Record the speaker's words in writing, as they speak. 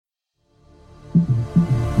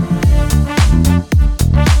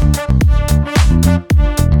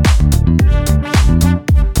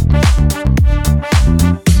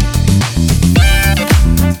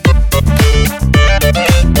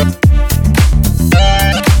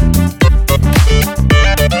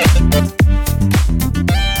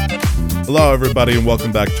everybody, and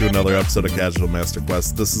welcome back to another episode of Casual Master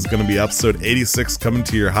Quest. This is going to be episode 86 coming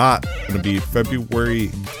to your hot. Going to be February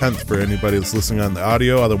 10th for anybody that's listening on the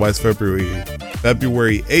audio, otherwise February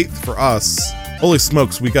 8th for us. Holy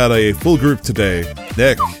smokes, we got a full group today.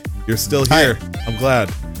 Nick, you're still here. Hi. I'm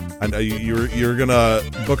glad. I know you're gonna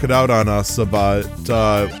book it out on us, but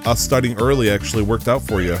us starting early actually worked out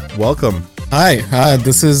for you. Welcome. Hi.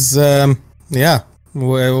 This is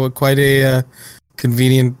quite a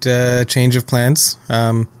convenient change of plans.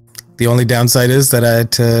 The only downside is that I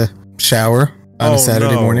had to shower on a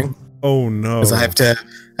Saturday morning. Oh no! Because I have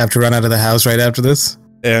to run out of the house right after this.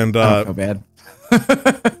 And not bad.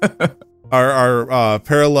 Our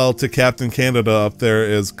parallel to Captain Canada up there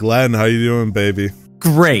is Glenn. How you doing, baby?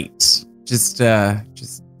 Great. Just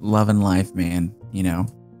loving life, man. You know,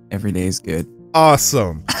 every day is good.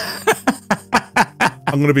 Awesome.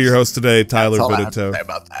 I'm gonna be your host today, Tyler Bidito.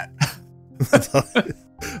 About that.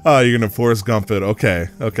 You're gonna Forrest Gump it. Okay.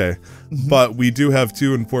 Mm-hmm. But we do have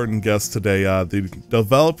two important guests today. The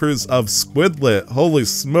developers of Squidlet. Holy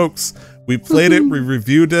smokes! We played it, we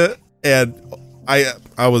reviewed it, and I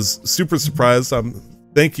was super surprised.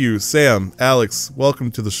 Thank you, Sam, Alex. Welcome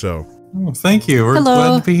to the show. Oh, thank you. We're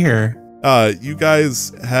glad to be here. You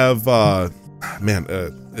guys have,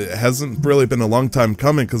 it hasn't really been a long time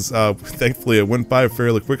coming because thankfully it went by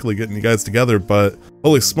fairly quickly getting you guys together. But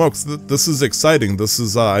holy smokes, this is exciting. This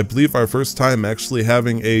is, I believe, our first time actually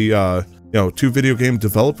having a, two video game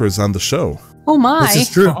developers on the show. Oh my! This is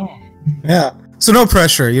true. Oh. Yeah. So no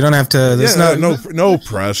pressure. You don't have to. There's no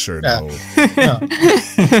pressure. Yeah. No.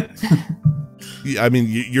 I mean,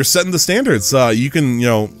 you're setting the standards. You can,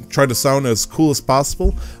 try to sound as cool as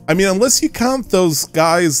possible. I mean, unless you count those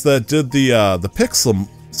guys that did the Pixel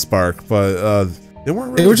Spark, but they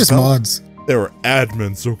weren't. Really they were just mods. They were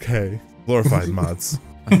admins, okay, glorified mods,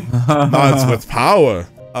 mods with power.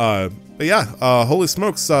 But yeah, holy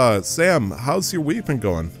smokes, Sam, how's your week been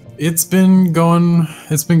going? It's been going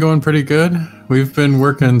pretty good. We've been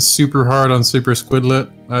working super hard on Super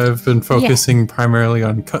Squidlet. I've been focusing primarily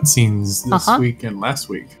on cutscenes this week and last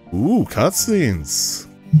week. Ooh, cutscenes.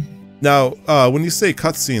 Now, when you say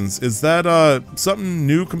cutscenes, is that something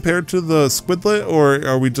new compared to the Squidlet, or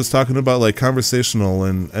are we just talking about like conversational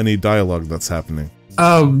and any dialogue that's happening?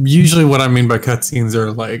 Usually what I mean by cutscenes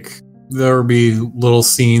are like, there'll be little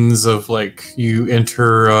scenes of like you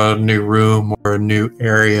enter a new room or a new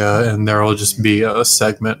area and there'll just be a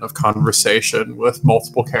segment of conversation with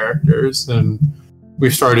multiple characters. And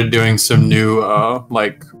we've started doing some new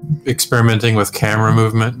like experimenting with camera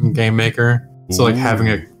movement in Game Maker. So like having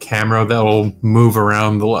a camera that will move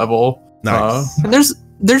around the level. Nice. And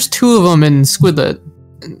there's two of them in Squidlet.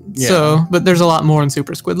 So, but there's a lot more in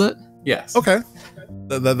Super Squidlet. Yes. Okay.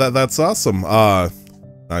 That's awesome.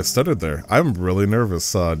 I stuttered there. I'm really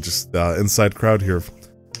nervous. Just inside crowd here.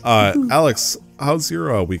 Alex, how's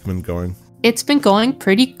your week been going? It's been going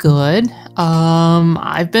pretty good.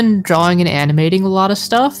 I've been drawing and animating a lot of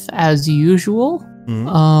stuff as usual.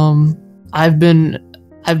 Mm-hmm. I've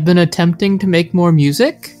been attempting to make more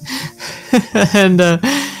music, and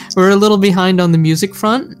we're a little behind on the music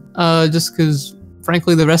front, just because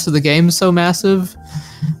frankly the rest of the game is so massive.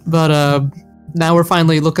 But now we're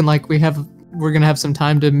finally looking like we're gonna have some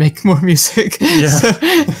time to make more music. Yeah.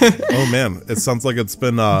 Oh man, it sounds like it's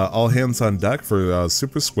been all hands on deck for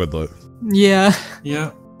Super Squidlet. Yeah.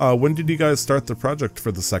 Yeah. When did you guys start the project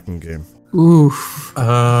for the second game? Oof.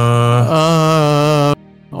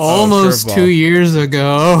 Almost 2 years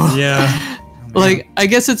ago. Yeah. Like, I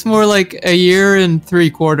guess it's more like a year and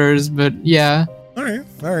 3/4, but yeah. All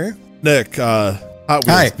right. Nick, Hot Wheels,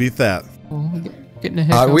 Hi. beat that. Getting a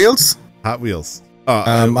hiccup. Hot Wheels. Hot Wheels.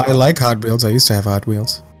 I like Hot Wheels. I used to have Hot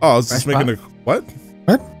Wheels. I was just making a what?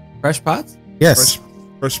 Fresh pots? Yes.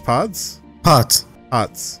 Fresh pods? Pots.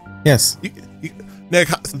 Pots. Yes. Nick,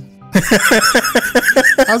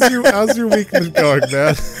 how's your week been going,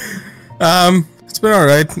 man? It's been all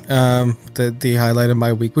right. The highlight of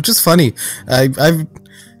my week, which is funny. I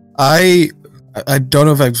don't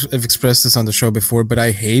know if I've expressed this on the show before, but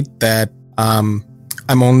I hate that I'm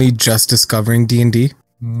only just discovering D&D.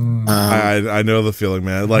 I know the feeling,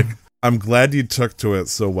 man. Like, I'm glad you took to it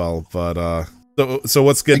so well, but so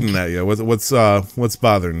what's getting at you? What's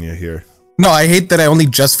bothering you here? No, I hate that I only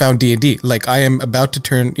just found D&D. Like, I am about to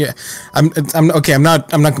turn. Yeah, I'm okay. I'm not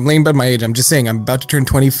complaining about my age. I'm just saying I'm about to turn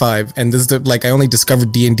 25, and this is I only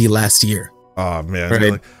discovered D&D last year. Oh man,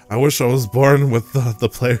 right? Like, I wish I was born with the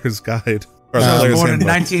player's guide. Or born in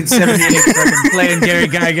 1978, fucking playing Gary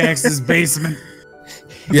Gygax's basement.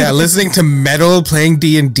 Yeah, listening to metal, playing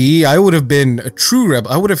D&D, I would have been a true rebel.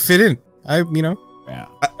 I would have fit in. Yeah.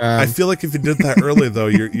 I feel like if you did that early, though,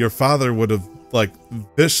 your father would have like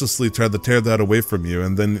viciously tried to tear that away from you,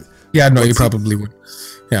 and then Yeah, no, you probably would.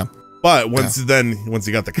 Yeah. But once you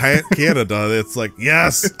got the Canada, it's like,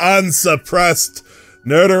 yes, unsuppressed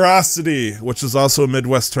nerdorosity, which is also a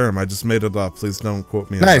Midwest term. I just made it up. Please don't quote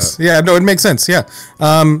me on Nice. that. Yeah, no, it makes sense. Yeah.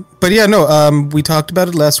 But yeah, no, we talked about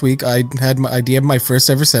it last week. I had my idea of my first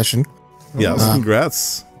ever session. Yes,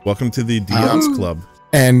 congrats. Welcome to the DMs Club.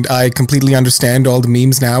 And I completely understand all the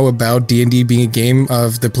memes now about D&D being a game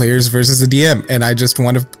of the players versus the DM, and I just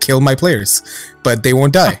want to kill my players, but they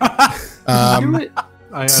won't die. Do it.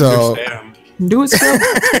 I So- understand. Do it still.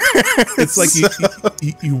 It's like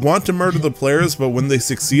you want to murder the players, but when they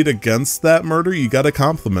succeed against that murder, you got to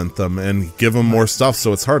compliment them and give them more stuff,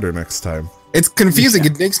 so it's harder next time. It's confusing.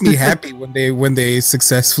 It makes me happy when they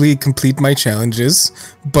successfully complete my challenges,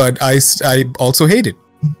 but I also hate it.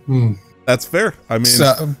 That's fair. I mean,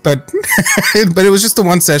 So, but but it was just the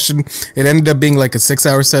one session. It ended up being like a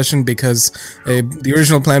 6-hour session because the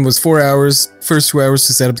original plan was 4 hours. First 2 hours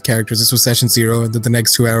to set up the characters. This was session 0, and then the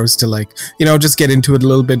next 2 hours to just get into it a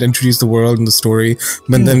little bit, introduce the world and the story.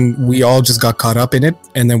 But then we all just got caught up in it,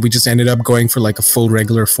 and then we just ended up going for like a full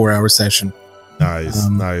regular 4-hour session.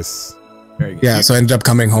 nice. Very good. Yeah, so I ended up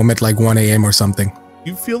coming home at like 1 a.m. or something.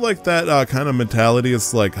 You feel like that kind of mentality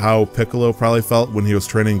is like how Piccolo probably felt when he was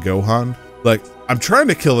training Gohan? Like, I'm trying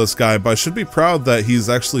to kill this guy, but I should be proud that he's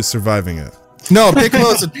actually surviving it. No,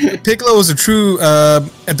 Piccolo was a true,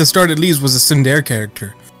 at the start at least, was a tsundere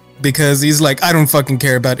character. Because he's like, I don't fucking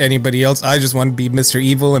care about anybody else. I just want to be Mr.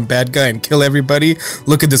 Evil and bad guy and kill everybody.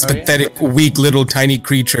 Look at this pathetic, weak, little, tiny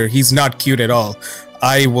creature. He's not cute at all.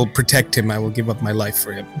 I will protect him. I will give up my life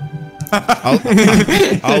for him.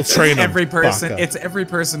 I'll train him. Every person, Baka. it's every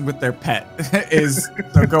person with their pet is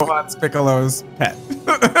so Gohan's Piccolo's pet.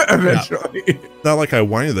 Eventually. Not like I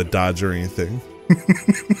want you to dodge or anything.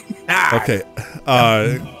 Okay.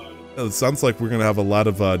 It sounds like we're gonna have a lot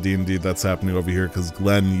of D&D that's happening over here because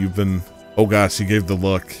Glenn, you've been. Oh gosh, you gave the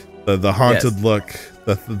look, the haunted look,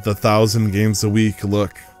 the 1,000 games a week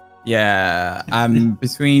look. Yeah, I'm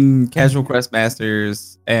between Casual Quest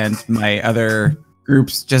Masters and my other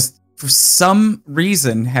groups. Just for some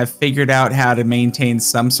reason, have figured out how to maintain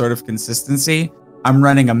some sort of consistency. I'm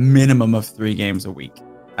running a minimum of 3 games a week.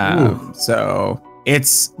 So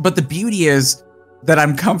but the beauty is that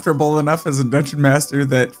I'm comfortable enough as a dungeon master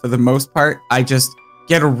that for the most part, I just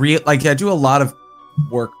get I do a lot of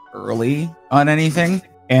work early on anything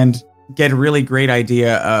and get a really great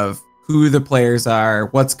idea of who the players are,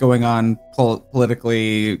 what's going on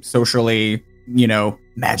politically, socially,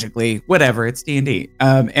 magically, whatever. It's D&D.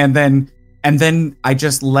 And then I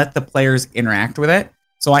just let the players interact with it.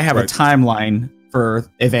 So I have a timeline for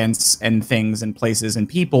events and things and places and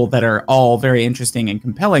people that are all very interesting and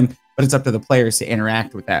compelling, but it's up to the players to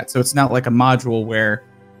interact with that. So it's not like a module where,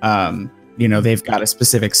 they've got a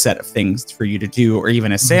specific set of things for you to do, or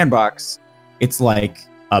even a sandbox. It's like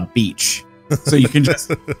a beach. So you can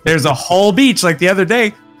just, there's a whole beach. Like the other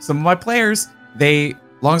day, some of my players,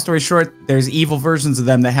 long story short, there's evil versions of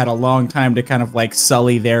them that had a long time to kind of like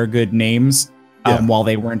sully their good names while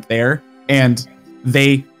they weren't there. And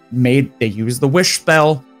they used the wish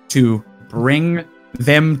spell to bring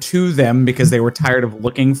them to them because they were tired of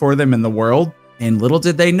looking for them in the world. And little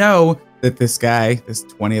did they know that this guy, this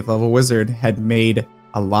 20th level wizard, had made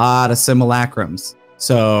a lot of simulacrums.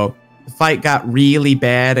 So the fight got really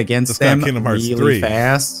bad against them really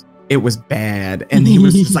fast. It was bad. And he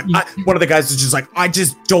was just like, one of the guys was just like, I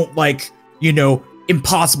just don't like,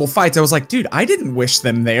 impossible fights. I was like, dude, I didn't wish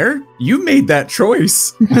them there. You made that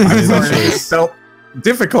choice. I'm sorry. It felt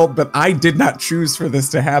difficult, but I did not choose for this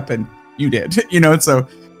to happen. You did, so,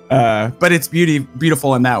 but it's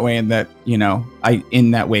beautiful in that way. And that,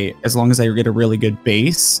 in that way, as long as I get a really good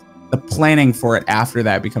base, the planning for it after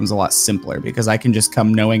that becomes a lot simpler because I can just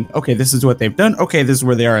come knowing, okay, this is what they've done. Okay, this is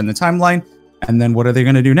where they are in the timeline. And then what are they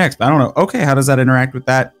going to do next? I don't know. Okay, how does that interact with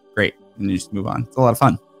that? Great. And you just move on. It's a lot of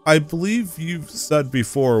fun. I believe you've said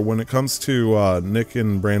before when it comes to Nick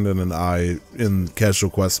and Brandon and I in Casual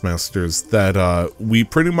Quest Masters that we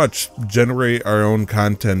pretty much generate our own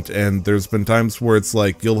content, and there's been times where it's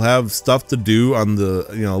like you'll have stuff to do on the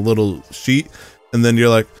little sheet, and then you're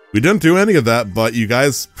like, we didn't do any of that, but you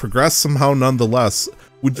guys progress somehow nonetheless.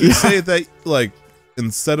 Would you say that like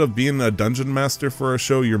instead of being a dungeon master for a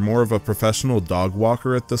show, you're more of a professional dog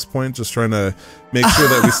walker at this point, just trying to make sure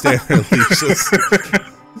that we stay on our leashes?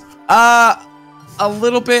 A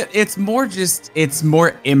little bit. It's more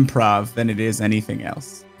improv than it is anything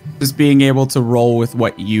else. Just being able to roll with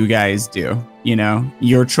what you guys do,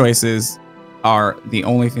 your choices are the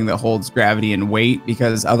only thing that holds gravity and weight,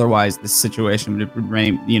 because otherwise the situation would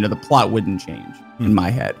remain, the plot wouldn't change in my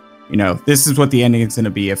head. This is what the ending is going to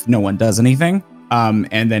be if no one does anything.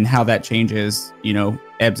 And then how that changes,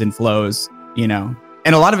 ebbs and flows,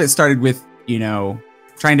 and a lot of it started with,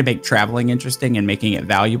 trying to make traveling interesting and making it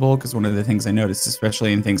valuable. Because one of the things I noticed,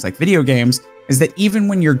 especially in things like video games, is that even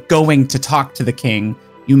when you're going to talk to the king,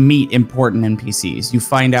 you meet important NPCs. You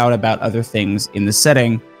find out about other things in the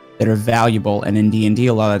setting that are valuable. And in D&D,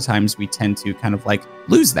 a lot of times we tend to kind of like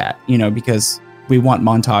lose that, because we want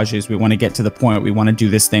montages. We want to get to the point. We want to do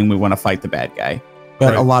this thing. We want to fight the bad guy.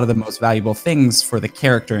 But a lot of the most valuable things for the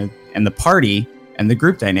character and the party and the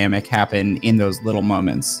group dynamic happen in those little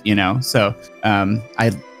moments, So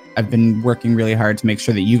I've been working really hard to make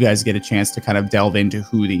sure that you guys get a chance to kind of delve into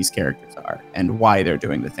who these characters are and why they're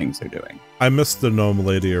doing the things they're doing. I missed the gnome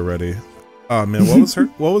lady already. Oh man,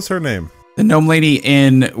 what was her name? The gnome lady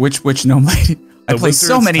in which gnome lady? I play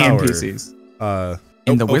so Wizard's many Tower. NPCs.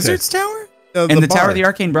 In the Wizard's Tower? In In the Tower of the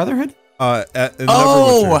Arcane Brotherhood? in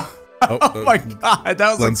Oh! Neverwinter. Oh my god, that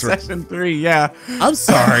was like Lens- session 3, yeah. I'm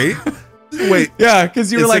sorry. Wait, Yeah,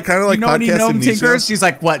 because you were Is it like, kinda like you know any Podcast gnome Amnesia? tinkers? She's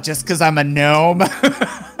like, what, just because I'm a gnome?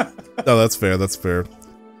 no, that's fair. But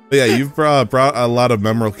yeah, you've brought a lot of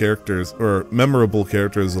memorable characters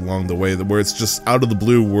along the way, where it's just out of the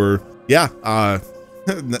blue. Where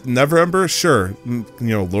Neverember, sure,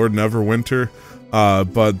 Lord Neverwinter,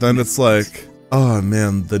 but then it's like, oh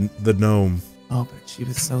man, the gnome Oh, but she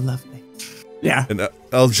was so lovely. Yeah. and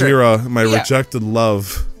Elgira, my Yeah. rejected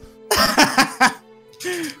love.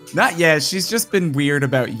 Not yet. She's just been weird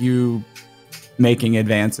about you making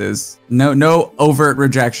advances. No overt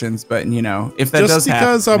rejections, but if that Just does happen,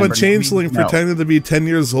 because I'm a remember, changeling no. pretending to be 10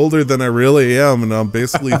 years older than I really am, and I'm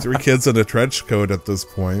basically 3 kids in a trench coat at this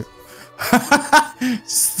point.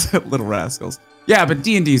 Just little rascals. Yeah, but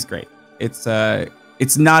D&D is great. It's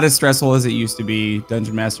not as stressful as it used to be.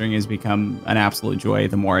 Dungeon mastering has become an absolute joy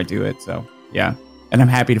the more I do it. So yeah, and I'm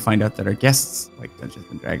happy to find out that our guests like Dungeons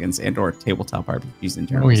and Dragons and/or tabletop RPGs in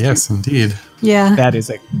general. Oh yes, indeed. Yeah. That is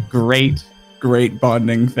a great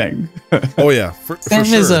bonding thing. Oh yeah, for Sam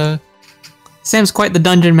sure. is Sam's quite the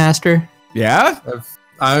dungeon master. Yeah.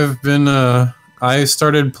 I've been I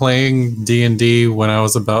started playing D&D when I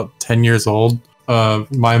was about 10 years old.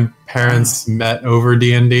 My parents met over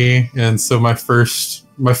D&D, and so my first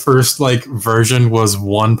like version was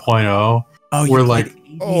 1.0. Oh, We're like,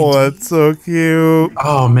 Oh, that's so cute.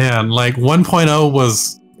 oh man, like 1.0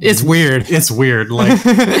 was It's weird. it's weird.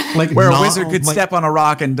 Like where a non- wizard could like, step on a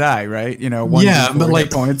rock and die, right? Yeah, but hit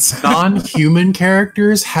like points. non-human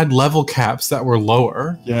characters had level caps that were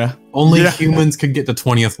lower. Yeah. Only Yeah. humans could get to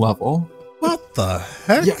 20th level. What the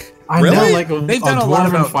heck? Yeah, I Really? know, like They've a done a lot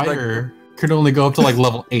dwarven about, fighter could only go up to like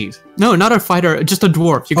level 8. No, not a fighter, just a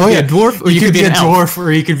dwarf. You could Oh, be yeah. a dwarf, or you could be a an elf. dwarf,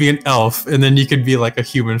 or you could be an elf, and then you could be like a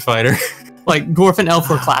human fighter. Like dwarf and elf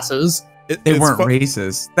were classes. They It's weren't fu-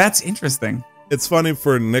 races. That's interesting. It's funny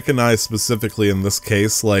for Nick and I specifically in this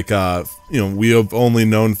case, like, we have only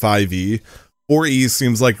known 5e. 4e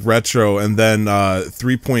seems like retro, and then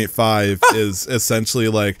 3.5 is essentially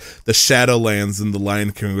like the Shadowlands in the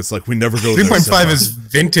Lion King. It's like, we never go there. 3.5 so is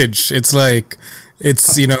vintage. It's like,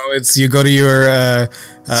 it's you go to your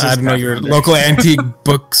I don't know, your local antique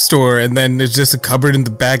bookstore, and then there's just a cupboard in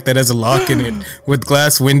the back that has a lock in it with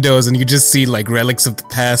glass windows, and you just see like relics of the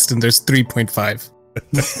past, and there's 3.5.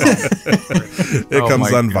 it Oh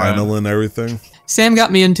comes my on God. vinyl and everything. Sam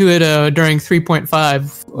got me into it during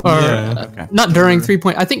 3.5, or Yeah. Okay. not during 3.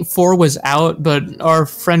 I think 4 was out, but our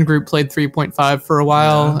friend group played 3.5 for a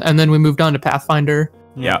while, and then we moved on to Pathfinder.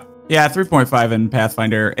 Yeah. Yeah, 3.5 and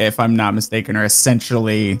Pathfinder, if I'm not mistaken, are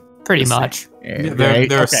essentially Pretty much. They're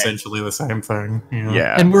right? Okay. essentially the same thing. You know?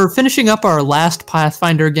 Yeah. And we're finishing up our last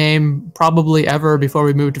Pathfinder game probably ever before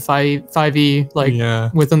we move to 5e, like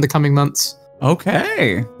yeah. within the coming months.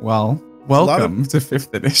 Okay. Well, lot of- welcome to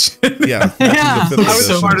 5th edition. Yeah. Yeah. The fifth I was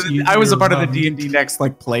edition. a part of the, I was a part of the Easier, D&D Next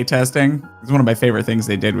like play testing. It's one of my favorite things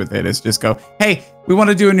they did with it is just go, hey, we want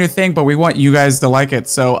to do a new thing, but we want you guys to like it.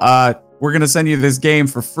 So we're gonna send you this game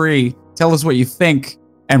for free. Tell us what you think,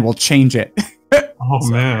 and we'll change it. Oh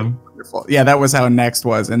man. Wonderful. Yeah, that was how Next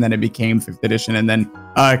was, and then it became 5th edition, and then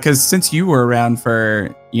because since you were around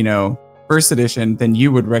for first edition, then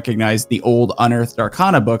you would recognize the old Unearthed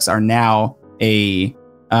Arcana books are now a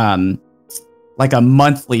like a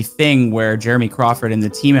monthly thing where Jeremy Crawford and the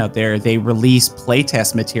team out there, they release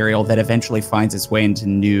playtest material that eventually finds its way into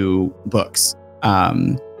new books.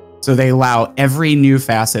 So they allow every new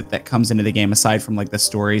facet that comes into the game, aside from like the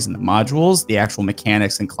stories and the modules, the actual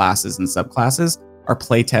mechanics and classes and subclasses are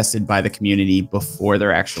play tested by the community before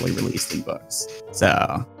they're actually released in books. So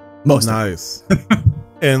Most of Nice.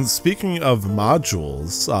 And speaking of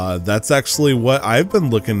modules, that's actually what I've been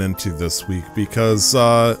looking into this week because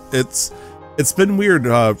it's been weird.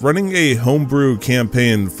 Running a homebrew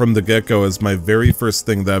campaign from the get-go as my very first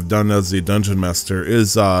thing that I've done as a dungeon master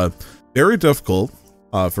is very difficult,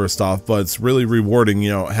 first off, but it's really rewarding,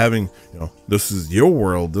 having, this is your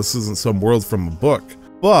world. This isn't some world from a book.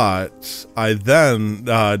 But I then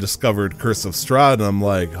discovered Curse of Strahd, and I'm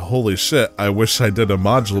like, holy shit, I wish I did a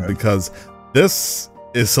module because this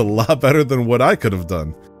is a lot better than what I could have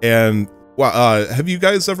done. And have you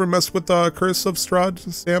guys ever messed with Curse of Strahd,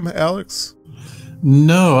 Sam, Alex?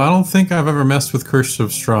 No, I don't think I've ever messed with Curse of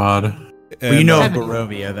Strahd. Well, you know Haven't-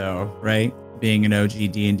 Barovia, though, right? Being an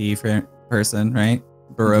OG D&D person, right?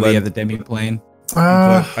 Barovia, the demi-plane.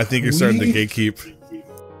 I think you're starting to gatekeep.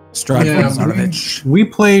 Strahd Yeah, Bogdanovich. we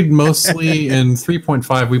played mostly in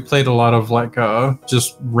 3.5. We played a lot of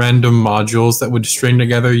just random modules that would string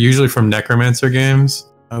together, usually from Necromancer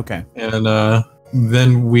games. Okay. And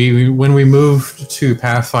then when we moved to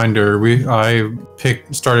Pathfinder, I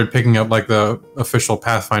started picking up the official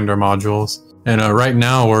Pathfinder modules. And right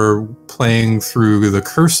now we're playing through the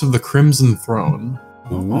Curse of the Crimson Throne.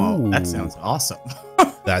 Oh, that sounds awesome.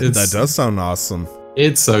 That does sound awesome.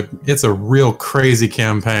 It's a real crazy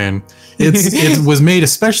campaign. It was made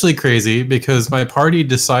especially crazy because my party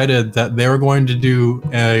decided that they were going to do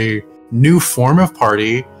a new form of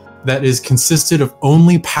party that is consisted of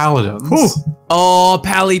only paladins. Ooh. Oh,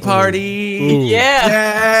 Pally Party! Ooh.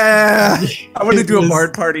 Yeah! I want to It do a was-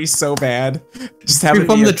 bard party so bad. Just have You're it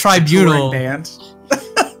from be the a tribunal. touring band.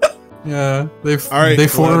 Yeah, All right, they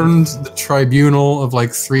go formed the tribunal of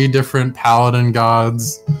 3 different paladin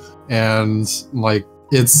gods, and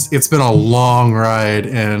it's been a long ride,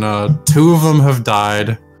 and 2 of them have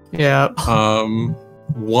died. Yeah.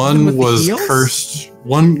 One with the was heels? cursed.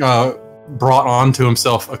 One brought onto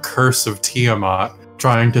himself a curse of Tiamat,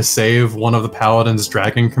 trying to save one of the paladin's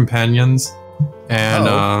dragon companions,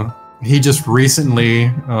 and he just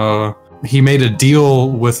recently he made a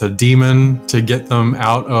deal with a demon to get them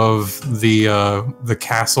out of the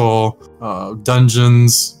castle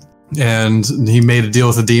dungeons, and he made a deal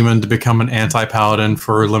with a demon to become an anti-paladin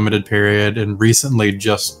for a limited period, and recently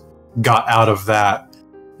just got out of that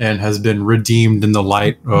and has been redeemed in the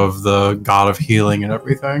light of the god of healing and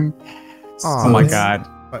everything. Oh my god.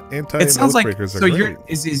 It sounds like so.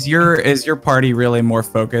 Is your party really more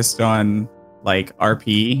focused on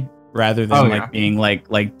RP rather than being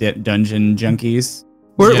dungeon junkies?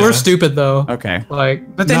 We're stupid though. Okay,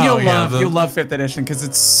 But then No, you'll love 5th edition because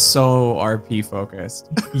it's so RP focused.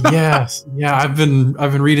 Yes, yeah, I've been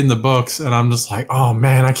reading the books, and I'm just like, oh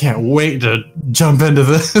man, I can't wait to jump into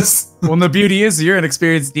this. Well, and the beauty is you're an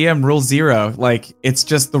experienced DM. Rule 0, it's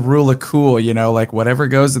just the rule of cool. Whatever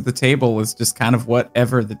goes at the table is just kind of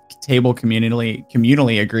whatever the table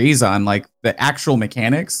communally agrees on. The actual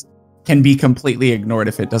mechanics can be completely ignored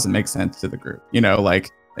if it doesn't make sense to the group.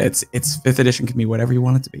 It's 5th edition can be whatever you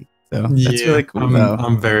want it to be. So that's really cool.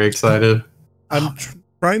 I'm very excited. I'm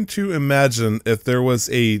trying to imagine if there was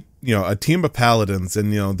a team of paladins,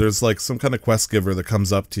 and there's some kind of quest giver that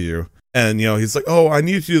comes up to you, and he's like, oh, I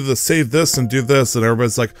need you to save this and do this, and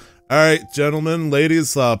everybody's like, all right, gentlemen,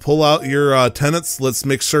 ladies, pull out your tenets. Let's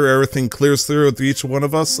make sure everything clears through with each one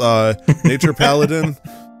of us. Nature paladin.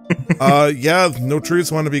 Yeah, no trees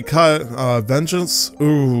want to be cut. Vengeance.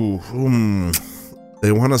 Ooh.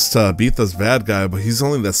 They want us to beat this bad guy, but he's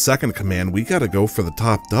only the second command. We gotta go for the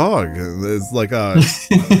top dog. It's like,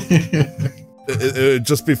 it'd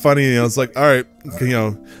just be funny, it's like, all right,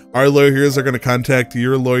 our lawyers are gonna contact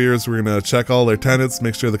your lawyers. We're gonna check all their tenants,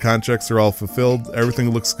 make sure the contracts are all fulfilled. Everything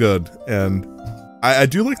looks good. And I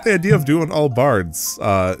do like the idea of doing all bards.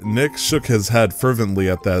 Nick shook his head fervently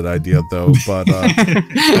at that idea, though. But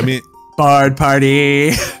I mean, bard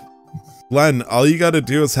party. Glenn, all you got to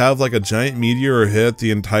do is have a giant meteor hit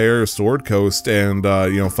the entire Sword Coast, and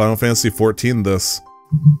Final Fantasy XIV this.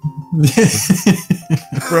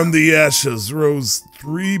 From the ashes rose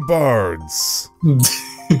 3 bards.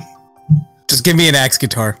 Just give me an axe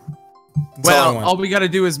guitar. That's all I Well, want. all we got to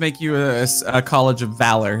do is make you a College of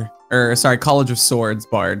Valor, College of Swords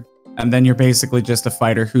bard, and then you're basically just a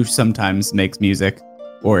fighter who sometimes makes music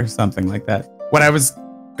or something like that. What I was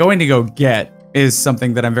going to go get is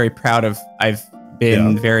something that I'm very proud of. I've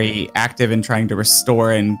been very active in trying to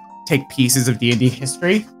restore and take pieces of D&D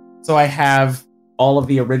history. So I have all of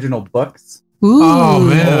the original books. Ooh. Oh,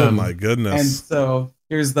 man. Oh my And goodness. so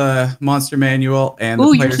here's the monster manual and the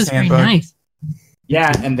Ooh, yours player's is very handbook. nice.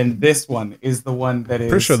 Yeah, and then this one is the one that is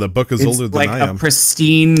Pretty sure the book is it's older than like I a am.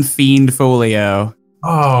 pristine fiend folio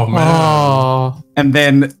Oh man. Oh, And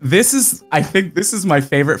then I think this is my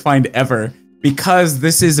favorite find ever because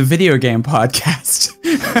this is a video game podcast.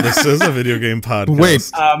 This is a video game podcast. Wait.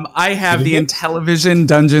 I have the Intellivision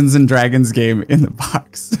Dungeons and Dragons game in the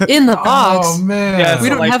box. in the box. Oh man. Yeah, we so,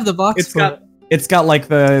 don't like, have the box. it's got like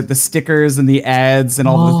the stickers and the ads and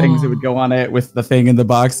all the things that would go on it with the thing in the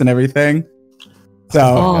box and everything. So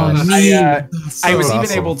I was even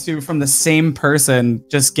awesome. able to, from the same person,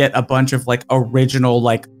 just get a bunch of like original,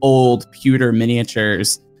 like old pewter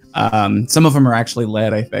miniatures. Some of them are actually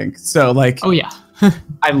lead, I think. So like, Oh yeah.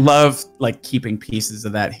 I love like keeping pieces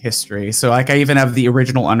of that history. So like, I even have the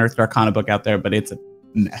original Unearthed Arcana book out there, but it's a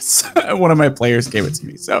mess. One of my players gave it to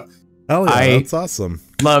me. So Hell yeah, I- that's awesome.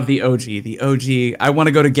 love the OG. The OG. I want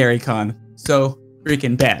to go to GaryCon. So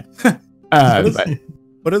freaking bad.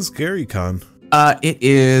 What is GaryCon? It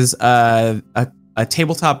is a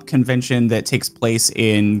tabletop convention that takes place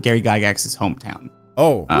in Gary Gygax's hometown.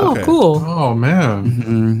 Oh, Oh, okay. cool. Oh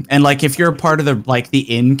man. And like, if you're part of the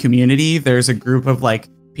in community, there's a group of like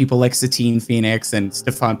people like Satine Phoenix and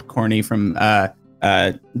Stefan Picorni from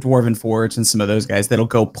Dwarven Forge and some of those guys that'll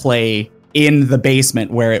go play in the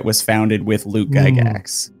basement where it was founded with Luke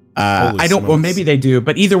Gygax. Holy I don't. Well, smokes. maybe they do,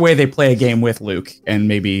 but either way, they play a game with Luke and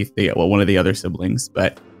maybe one of the other siblings.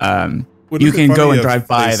 But Wouldn't you it be can go funny and if drive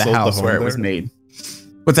by they the sold house home where it there? was made.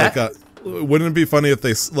 What's Like, that? wouldn't it be funny if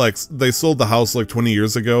they sold the house like 20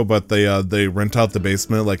 years ago, but they rent out the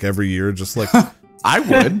basement like every year, just like I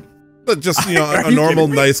would. but just you know Are a you normal,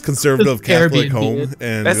 kidding me? nice conservative Catholic Airbnb. home,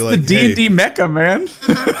 and That's you're the like, D&D hey, mecca, man.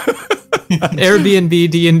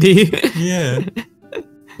 Airbnb D&D. Yeah.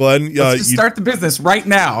 Glenn, Let's just you, start the business right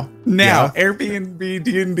now. Yeah. Airbnb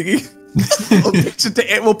D&D. We'll pitch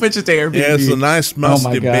it to Airbnb. yeah, it's a nice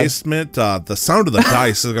musty God. basement. The sound of the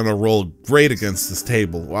dice is gonna roll great against this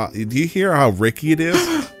table. Wow, do you hear how rickety it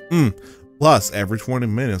is? Plus, every 20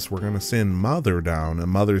 minutes, we're gonna send Mother down, and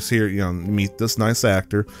Mother's here, you know, meet this nice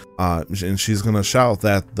actor, and she's gonna shout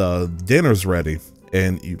that the dinner's ready,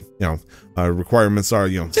 and you know, requirements are,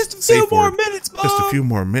 you know, Just a few safe more word. minutes, Mom. Just a few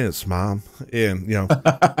more minutes, Mom, and you know.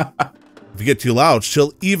 If you get too loud,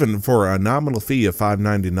 she'll, even for a nominal fee of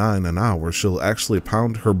 $5.99 an hour, she'll actually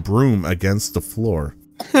pound her broom against the floor.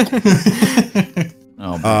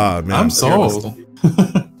 Oh, Man. I'm sold.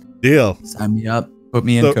 Deal. sign me up. Put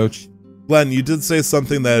me in, So- coach. Glenn, you did say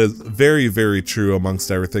something that is very, very true amongst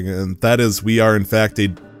everything, and that is we are, in fact, a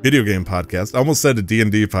video game podcast. I almost said a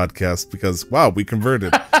D&D podcast because, wow, we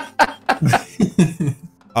converted.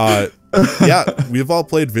 Yeah, we've all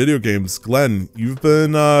played video games. Glenn, you've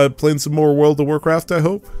been playing some more World of Warcraft, I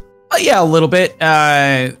hope? Yeah, a little bit.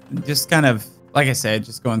 Just kind of, like I said,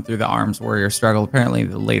 just going through the Arms Warrior struggle. Apparently,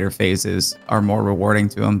 the later phases are more rewarding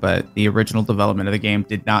to him, but the original development of the game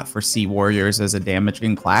did not foresee warriors as a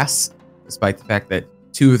damaging class, despite the fact that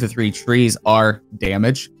 2 of the 3 trees are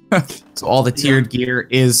damage. So all the tiered gear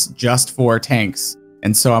is just for tanks.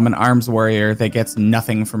 And so I'm an arms warrior that gets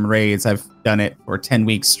nothing from raids. I've done it for 10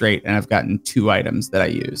 weeks straight, and I've gotten 2 items that I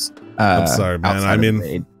use. I'm sorry, man. outside I of the mean,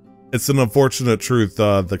 raid. it's an unfortunate truth.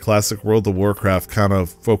 The classic World of Warcraft kind of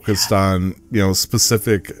focused on, you know,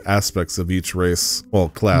 specific aspects of each race, well,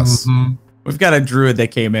 class. Mhm. We've got a druid that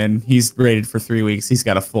came in. He's rated for 3 weeks. He's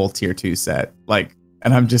got a full tier 2 set. Like,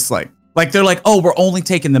 and I'm just like they're like, oh, we're only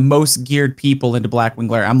taking the most geared people into Blackwing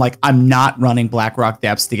Glare. I'm like, I'm not running Blackrock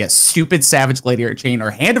Depths to get stupid Savage Gladiator Chain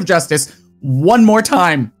or Hand of Justice one more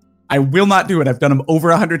time. I will not do it. I've done them over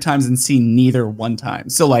 100 times and seen neither one time.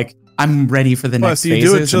 So like, I'm ready for the Well, next if you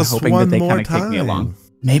do it phases and just hoping one that they more kind of kick me time. along.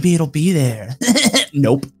 Maybe it'll be there.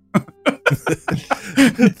 Nope.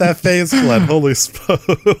 That phase, Glenn, holy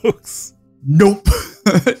smokes. Nope.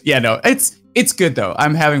 Yeah, no, it's good though.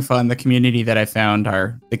 I'm having fun. The community that I found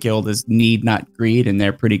the guild is Need Not Greed, and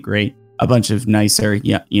they're pretty great. A bunch of nicer,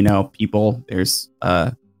 you know, people. There's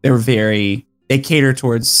they cater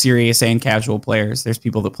towards serious and casual players. There's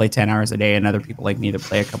people that play 10 hours a day, and other people like me that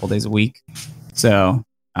play a couple days a week. So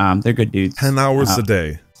they're good dudes. 10 hours a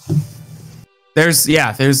day. There's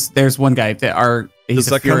one guy that he's Does a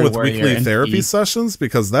that come Fury with warrior, weekly and therapy sessions?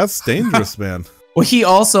 Because that's dangerous, man. Well, he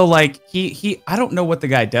also like he I don't know what the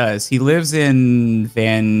guy does. He lives in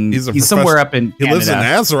he's somewhere up in He lives in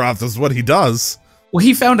Canada. Azeroth is what he does. Well,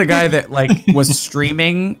 he found a guy that like was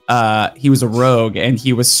streaming. He was a rogue, and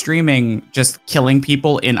he was streaming just killing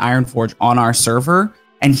people in Ironforge on our server,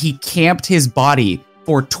 and he camped his body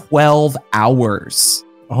for 12 hours,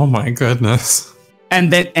 Oh my goodness.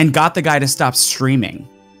 and got the guy to stop streaming,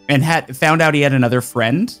 and found out he had another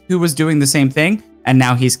friend who was doing the same thing, and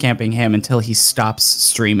now he's camping him until he stops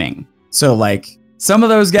streaming. So like some of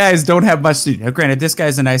those guys don't have much to do. Now, granted, this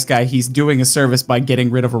guy's a nice guy. He's doing a service by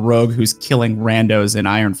getting rid of a rogue who's killing randos in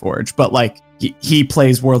Ironforge. But like, he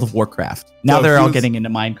plays World of Warcraft. Now So they're all he's- getting into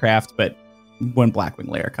Minecraft, but when Blackwing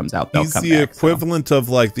Lair comes out, they'll He's come the back. so. equivalent of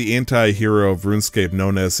like the anti-hero of RuneScape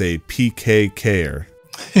known as a PKKer.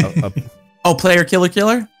 Oh, player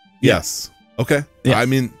killer? Yes. Okay. Yeah. I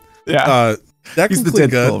mean, Yeah. that He's can the click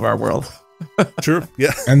Deadpool good. of our world. True.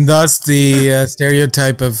 Yeah. And thus the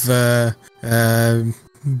stereotype of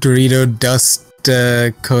Dorito dust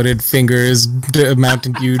coated fingers,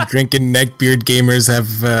 Mountain Dew drinking neckbeard gamers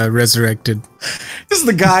have resurrected. This is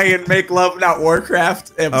the guy in Make Love Not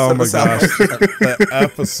Warcraft episode Oh my of South gosh. Park. That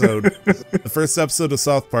episode. The first episode of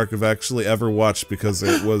South Park I've actually ever watched because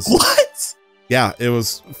it was What? yeah, it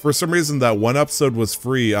was for some reason that one episode was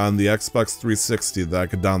free on the Xbox 360 that I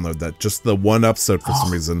could download that just the one episode for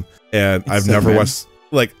some reason. And I've so never good. watched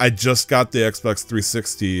like I just got the Xbox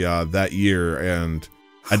 360 that year and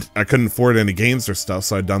I couldn't afford any games or stuff,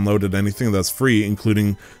 so I downloaded anything that's free,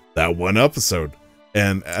 including that one episode.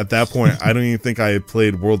 And at that point, I don't even think I had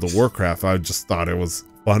played World of Warcraft. I just thought it was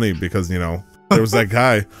funny because, you know, there was that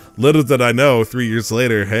guy. Little did I know, 3 years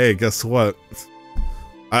later, hey, guess what?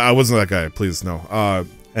 I wasn't that guy, please, no.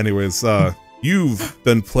 Anyways, you've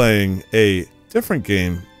been playing a different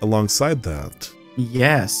game alongside that.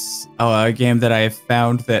 Yes. Oh, a game that I have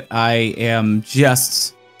found that I am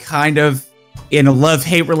just kind of in a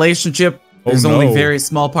love-hate relationship. There's only no. very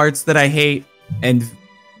small parts that I hate, and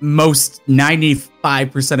most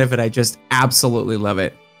 95% of it I just absolutely love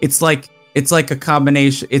it. It's like a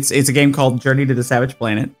combination. It's a game called Journey to the Savage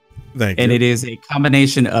Planet, Thank and you. it is a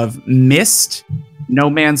combination of Myst, No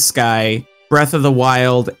Man's Sky, Breath of the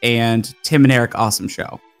Wild, and Tim and Eric Awesome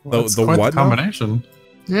Show. That's the quite what the now? combination.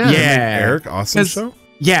 Yeah. Eric, awesome 'Cause- show?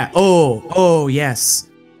 Yeah. Oh, yes.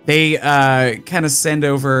 They kind of send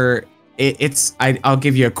over. I'll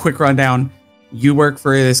give you a quick rundown. You work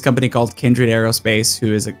for this company called Kindred Aerospace,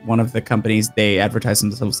 who is one of the companies. They advertise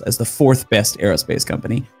themselves as the fourth best aerospace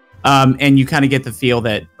company. And you kind of get the feel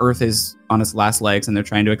that Earth is on its last legs, and they're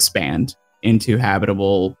trying to expand into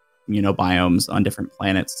habitable, biomes on different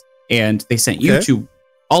planets. And they sent you Okay. to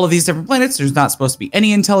all of these different planets. There's not supposed to be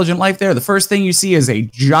any intelligent life there. The first thing you see is a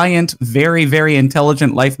giant, very, very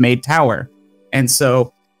intelligent life-made tower. And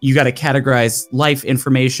so you got to categorize life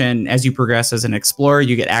information as you progress as an explorer.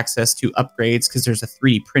 You get access to upgrades because there's a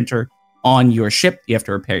 3D printer on your ship. You have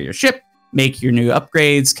to repair your ship, make your new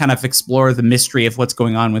upgrades, kind of explore the mystery of what's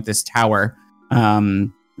going on with this tower.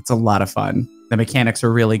 It's a lot of fun. The mechanics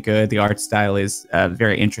are really good. The art style is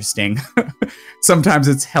very interesting. Sometimes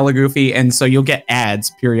it's hella goofy, and so you'll get ads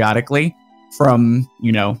periodically from,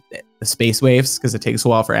 the space waves because it takes a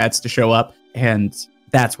while for ads to show up, and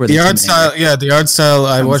that's where The art Tim and Eric- style, the art style.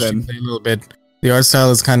 I comes watched in. you play a little bit. The art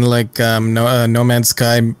style is kind of like No Man's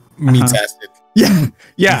Sky meets Uh-huh. Acid.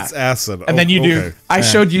 Yeah. It's acid. And then you do. Okay. I Yeah.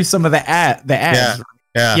 showed you some of the ads. Yeah.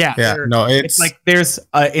 Yeah, they're- No, It's like there's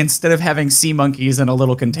instead of having sea monkeys in a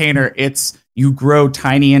little container, it's you grow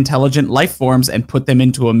tiny intelligent life forms and put them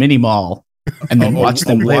into a mini mall and then Oh, watch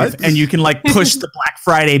them live. what? And you can like push the Black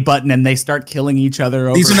Friday button and they start killing each other.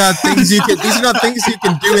 Over. these are not things you can. These are not things you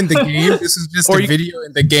can do in the game. This is just Or a you- video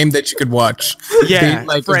in the game that you could watch. yeah,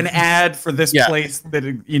 like- for an ad for this Yeah. place that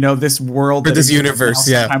this world For that this exists universe,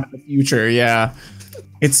 now yeah. sometime in the future. Yeah.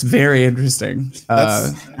 It's very interesting.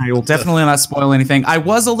 That's- I will definitely not spoil anything. I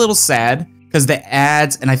was a little sad because the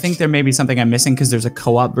ads, and I think there may be something I'm missing because there's a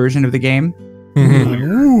co-op version of the game.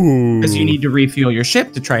 Ooh. Because you need to refuel your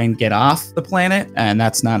ship to try and get off the planet, and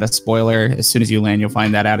that's not a spoiler. As soon as you land, you'll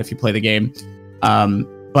find that out if you play the game.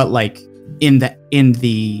 But like in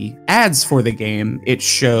the ads for the game, it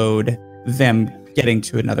showed them getting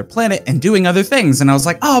to another planet and doing other things, and I was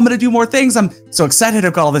like, oh, I'm gonna do more things. I'm so excited.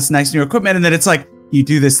 I've got all this nice new equipment, and then it's like you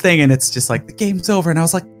do this thing, and it's just like the game's over, and I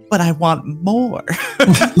was like, but I want more.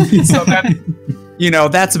 So that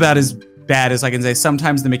that's about as bad as I can say.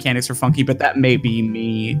 Sometimes the mechanics are funky, but that may be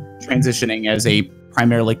me transitioning as a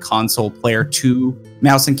primarily console player to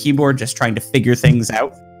mouse and keyboard, just trying to figure things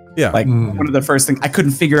out. Yeah. Like one of the first things I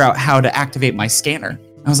couldn't figure out how to activate my scanner.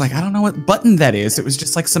 I was like, I don't know what button that is. It was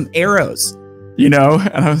just like some arrows, and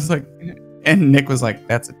I was like, and Nick was like,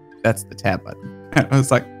 that's the tab button. I was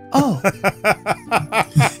like, oh,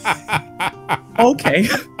 okay.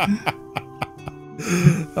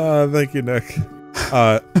 Thank you, Nick.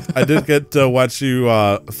 I did get to watch you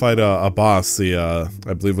fight a boss. I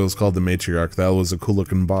believe it was called the Matriarch. That was a cool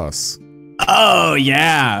looking boss. Oh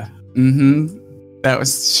yeah.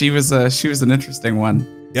 She was an interesting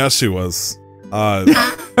one. Yeah, she was.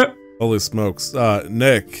 Holy smokes.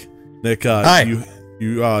 Nick, Hi.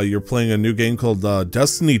 you're playing a new game called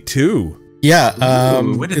Destiny 2. Yeah,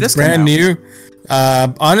 when did it's this come brand out? new.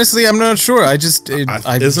 Honestly, I'm not sure. I just Isn't just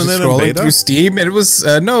it in scrolling beta? through Steam, and it was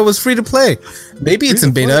no, it was free to play. Maybe it's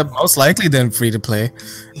in beta. Most likely, then free to play.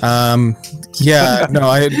 Yeah, no,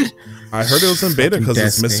 I heard it was in beta because it's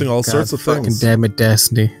Destiny. missing all God sorts of fucking things. damn it,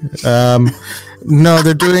 Destiny. No,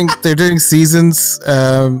 they're doing seasons.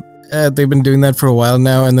 They've been doing that for a while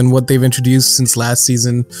now, and then what they've introduced since last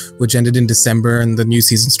season, which ended in December, and the new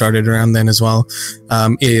season started around then as well,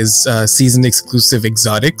 is season exclusive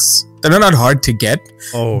exotics. They're not hard to get,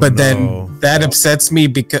 Oh, but no. then that upsets me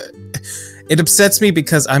because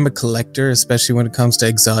I'm a collector, especially when it comes to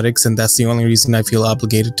exotics, and that's the only reason I feel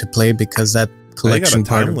obligated to play, because that collection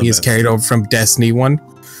part time of me is limit. carried over from Destiny 1.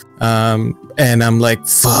 And I'm like,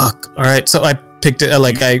 fuck. All right, so I picked it,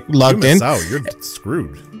 like I You logged in. miss out. You're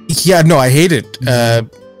screwed. Yeah, no, I hate it.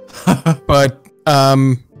 But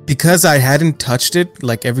because I hadn't touched it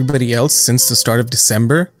like everybody else since the start of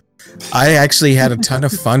December, I actually had a ton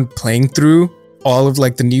of fun playing through all of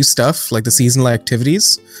like the new stuff, like the seasonal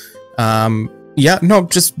activities. Yeah, no,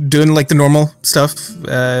 just doing like the normal stuff.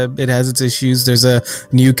 It has its issues. There's a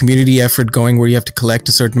new community effort going where you have to collect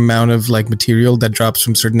a certain amount of like material that drops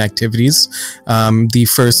from certain activities. The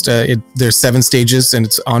first, there's 7 stages and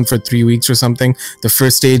it's on for 3 weeks or something. The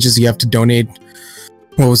first stage is you have to donate,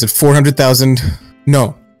 what was it, 400,000?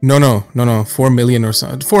 No, 4 million or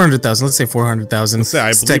so. 400,000, let's say 400,000. Let's say I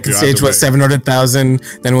believe Second you stage either was way. 700,000,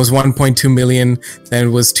 then it was 1.2 million, then it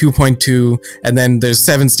was 2.2, and then there's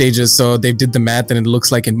 7 stages, so they did the math and it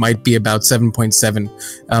looks like it might be about 7.7.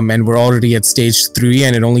 And we're already at stage 3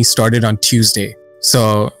 and it only started on Tuesday.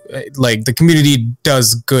 So like the community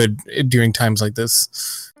does good during times like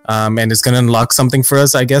this. And it's gonna unlock something for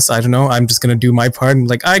us, I guess. I don't know. I'm just gonna do my part and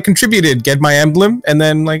like I contributed, get my emblem, and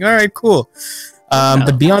then like, all right, cool.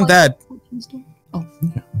 But beyond that,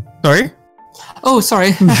 sorry. Oh,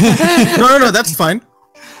 sorry. No, that's fine.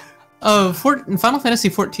 Final Fantasy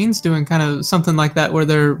XIV's doing kind of something like that, where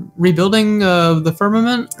they're rebuilding the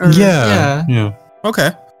firmament. Or, Yeah.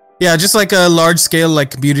 Okay. Yeah, just like a large scale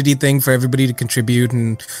like community thing for everybody to contribute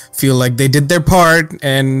and feel like they did their part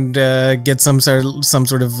and get some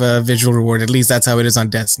sort of visual reward. At least that's how it is on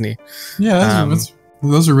Destiny. Yeah,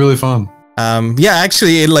 those are really fun. Yeah,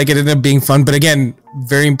 actually, it ended up being fun. But again,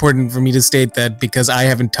 very important for me to state that because I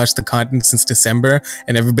haven't touched the content since December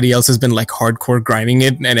and everybody else has been like hardcore grinding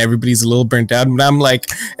it and everybody's a little burnt out. But I'm like,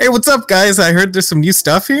 hey, what's up, guys? I heard there's some new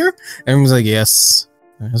stuff here. And everyone's like, yes,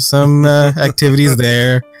 there's some activities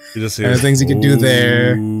there. You just There hear are things you can do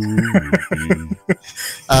there.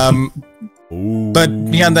 But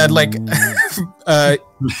beyond that, like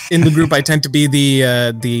in the group, I tend to be the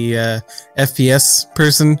FPS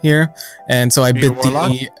person here, and so I bit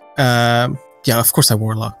Warlock? the yeah, of course I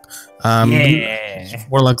Warlock. Yeah.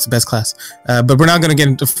 Warlock's the best class, but we're not gonna get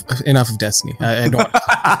into enough of Destiny. I don't.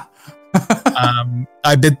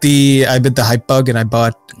 I bit the hype bug, and I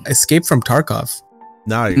bought Escape from Tarkov.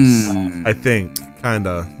 Nice. Hmm. I think,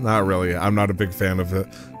 kinda. Not really. I'm not a big fan of it.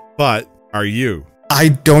 But are you? I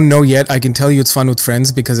don't know yet. I can tell you it's fun with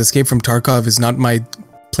friends because Escape from Tarkov is not my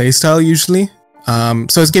playstyle usually.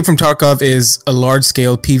 So Escape from Tarkov is a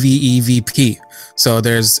large-scale PvE/VP. So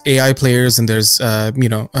there's AI players and there's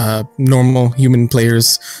normal human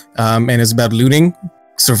players, and it's about looting,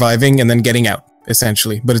 surviving, and then getting out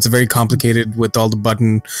essentially. But it's very complicated with all the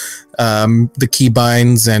the key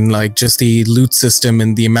binds and like just the loot system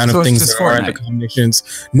and the amount So of it's things just there are in the Fortnite. combinations.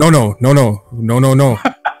 No.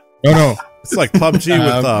 It's like PUBG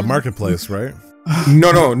with Marketplace, right?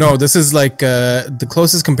 No. This is like the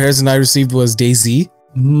closest comparison I received was DayZ.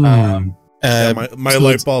 Yeah, my so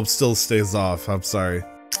light it's- bulb still stays off. I'm sorry.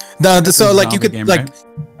 So like you zombie could game, like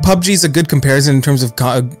PUBG's a good comparison in terms of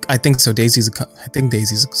I think so. I think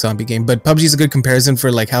DayZ's a zombie game, but PUBG's a good comparison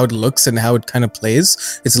for like how it looks and how it kind of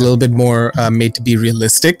plays. It's a little bit more made to be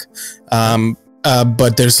realistic.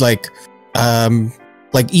 But there's like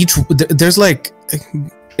there's like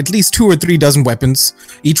at least 2 or 3 dozen weapons.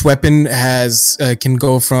 Each weapon has can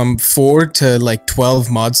go from 4 to like 12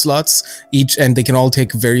 mod slots each, and they can all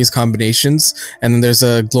take various combinations. And then there's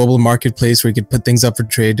a global marketplace where you could put things up for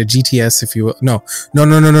trade. A GTS, if you will. No.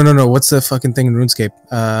 What's the fucking thing in RuneScape?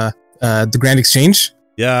 The Grand Exchange.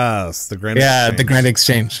 Yes, the Grand Yeah, Exchange. the Grand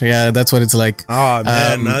Exchange. Yeah, that's what it's like. Oh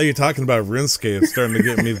man, Um, now you're talking about RuneScape. It's starting to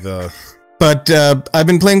get me the. But I've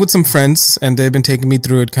been playing with some friends, and they've been taking me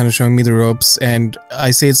through it, kind of showing me the ropes. And I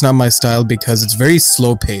say it's not my style because it's very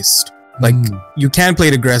slow paced. Like you can play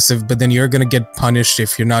it aggressive, but then you're gonna get punished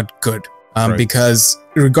if you're not good. Right. Because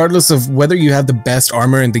regardless of whether you have the best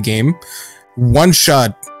armor in the game, one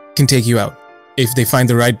shot can take you out if they find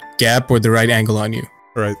the right gap or the right angle on you.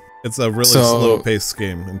 Right. It's a really So- slow-paced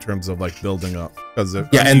game in terms of like building up. Because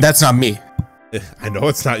Yeah, and that's not me. I know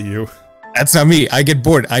it's not you. That's not me. I get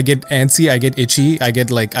bored. I get antsy. I get itchy. I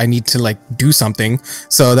get like I need to like do something.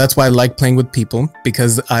 So that's why I like playing with people,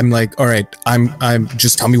 because I'm like, all right, I'm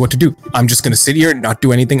just tell me what to do. I'm just gonna sit here and not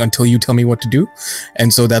do anything until you tell me what to do.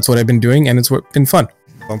 And so that's what I've been doing, and it's been fun.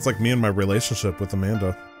 Sounds like me and my relationship with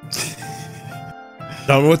Amanda.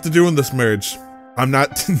 Tell me what to do in this marriage. I'm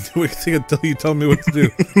not doing anything until you tell me what to do.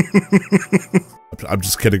 I'm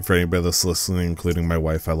just kidding for anybody that's listening, including my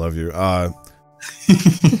wife. I love you.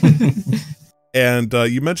 And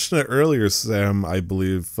you mentioned it earlier, Sam, I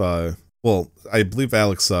believe. Well, I believe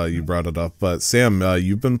Alex, you brought it up, but Sam,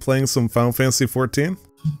 you've been playing some Final Fantasy 14?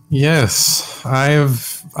 Yes,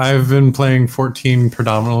 I've been playing 14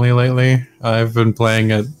 predominantly lately. I've been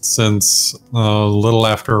playing it since a little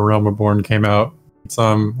after Realm Reborn came out. So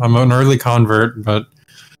I'm an early convert, but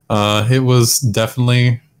it's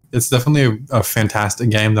definitely a fantastic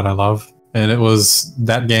game that I love. And it was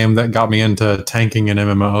that game that got me into tanking in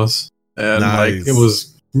MMOs. And like Nice. it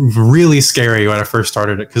was really scary when I first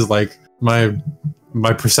started it, because like my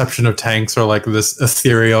perception of tanks are like this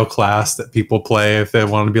ethereal class that people play if they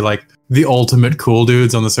want to be like the ultimate cool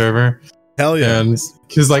dudes on the server. Hell yeah. And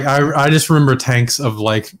because like I just remember tanks of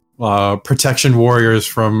like protection warriors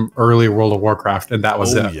from early World of Warcraft, and that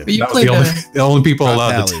was Oh, it. yeah. But you That was played the only people Not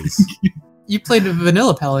allowed to. Pallies. You played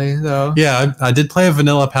Vanilla Pally though. Yeah, I did play a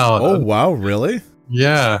vanilla Oh, paladin. wow, really?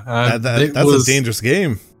 Yeah, That's a dangerous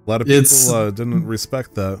game. A lot of It's- people didn't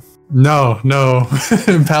respect that. No,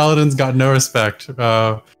 paladins got no respect.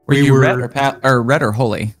 Were you red or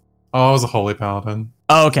holy? Oh, I was a holy paladin.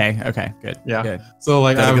 Oh, okay, good. Yeah. Good. So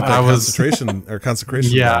like Gotta get that I was concentration or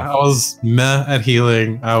consecration. Yeah, down. I was meh at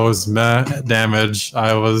healing. I was meh at damage.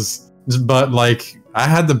 But like, I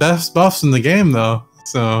had the best buffs in the game though.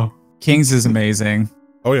 So, Kings is amazing.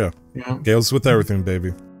 Oh yeah, yeah. Gales with everything,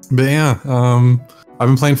 baby. But yeah, I've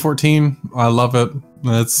been playing 14. I love it.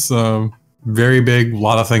 It's very big, a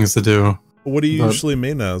lot of things to do. What do you But- usually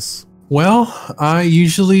main as? Well, I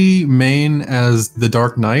usually main as the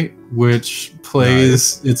Dark Knight, which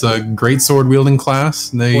plays. It's a great sword wielding class.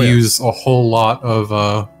 They Oh, yeah. use a whole lot of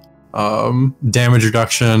damage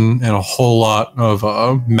reduction and a whole lot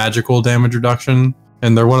of magical damage reduction,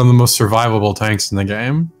 and they're one of the most survivable tanks in the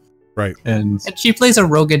game. Right. And And she plays a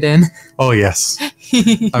Rogadin. oh yes,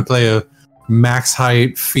 I play a max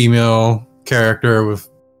height female character with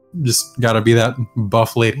just gotta be that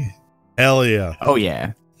buff lady. Hell yeah. Oh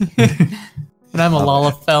yeah. And I'm a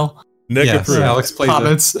Lalafell. Nick Yes, approved. Alex plays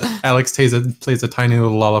plays a tiny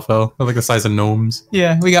little Lalafell. They're like the size of gnomes.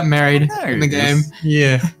 Yeah, we got married in the game.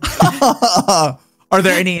 Yeah, Are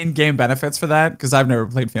there any in-game benefits for that? Because I've never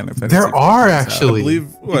played Final Fantasy. there are I actually. believe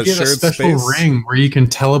You what get a shared special space. ring where you can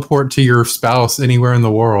teleport to your spouse anywhere in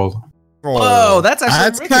the world. Whoa, that's actually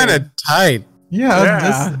That's wicked. kind of tight. Yeah,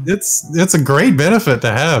 Yeah. it's a great benefit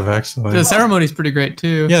to have actually. The ceremony's pretty great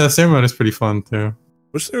too. Yeah, the ceremony is pretty fun too.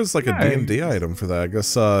 Wish there was like a Yeah. D&D item for that. I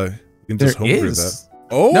guess you can There just homebrew is. that.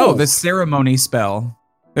 Oh No, the ceremony spell.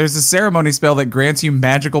 There's a ceremony spell that grants you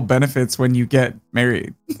magical benefits when you get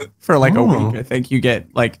married. For like a Oh. week, I think you get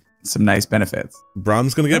like some nice benefits.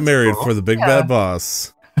 Brahm's gonna get That's married cool. for the big Yeah. bad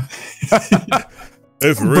boss.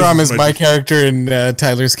 If Braum is my character in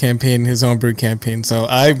Tyler's campaign, his homebrew campaign. So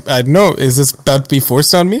I don't know. Is this about to be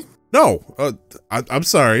forced on me? No, I'm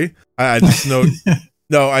sorry. I just know.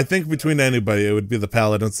 No, I think between anybody, it would be the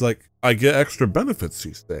paladin. It's like I get extra benefits.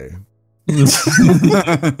 You say.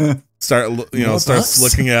 Starts buffs?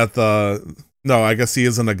 looking at the. No, I guess he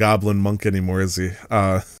isn't a goblin monk anymore, is he?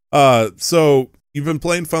 So you've been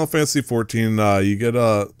playing Final Fantasy 14. You get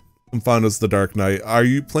some fun as the Dark Knight. Are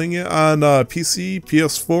you playing it on PC,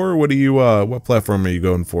 PS4? What do you? What platform are you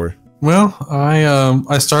going for? Well,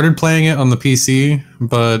 I started playing it on the PC,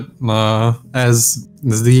 but as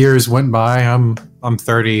the years went by, I'm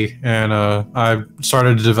 30, and I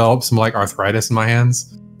started to develop some like arthritis in my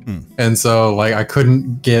hands, and so like I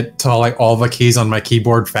couldn't get to like all the keys on my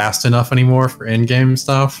keyboard fast enough anymore for in-game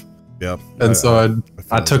stuff, Yep. and so I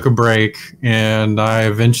feel took a break, and I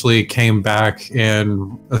eventually came back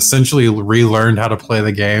and essentially relearned how to play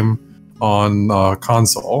the game on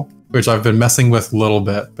console, which I've been messing with a little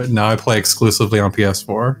bit, but now I play exclusively on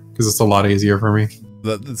PS4 because it's a lot easier for me.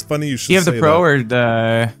 It's funny you should. Do you have the say pro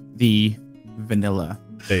that. or the vanilla?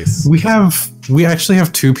 Base. We actually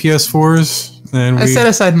have two PS4s, and I set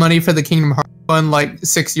aside money for the Kingdom Hearts one like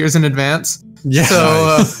 6 years in advance. yeah.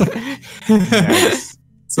 So Nice.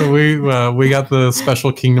 So we got the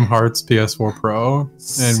special Kingdom Hearts PS4 Pro,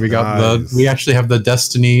 and we actually have the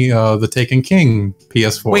Destiny the Taken King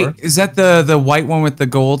PS4. Wait, is that the white one with the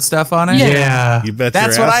gold stuff on it? Yeah. You bet.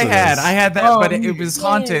 That's your what I ass it had. is. I had that, but it was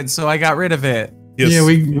haunted, so I got rid of it. Yes. Yeah,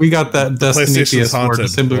 we got that Destiny PlayStation's PS4 haunted.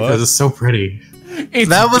 just simply What? because it's so pretty.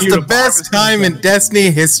 That was the beautiful. best time in Destiny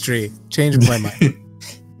history. Changed my mind.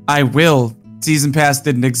 I will. Season Pass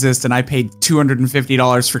didn't exist, and I paid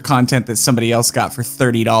 $250 for content that somebody else got for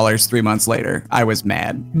 $30 3 months later. I was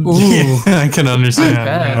mad. Ooh. Yeah, I can understand.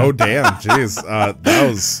 bad. Oh damn, jeez, that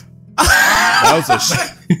was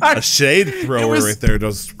a shade thrower was- right there.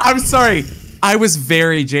 Just I'm sorry. I was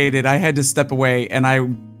very jaded. I had to step away, and I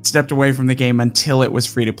stepped away from the game until it was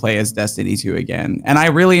free to play as Destiny 2 again. And I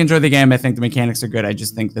really enjoyed the game. I think the mechanics are good. I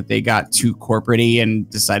just think that they got too corporate-y and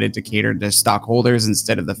decided to cater to stockholders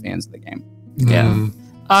instead of the fans of the game. Yeah.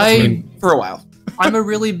 For a while. I'm a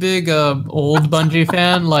really big old Bungie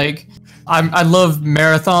fan. Like, I love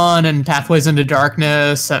Marathon and Pathways into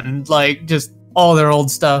Darkness and like just all their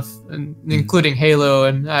old stuff, and including Halo.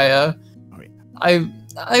 And I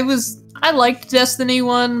liked Destiny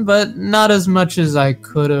 1, but not as much as I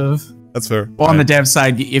could have. that's fair. Well, on the dev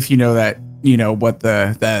side, if you know that, you know what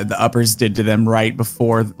the uppers did to them right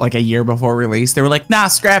before, like a year before release, they were like, nah,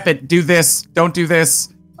 scrap it, do this, don't do this.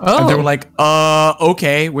 Oh, And they were like,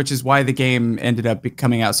 okay, which is why the game ended up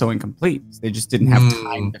coming out so incomplete. They just didn't have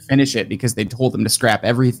time to finish it because they told them to scrap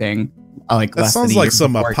everything. Like That less than sounds a like year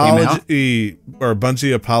some before it came out. apology or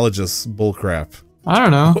Bungie apologists bullcrap. I don't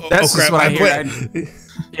know. That's just what I hear. quit.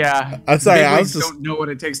 Yeah, I'm sorry, Big I wigs was just don't know what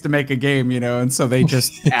it takes to make a game, you know, and so they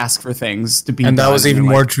just ask for things to be. And that done, was even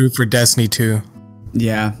they're more like, true for Destiny 2.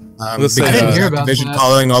 Yeah, Let's say, Because I didn't hear about Activision that.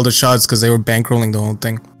 calling all the shots because they were bankrolling the whole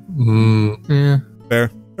thing. Yeah. fair.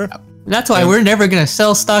 That's why we're never gonna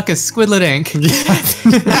sell stock as Squidlet Inc.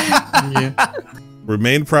 Yeah.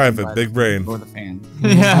 Remain private, big brain. for the fan.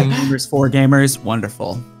 Yeah. Gamers for gamers,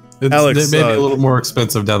 wonderful. Alex, It may be a little more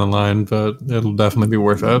expensive down the line, but it'll definitely be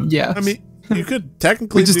worth it. Yeah. I mean, you could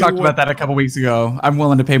technically. We just do talked what- about that a couple weeks ago. I'm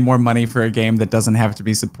willing to pay more money for a game that doesn't have to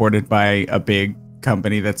be supported by a big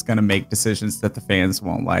company that's going to make decisions that the fans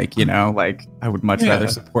won't like. You know, like I would much rather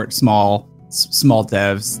support small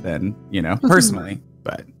devs than personally.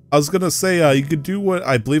 But I was gonna say you could do what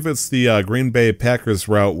I believe it's the Green Bay Packers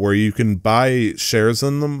route, where you can buy shares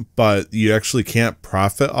in them, but you actually can't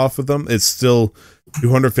profit off of them. It's still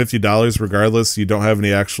 $250 regardless. You don't have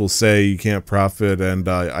any actual say. You can't profit, and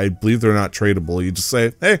I believe they're not tradable. You just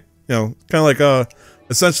say, hey, kind of like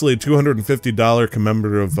essentially a $250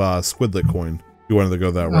 commemorative Squidlet coin. If you wanted to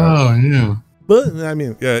go that route. Oh, yeah. But I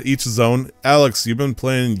mean, yeah, each his own. Alex, you've been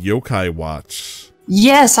playing Yokai Watch.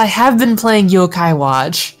 Yes, I have been playing Yokai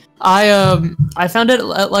Watch. I found it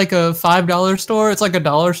at like a $5 store. It's like a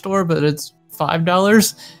dollar store, but it's $5.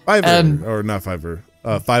 Fiverr, or not Fiverr.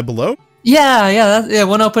 Five Below? Yeah.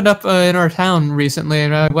 One opened up in our town recently,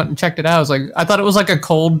 and I went and checked it out. I thought it was like a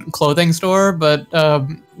cold clothing store, but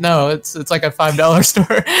no, it's like a $5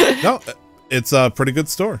 store. No, it's a pretty good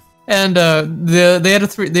store. And they had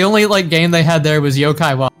the only like game they had there was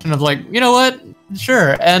Yokai Watch, and I was like, you know what?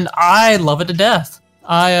 Sure. And I love it to death.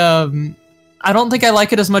 I don't think I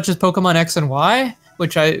like it as much as Pokemon X and Y,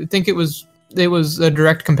 which I think it was a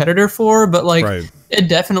direct competitor for, but like Right. it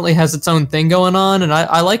definitely has its own thing going on, and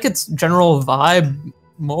I like its general vibe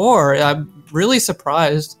more. I'm really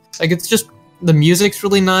surprised. Like, it's just the music's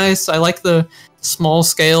really nice. I like the small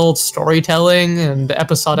scale storytelling and the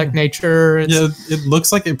episodic nature. Yeah, it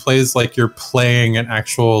looks like it plays like you're playing an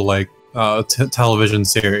actual like television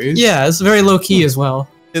series. Yeah, it's very low key as well.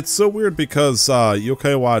 It's so weird because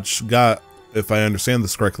Yokai Watch got, if I understand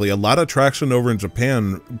this correctly, a lot of traction over in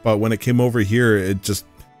Japan, but when it came over here,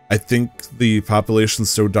 I think the population's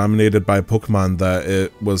so dominated by Pokemon that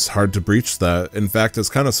it was hard to breach that. In fact, it's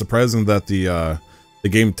kind of surprising that the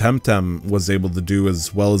game Temtem was able to do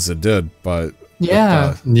as well as it did, but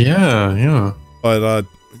Yeah. Yeah. but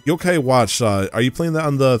Yokai Watch, are you playing that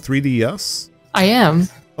on the 3DS? I am.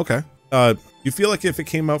 Okay. You feel like if it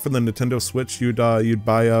came out for the Nintendo Switch, you'd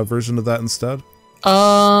buy a version of that instead?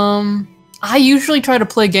 I usually try to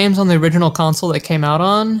play games on the original console that came out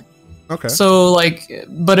on. Okay. So like,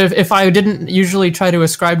 but if I didn't usually try to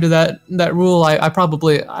ascribe to that rule, I'd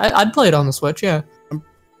play it on the Switch. Yeah.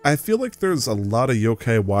 I feel like there's a lot of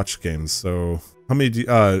Yokai Watch games. So how many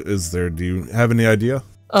is there? Do you have any idea?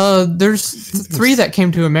 There's 3 that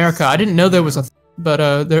came to America. I didn't know there was but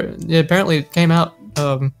apparently it came out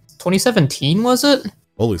 2017, was it?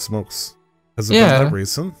 Holy smokes! Has it Yeah. been that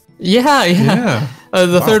recent? Yeah. Yeah.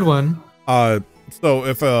 The Wow. third one. So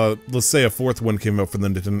if let's say a fourth one came out for the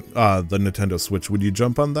Nintendo Switch, would you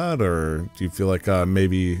jump on that, or do you feel like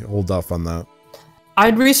maybe hold off on that?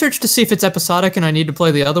 I'd research to see if it's episodic and I need to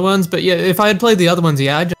play the other ones, but yeah, if I had played the other ones,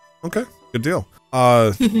 yeah, I'd Okay, good deal.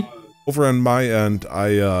 Over on my end,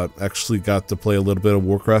 I actually got to play a little bit of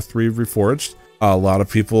Warcraft 3 Reforged. A lot of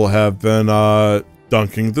people have been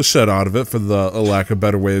dunking the shit out of it, for the lack of a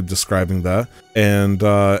better way of describing that, and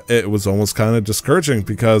it was almost kind of discouraging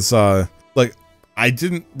because like I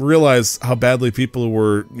didn't realize how badly people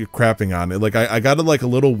were crapping on it. Like I got a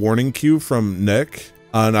little warning cue from Nick,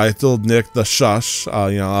 and I told Nick the shush.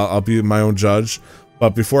 I'll be my own judge.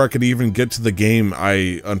 But before I could even get to the game,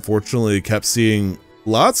 I unfortunately kept seeing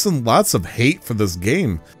lots and lots of hate for this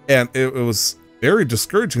game, and it was very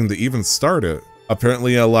discouraging to even start it.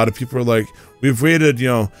 Apparently, a lot of people are like, "We've waited,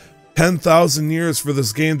 10,000 years for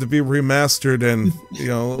this game to be remastered, and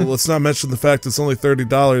let's not mention the fact it's only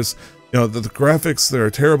 $30. The graphics, they're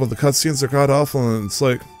terrible, the cutscenes are god awful." And it's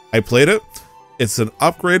like, I played it. It's an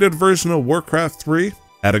upgraded version of Warcraft 3.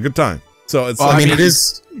 Had a good time. So it's. Well, it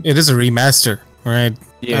is a remaster, right?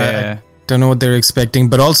 Yeah. Don't know what they're expecting,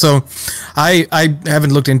 but also, I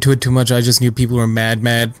haven't looked into it too much. I just knew people were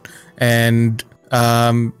mad, and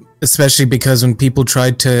especially because when people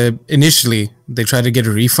tried to get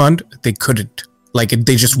a refund, they couldn't.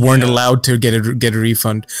 They just weren't allowed to get a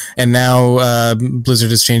refund. And now Blizzard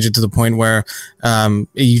has changed it to the point where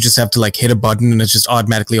you just have to hit a button and it's just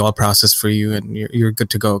automatically all processed for you, and you're good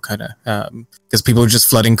to go, kind of. Because people are just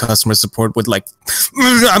flooding customer support with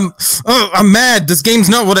I'm mad. This game's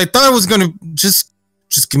not what I thought it was gonna. Just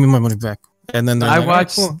give me my money back. And then I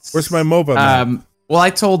watched. Where's my MOBA? Well, I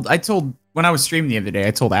told when I was streaming the other day,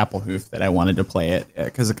 I told Applehoof that I wanted to play it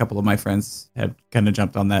because a couple of my friends had kind of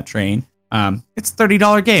jumped on that train. It's a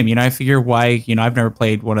 $30 game. I figure why, I've never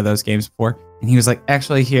played one of those games before. And he was like,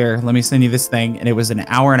 actually, here, let me send you this thing. And it was an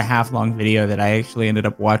hour and a half long video that I actually ended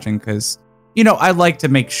up watching because, I like to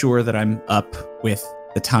make sure that I'm up with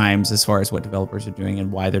the times as far as what developers are doing and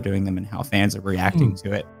why they're doing them and how fans are reacting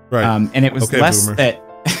to it. Right. And it was Okay, less Boomer. that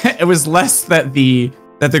the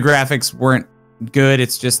graphics weren't good.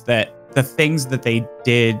 It's just that the things that they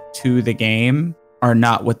did to the game are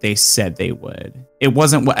not what they said they would. It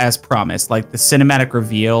wasn't as promised. Like the cinematic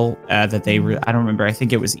reveal that they, I don't remember. I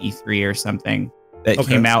think it was E3 or something that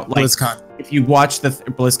came out. BlizzCon. If you watch the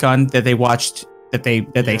BlizzCon that they watched, that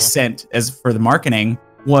they sent as for the marketing,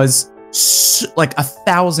 was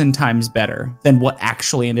 1,000 times better than what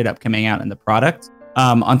actually ended up coming out in the product.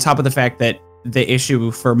 On top of the fact that the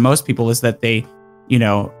issue for most people is that they,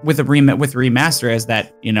 with remaster, as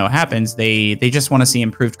that happens, they just want to see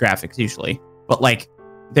improved graphics usually. But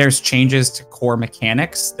there's changes to core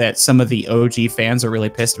mechanics that some of the OG fans are really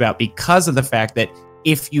pissed about because of the fact that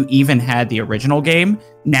if you even had the original game,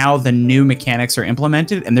 now the new mechanics are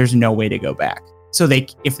implemented and there's no way to go back. So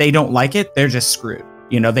if they don't like it, they're just screwed.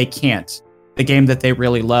 They can't. The game that they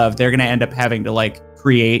really love, they're going to end up having to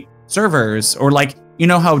create servers or how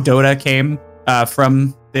Dota came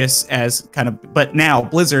from this as kind of, but now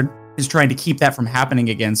Blizzard is trying to keep that from happening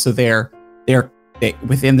again. So they're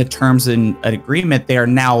within the terms and agreement, they are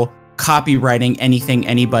now copywriting anything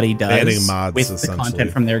anybody does Banning mods, with the essentially.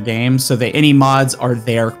 content from their game. So any mods are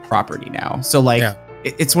their property now. So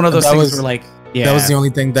it's one of those That things was- where That was the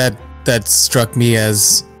only thing that struck me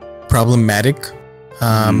as problematic,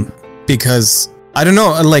 because I don't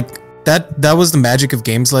know, that was the magic of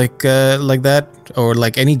games like that, or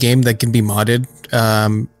any game that can be modded.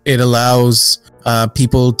 It allows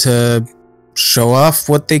people to show off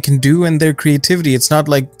what they can do and their creativity. It's not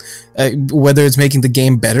whether it's making the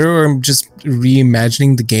game better or just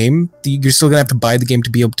reimagining the game, you're still gonna have to buy the game to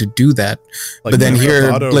be able to do that. But then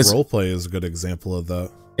here Auto Blizz- roleplay is a good example of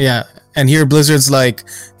that. Yeah, and here Blizzard's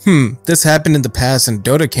this happened in the past and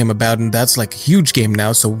Dota came about and that's a huge game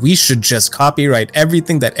now, so we should just copyright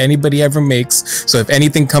everything that anybody ever makes, so if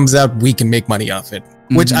anything comes out, we can make money off it.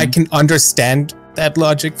 Which I can understand that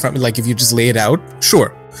logic from, if you just lay it out,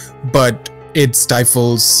 sure. But it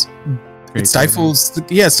stifles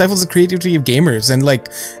the creativity of gamers, and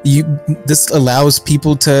this allows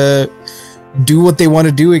people to do what they want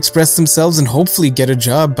to do, express themselves, and hopefully get a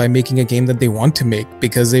job by making a game that they want to make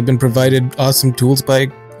because they've been provided awesome tools by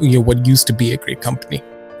what used to be a great company.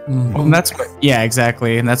 Well, and that's what, yeah,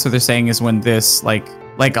 exactly, and that's what they're saying is when this like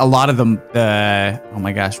a lot of them, oh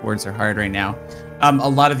my gosh, words are hard right now. A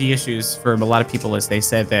lot of the issues for a lot of people is they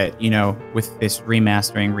said that with this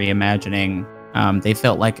remastering, reimagining, they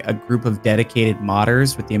felt like a group of dedicated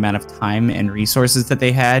modders with the amount of time and resources that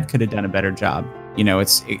they had could have done a better job.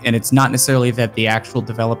 It's not necessarily that the actual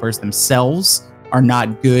developers themselves are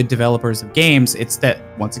not good developers of games. It's that,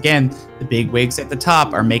 once again, the big wigs at the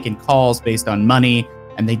top are making calls based on money,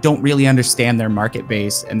 and they don't really understand their market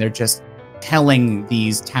base, and they're just telling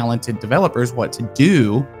these talented developers what to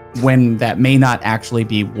do when that may not actually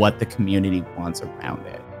be what the community wants around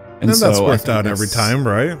it. And so that's I worked think out every time,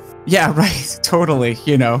 right? Yeah, right. Totally.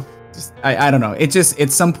 You know, just I don't know. It just,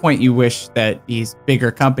 at some point you wish that these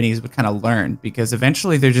bigger companies would kind of learn, because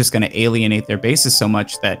eventually they're just going to alienate their bases so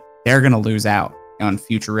much that they're going to lose out on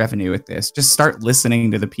future revenue with this. Just start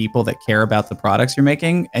listening to the people that care about the products you're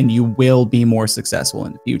making, and you will be more successful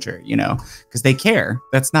in the future, you know, because they care.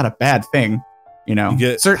 That's not a bad thing. You know,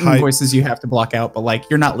 certain voices you have to block out, but like,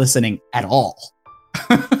 you're not listening at all.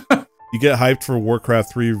 You get hyped for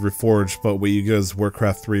Warcraft 3 Reforged, but what you get is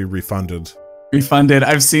Warcraft 3 Refunded. Refunded.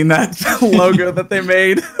 I've seen that logo that they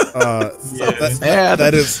made.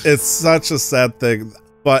 It's such a sad thing.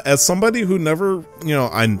 But as somebody who never, you know,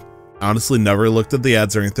 I honestly never looked at the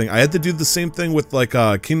ads or anything, I had to do the same thing with like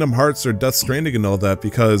Kingdom Hearts or Death Stranding and all that,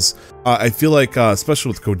 because I feel like, especially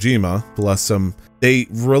with Kojima, bless him, they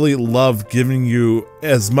really love giving you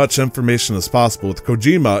as much information as possible. With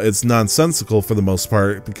Kojima, it's nonsensical for the most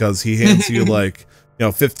part, because he hands you like, you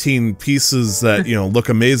know, 15 pieces that, you know, look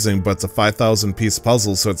amazing, but it's a 5,000 piece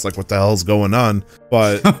puzzle. So it's like, what the hell's going on?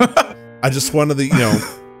 But I just wanted the, you know,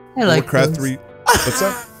 I like Warcraft 3. What's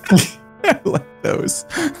that? I like those.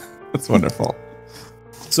 That's wonderful.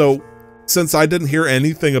 So since I didn't hear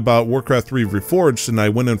anything about Warcraft 3 Reforged and I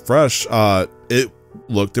went in fresh, it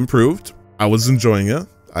looked improved. I was enjoying it.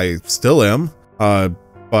 I still am.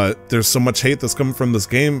 But there's so much hate that's coming from this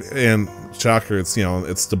game, and shocker, it's, you know,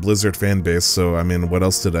 it's the Blizzard fan base. So I mean, what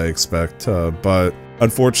else did I expect? But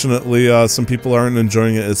unfortunately, some people aren't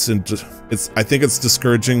enjoying it. I think it's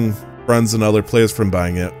discouraging friends and other players from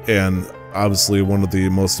buying it. And obviously, one of the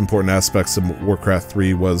most important aspects of Warcraft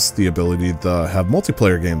 3 was the ability to have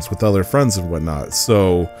multiplayer games with other friends and whatnot.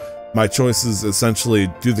 So my choice is essentially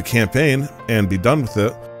do the campaign and be done with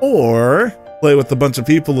it, or play with a bunch of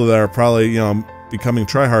people that are probably, you know, becoming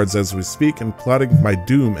tryhards as we speak and plotting my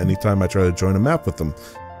doom anytime I try to join a map with them.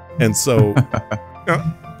 And so, you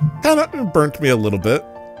know, kind of burnt me a little bit.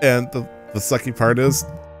 And the sucky part is,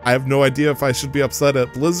 I have no idea if I should be upset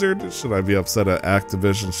at Blizzard. Should I be upset at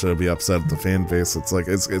Activision? Should I be upset at the fan base? It's like,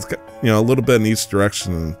 it's you know, a little bit in each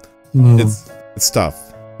direction, and it's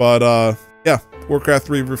tough. But yeah, Warcraft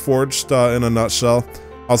 3 Reforged in a nutshell.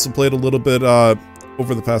 Also played a little bit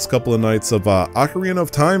over the past couple of nights of Ocarina of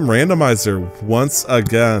Time Randomizer once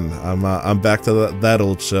again. I'm back to that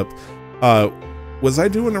old ship. Was I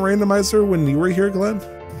doing a randomizer when you were here, Glenn?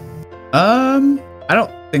 I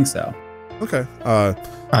don't think so. Okay.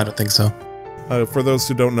 I don't think so. For those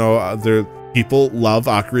who don't know, people love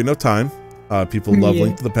Ocarina of Time. People love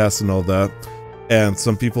Link to the Past and all that. And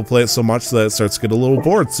some people play it so much that it starts to get a little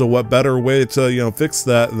bored. So what better way to, you know, fix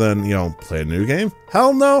that than, you know, play a new game?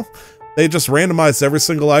 Hell no. They just randomize every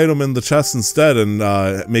single item in the chest instead, and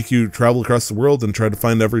make you travel across the world and try to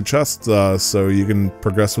find every chest so you can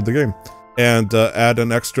progress with the game. And add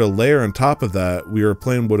an extra layer on top of that, we were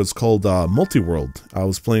playing what is called Multi-World. I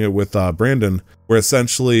was playing it with Brandon, where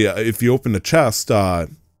essentially if you open a chest, you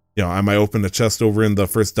know, I might open a chest over in the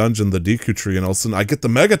first dungeon, the Deku Tree, and all of a sudden I get the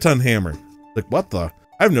Megaton Hammer. Like, what the?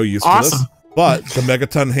 I have no use for this. But the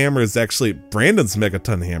Megaton Hammer is actually Brandon's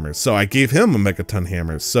Megaton Hammer. So I gave him a Megaton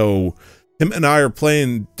Hammer. So him and I are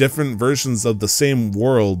playing different versions of the same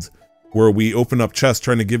world, where we open up chests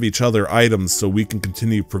trying to give each other items so we can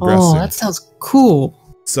continue progressing. Oh, that sounds cool.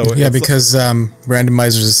 So yeah, because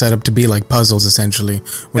randomizers are set up to be like puzzles, essentially.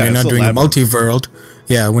 When you're not doing a multi-world,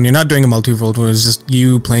 when you're not doing a multi-world, where it's just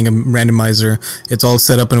you playing a randomizer, it's all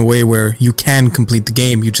set up in a way where you can complete the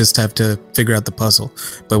game, you just have to figure out the puzzle.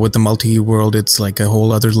 But with the multi-world, it's like a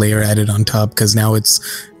whole other layer added on top, because now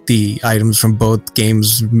it's the items from both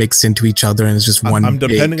games mixed into each other, and it's just one. I'm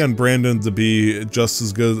depending on Brandon to be just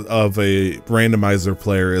as good of a randomizer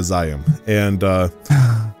player as I am, and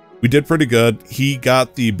we did pretty good. He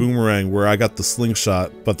got the boomerang where I got the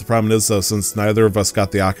slingshot, but the problem is, though, since neither of us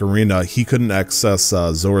got the ocarina, he couldn't access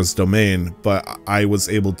Zora's domain, but I was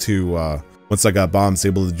able to, once I got bombs,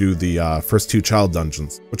 able to do the first 2 child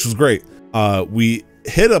dungeons, which was great. We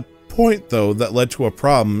hit a point, though, that led to a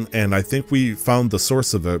problem, and I think we found the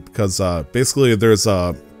source of it, because basically there's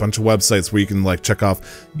a bunch of websites where you can like check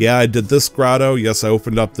off, yeah, I did this grotto, yes, I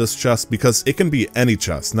opened up this chest, because it can be any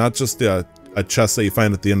chest, not just a chest that you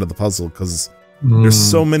find at the end of the puzzle, because there's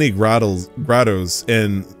so many grottos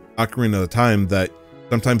in Ocarina of Time that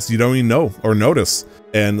sometimes you don't even know or notice.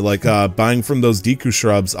 And like buying from those Deku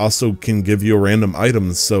shrubs also can give you a random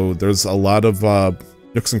item, so there's a lot of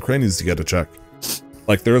nooks and crannies you got to check.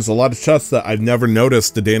 Like there's a lot of chests that I've never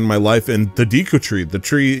noticed a day in my life in the Deku tree, the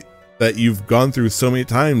tree that you've gone through so many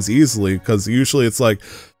times easily, because usually it's like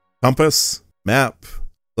compass, map,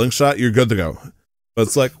 slingshot, you're good to go. But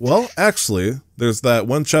it's like, well, actually, there's that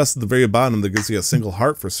one chest at the very bottom that gives you a single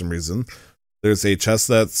heart for some reason. There's a chest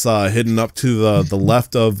that's hidden up to the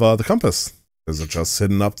left of the compass. There's a chest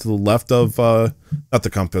hidden up to the left of not the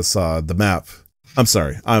compass, the map. I'm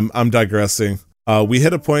sorry, I'm digressing. We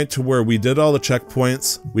hit a point to where we did all the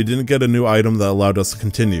checkpoints. We didn't get a new item that allowed us to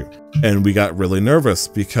continue, and we got really nervous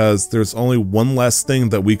because there's only one last thing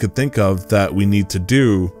that we could think of that we need to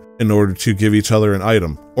do in order to give each other an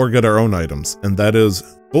item or get our own items, and that is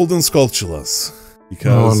golden Skulltulas.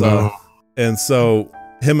 Because and so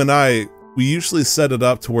him and I, we usually set it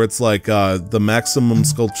up to where it's like the maximum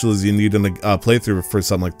Skulltulas you need in a playthrough for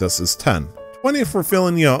something like this is 10. 20 if we're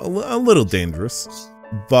feeling, you know, a little dangerous.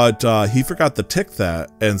 But he forgot to tick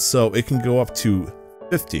that, and so it can go up to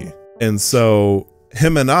 50. And so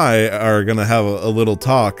him and I are gonna have a little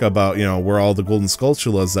talk about, you know, where all the golden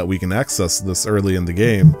Skulltulas that we can access this early in the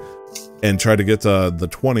game, and try to get to the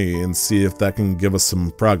 20 and see if that can give us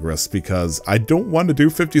some progress, because I don't want to do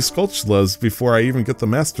 50 Skulltulas before I even get the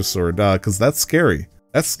Master Sword, because that's scary.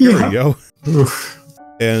 That's scary, yo.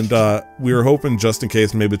 And we were hoping, just in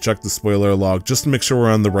case, maybe check the spoiler log just to make sure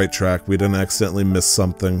we're on the right track. We didn't accidentally miss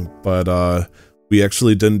something, but we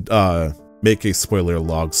actually didn't make a spoiler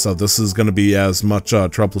log, so this is going to be as much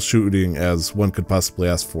troubleshooting as one could possibly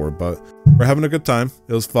ask for. But we're having a good time.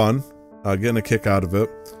 It was fun, getting a kick out of it.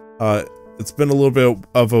 It's been a little bit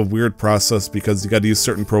of a weird process because you got to use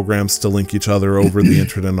certain programs to link each other over the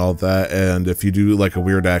internet and all that, and if you do like a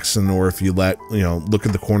weird action, or if you look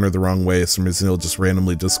at the corner the wrong way, for some reason it'll just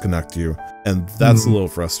randomly disconnect you, and that's a little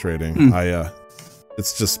frustrating.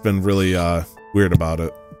 It's just been really weird about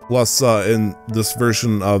it. Plus, in this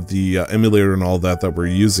version of the emulator and all that we're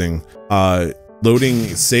using, loading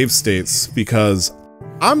save states, because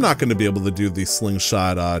I'm not going to be able to do the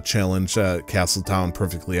slingshot challenge at Castletown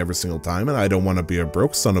perfectly every single time, and I don't want to be a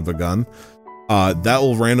broke son of a gun. That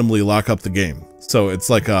will randomly lock up the game. So it's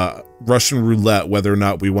like a Russian roulette whether or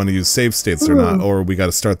not we want to use save states or not, or we got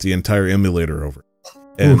to start the entire emulator over.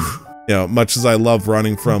 And you know, much as I love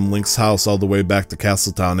running from Link's house all the way back to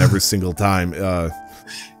Castletown every single time,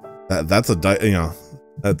 that's a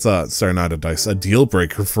a deal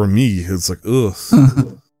breaker for me. It's like, ugh.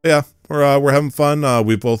 Yeah, we're having fun.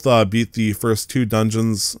 We both beat the first 2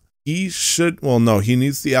 dungeons. He needs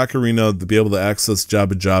the ocarina to be able to access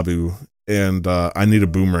Jabu Jabu, and I need a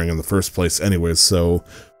boomerang in the first place anyways, so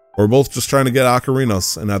we're both just trying to get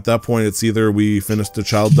ocarinas, and at that point it's either we finish the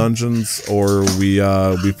child dungeons or we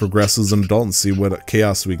progress as an adult and see what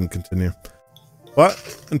chaos we can continue.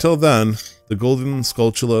 But until then, the golden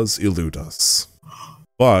Skulltulas elude us.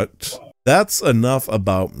 But that's enough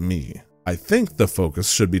about me. I think the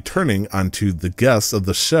focus should be turning onto the guests of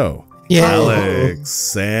the show. Yeah. Alex,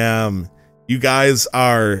 Sam, you guys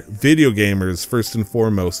are video gamers first and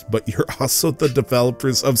foremost, but you're also the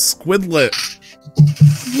developers of Squidlet.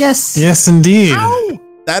 Yes. Yes, indeed. Ow.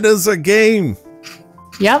 That is a game.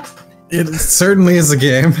 Yep. It certainly is a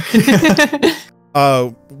game.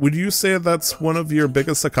 Would you say that's one of your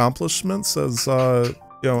biggest accomplishments as, I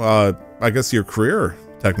guess your career,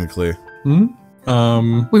 technically?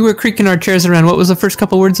 We were creaking our chairs around. What was the first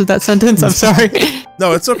couple words of that sentence? I'm sorry.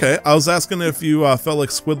 No, it's okay. I was asking if you felt like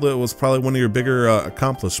Squidlet was probably one of your bigger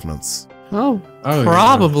accomplishments. Oh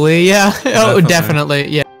probably, yeah. Oh, definitely,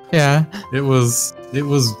 yeah. Yeah. It was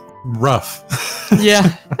rough.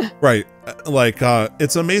 Yeah. Right. Like,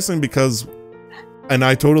 it's amazing because, and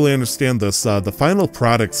I totally understand this, the final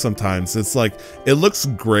product sometimes, it's like, it looks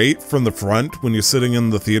great from the front when you're sitting in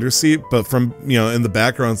the theater seat, but from, in the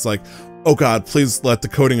background, it's like, oh God, please let the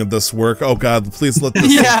coding of this work. Oh God, please let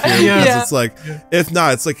this yeah. It's like, if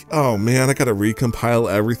not, it's like, oh man, I gotta recompile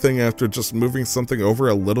everything after just moving something over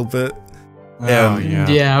a little bit. When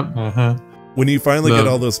you finally get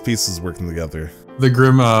all those pieces working together. The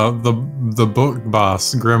the book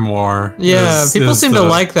boss, Grimoire. Yeah, people seem to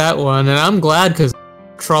like that one, and I'm glad, because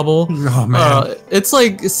trouble. Oh man. It's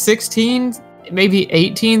like 16, maybe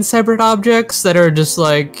 18 separate objects that are just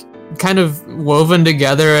like kind of woven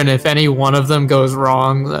together, and if any one of them goes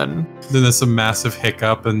wrong, then there's a massive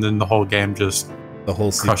hiccup, and then the whole game just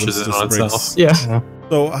crushes it on itself. Yeah.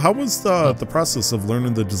 So how was the process of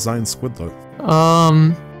learning to design Squidlet?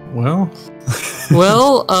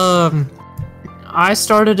 I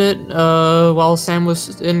started it while Sam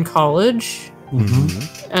was in college,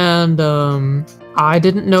 and I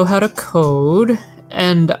didn't know how to code,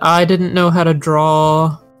 and I didn't know how to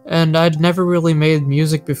draw and I'd never really made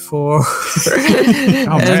music before. man.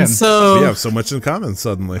 And so We have so much in common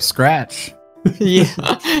suddenly. Scratch.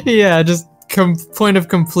 yeah, just point of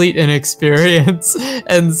complete inexperience.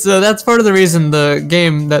 And so that's part of the reason the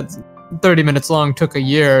game that's 30 minutes long took a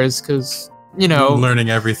year, is because, you know, learning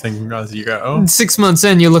everything as you go. 6 months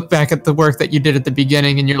in, you look back at the work that you did at the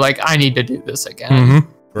beginning and you're like, I need to do this again.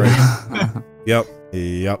 Mm-hmm. Right. Yep.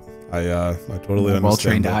 I totally understand.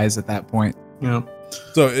 Well-trained that. eyes at that point. Yeah.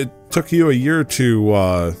 So it took you a year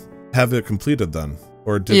to have it completed then,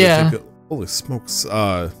 or did Yeah. it take? Holy smokes!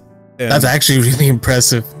 And That's actually really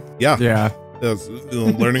impressive. yeah. Yeah.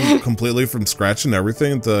 Learning completely from scratch and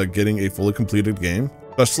everything to getting a fully completed game,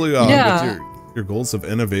 especially Yeah. with your goals of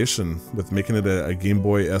innovation with making it a Game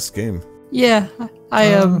Boy-esque game. Yeah,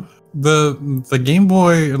 I The Game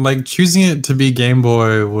Boy, like choosing it to be Game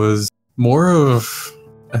Boy was more of,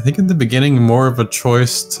 I think in the beginning, more of a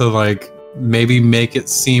choice to like maybe make it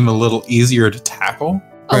seem a little easier to tackle.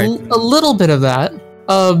 a little bit of that.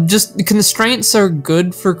 Just constraints are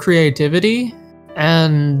good for creativity,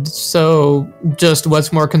 and so just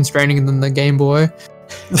what's more constraining than the Game Boy?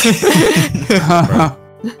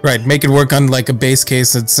 Right, make it work on like a base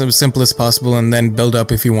case that's as simple as possible, and then build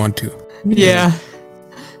up if you want to. Yeah.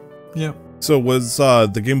 Yeah. So was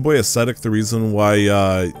the Game Boy aesthetic the reason why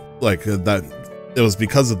that it was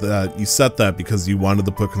because of that you set that because you wanted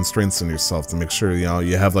to put constraints on yourself to make sure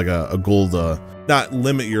you have like a goal to not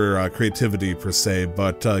limit your creativity per se,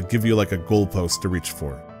 but give you like a goalpost to reach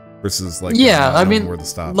for versus like I mean, where to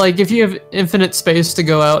stop. like if you have infinite space to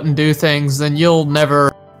go out and do things, then you'll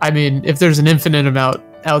never. I mean, if there's an infinite amount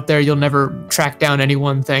out there, you'll never track down any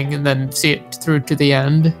one thing and then see it through to the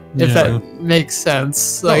end. If Yeah. that makes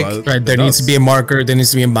sense. Like, Right, there needs to be a marker, there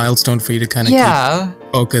needs to be a milestone for you to kind of yeah.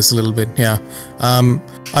 keep focus a little bit. Yeah.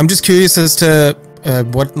 I'm just curious as to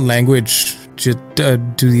what language do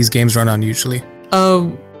these games run on usually?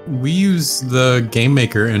 We use the Game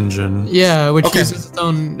Maker engine. Yeah, which Okay. uses its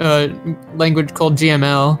own language called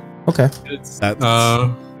GML. Okay. It's, That's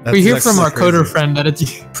We hear from actually our coder crazy. friend that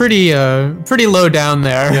it's pretty low down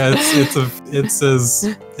there. yeah, it's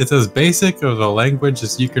as basic of a language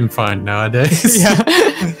as you can find nowadays.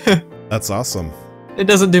 Yeah. That's awesome. It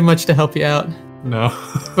doesn't do much to help you out. No.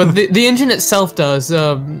 But the engine itself does.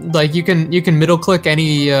 Like you can middle click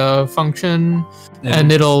any function,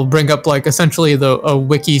 and it'll bring up like essentially a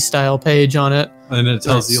wiki style page on it. And it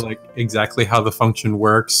tells Nice. you like exactly how the function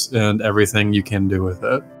works and everything you can do with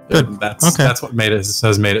it. Good. And that's Okay. that's what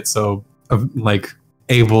has made it so like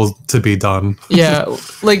able to be done. Yeah,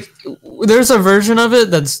 like there's a version of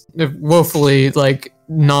it that's woefully like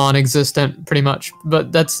non-existent, pretty much.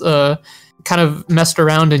 But that's kind of messed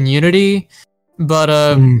around in Unity. But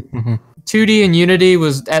Mhm. 2D in Unity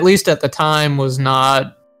was, at least at the time, was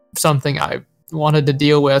not something I wanted to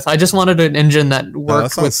deal with. I just wanted an engine that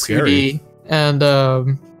worked sounds with scary. 2D,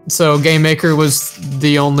 and so Game Maker was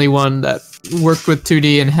the only one that worked with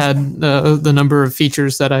 2D and had the number of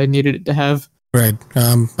features that I needed it to have. Right.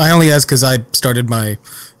 I only asked because I started my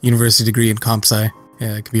university degree in comp sci,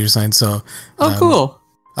 computer science. So Oh, cool.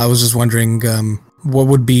 I was just wondering what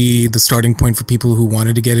would be the starting point for people who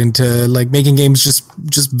wanted to get into like making games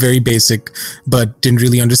just very basic, but didn't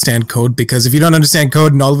really understand code. Because if you don't understand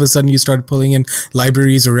code and all of a sudden you start pulling in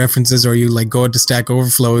libraries or references, or you like go into Stack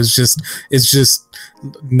Overflow, it's just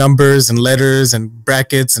numbers and letters and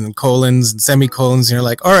brackets and colons and semicolons, and you're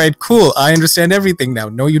like, all right, cool, I understand everything now.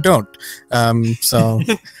 No, you don't. So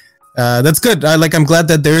that's good. I'm glad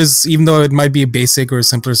that there is, even though it might be a basic or a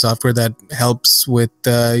simpler software that helps with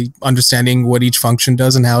understanding what each function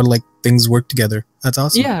does and how like things work together. That's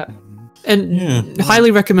awesome. Yeah. And Yeah. highly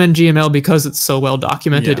recommend GML because it's so well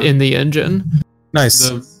documented Yeah. in the engine.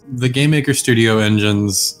 Nice. The Game Maker Studio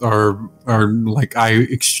engines are like, I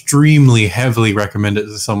extremely heavily recommend it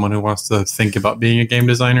to someone who wants to think about being a game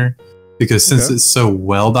designer, because since Okay. it's so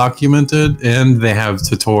well documented and they have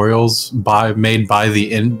tutorials made by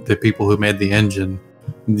the people who made the engine,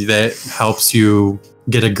 that helps you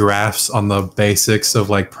get a grasp on the basics of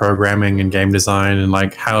like programming and game design and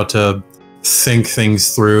like how to think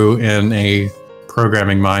things through in a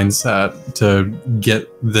programming mindset to get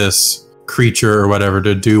this creature or whatever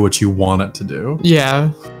to do what you want it to do. Yeah.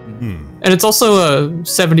 Hmm. And it's also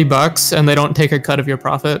 $70 and they don't take a cut of your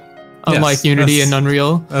profit, unlike Yes, Unity that's- and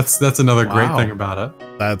Unreal. That's another great Wow. thing about it.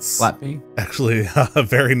 That's Flat fee. actually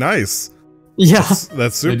very nice. Yeah.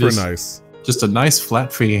 That's super just- nice. Just a nice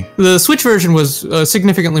flat fee. The Switch version was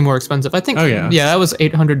significantly more expensive. I think. Oh, yeah. Yeah, that was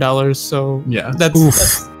 $800. So Yeah.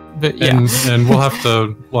 that's But yeah, and we'll have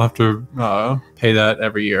to pay that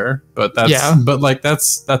every year. But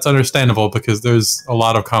that's understandable because there's a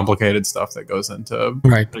lot of complicated stuff that goes into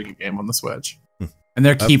putting a game on the Switch. And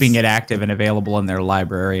they're keeping it active and available in their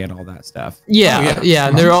library and all that stuff. Yeah.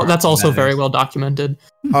 And that's also very well documented.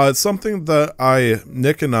 It's something that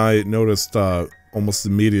Nick and I noticed almost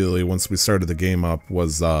immediately once we started the game up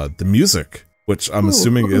was the music, which I'm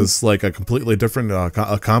assuming is like a completely different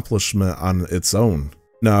accomplishment on its own.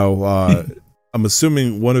 Now, I'm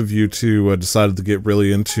assuming one of you two decided to get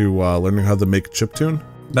really into learning how to make chiptune.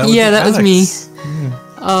 That was me.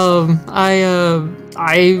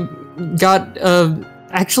 I got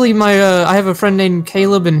actually I have a friend named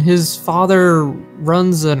Caleb, and his father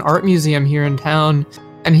runs an art museum here in town,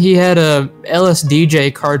 and he had a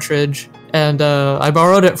LSDJ cartridge, and I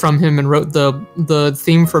borrowed it from him and wrote the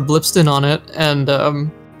theme for Blipston on it, and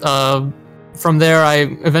from there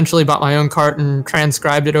I eventually bought my own cart and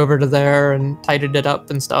transcribed it over to there and tidied it up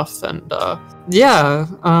and stuff, and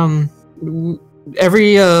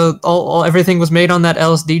everything was made on that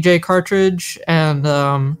LSDJ cartridge,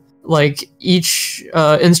 and like each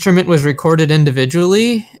instrument was recorded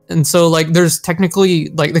individually, and so like there's technically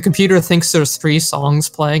like the computer thinks there's 3 songs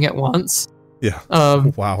playing at once. Yeah.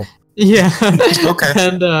 Wow. Yeah. Okay.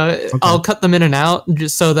 And I'll cut them in and out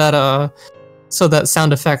just so that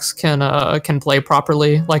sound effects can play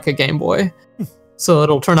properly like a Game Boy. So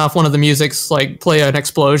it'll turn off one of the musics, like play an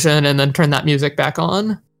explosion, and then turn that music back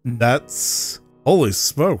on. That's holy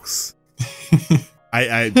smokes.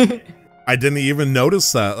 I didn't even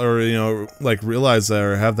notice that, or like realize that,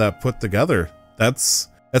 or have that put together. That's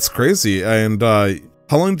crazy. And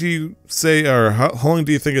how long do you say, or how long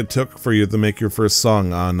do you think it took for you to make your first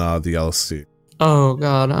song on the LSD? Oh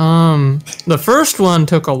god, the first one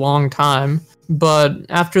took a long time, but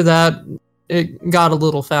after that, it got a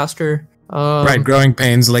little faster. Right, growing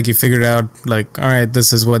pains. Like you figured out, like, all right,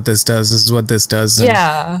 this is what this does. This is what this does. And,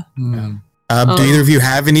 yeah. Do either of you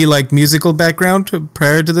have any like musical background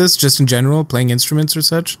prior to this, just in general, playing instruments or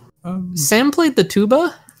such? Sam played the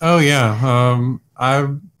tuba. Oh yeah, I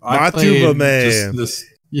played tuba man.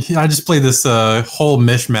 I just played this whole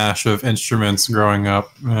mishmash of instruments growing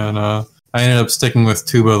up, and I ended up sticking with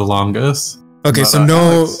tuba the longest. Okay, so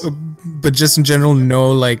but just in general,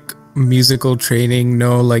 no like musical training,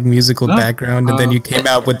 no like musical background, and then you came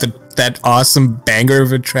out with that awesome banger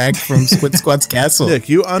of a track from Squid Squad's Castle. Nick,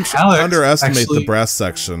 you underestimate the brass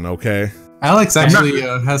section, okay? Alex actually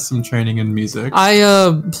has some training in music.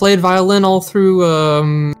 I played violin all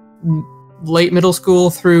through late middle school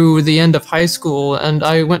through the end of high school, and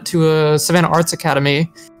I went to a Savannah Arts Academy,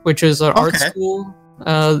 which is an art school,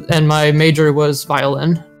 and my major was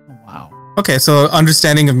violin. Wow. Okay, so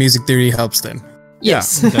understanding of music theory helps then.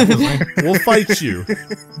 Yes. Yeah, definitely. We'll fight you.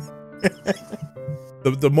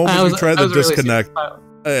 The moment you try to disconnect,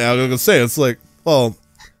 I was gonna say, it's like, well,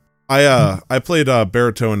 I played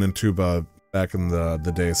baritone and tuba back in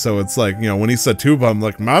the day, so it's like, when he said tuba, I'm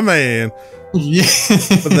like, my man. Yeah.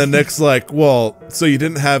 But then Nick's like, well, so you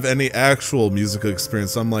didn't have any actual musical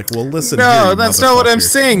experience. I'm like, well, listen. No, here, that's not what I'm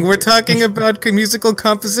saying. We're talking about musical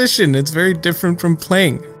composition. It's very different from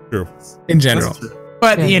playing. True. In general.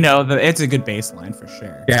 But it's a good baseline for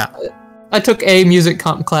sure. Yeah. I took a music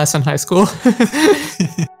comp class in high school.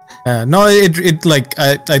 No, it like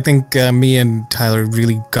I think me and Tyler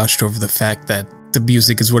really gushed over the fact that the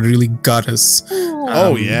music is what really got us.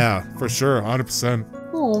 Oh yeah, for sure, 100%.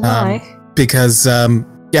 Oh my! Because it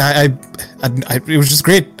was just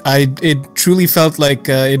great. It truly felt like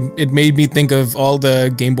it made me think of all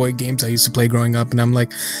the Game Boy games I used to play growing up, and I'm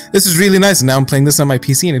like, this is really nice. And now I'm playing this on my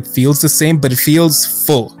PC, and it feels the same, but it feels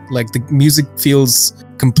full. Like the music feels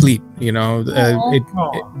complete.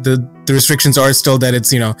 The restrictions are still that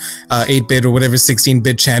it's 8-bit or whatever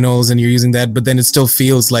 16-bit channels, and you're using that, but then it still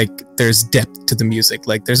feels like there's depth to the music.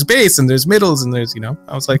 Like there's bass and there's middles and there's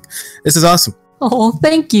I was like, this is awesome. Oh,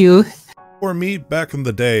 thank you. For me, back in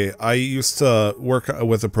the day, I used to work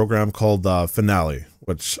with a program called Finale,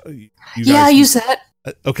 which I use that.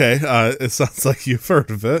 Okay, it sounds like you've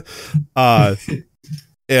heard of it.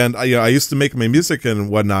 And I used to make my music and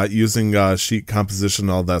whatnot using sheet composition,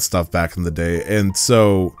 all that stuff back in the day. And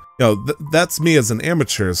so, that's me as an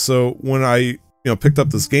amateur. So when I picked up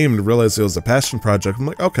this game and realized it was a passion project, I'm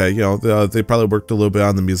like, okay, they probably worked a little bit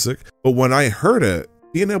on the music. But when I heard it,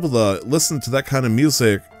 being able to listen to that kind of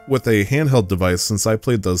music with a handheld device, since I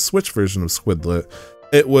played the Switch version of Squidlet,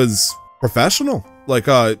 it was professional. Like,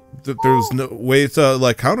 there was no way to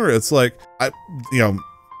like counter it. It's like,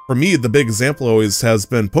 for me, the big example always has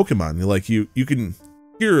been Pokemon. Like you can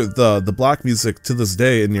hear the block music to this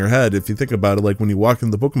day in your head if you think about it. Like when you walk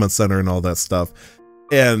in the Pokemon Center and all that stuff,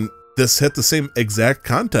 And this hit the same exact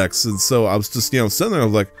context. And so I was just, sitting there, I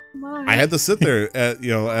was like, I had to sit there at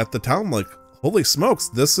the town, like, holy smokes,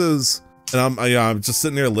 this is, and I'm just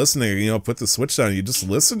sitting there listening, put the Switch down, you just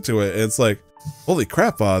listen to it, and it's like, holy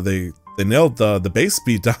crap, they nailed the bass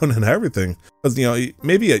beat down and everything. Because,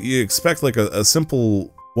 maybe you expect like a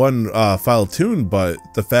simple one file tune, but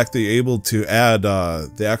the fact that you're able to add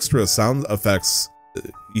the extra sound effects,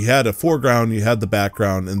 you had a foreground, you had the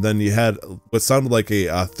background, and then you had what sounded like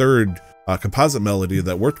a third composite melody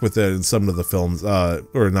that worked with it in some of the films,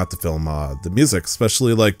 or not the film, the music,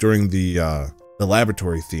 especially like during the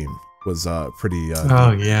laboratory theme was pretty.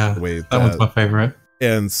 Oh yeah, that was my favorite.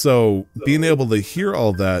 And so being able to hear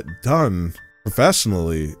all that done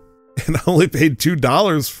professionally, and I only paid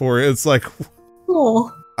 $2 for it, it's like,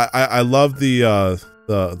 Oh, I love the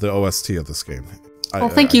OST of this game. well,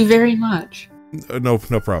 thank you very much. No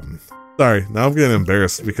problem. Sorry, now I'm getting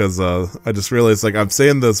embarrassed because I just realized, like, I'm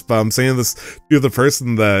saying this, but I'm saying this to the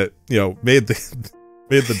person that made the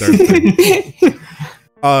darn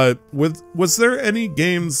thing. Was there any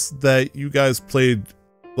games that you guys played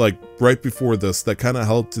like right before this that kind of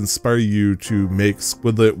helped inspire you to make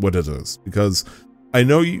Squidlet what it is? Because I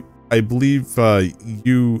believe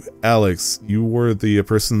you, Alex, you were the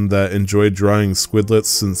person that enjoyed drawing Squidlets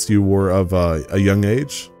since you were of a young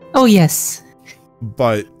age. Oh, yes.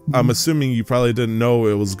 But I'm assuming you probably didn't know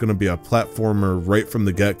it was going to be a platformer right from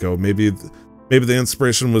the get-go. Maybe the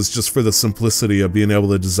inspiration was just for the simplicity of being able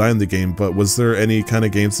to design the game, but was there any kind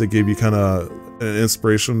of games that gave you kind of an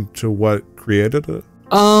inspiration to what created it?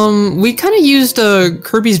 We kind of used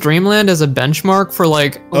Kirby's Dream Land as a benchmark for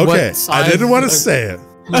like what size. I didn't want to say it.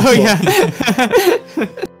 Oh yeah.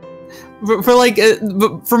 for like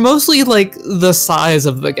for mostly like the size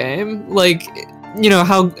of the game, like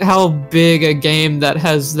how big a game that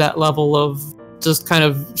has that level of just kind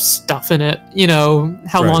of stuff in it,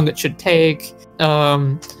 how long it should take.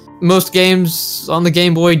 Most games on the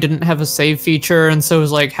Game Boy didn't have a save feature, and so it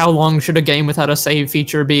was like, how long should a game without a save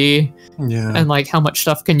feature be? Yeah. And like, how much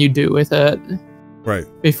stuff can you do with it? Right.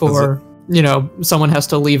 Before, someone has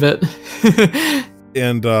to leave it.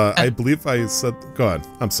 And I believe I said, go ahead.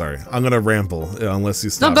 I'm sorry. I'm going to ramble unless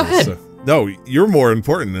you stop. No, go ahead. No, you're more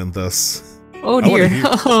important in this. Oh dear.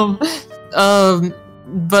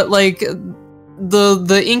 But like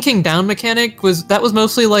the inking down mechanic was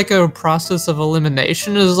mostly like a process of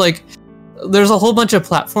elimination. It was like there's a whole bunch of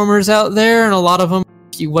platformers out there, and a lot of them,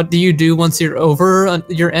 what do you do once you're over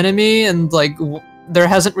your enemy? And like there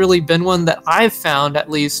hasn't really been one that I've found, at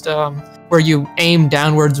least, where you aim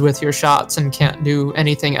downwards with your shots and can't do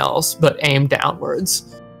anything else but aim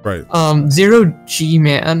downwards. Right. Zero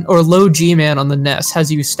G-Man or Low G-Man on the NES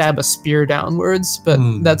has you stab a spear downwards, but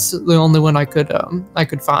that's the only one I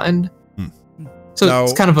could find. So now,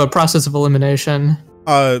 it's kind of a process of elimination.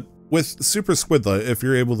 With Super Squidlet, if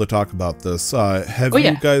you're able to talk about this, have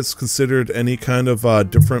you guys considered any kind of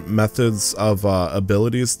different methods of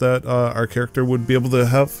abilities that our character would be able to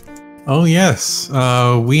have? Oh yes,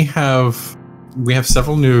 we have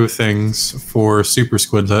several new things for Super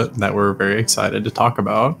Squidlet that we're very excited to talk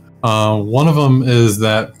about. One of them is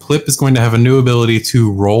that Plip is going to have a new ability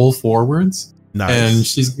to roll forwards. Nice. And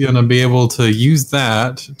she's gonna be able to use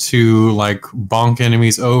that to like bonk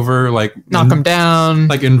enemies over, like knock them down.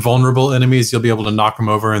 Like invulnerable enemies, you'll be able to knock them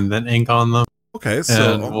over and then ink on them. Okay,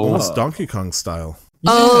 so almost Donkey Kong style.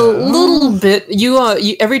 A little bit. You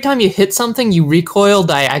every time you hit something, you recoil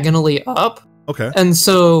diagonally up. Okay. And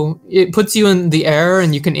so it puts you in the air,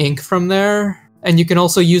 and you can ink from there, and you can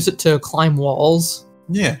also use it to climb walls.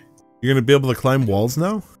 Yeah. You're gonna be able to climb walls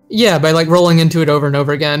now? Yeah, by like rolling into it over and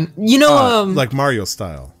over again. Like Mario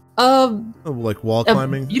style. Like wall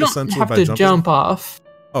climbing. You don't have to jump off.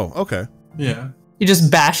 Oh, okay. Yeah. You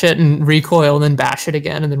just bash it and recoil, and then bash it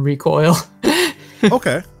again, and then recoil.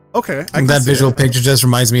 Okay. That visual picture just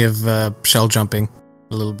reminds me of shell jumping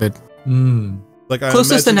a little bit. Like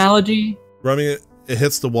closest analogy. Running it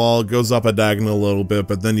hits the wall, goes up a diagonal a little bit,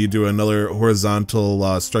 but then you do another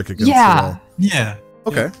horizontal strike against the wall. Yeah.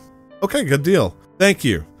 Okay, good deal. Thank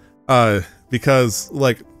you. Because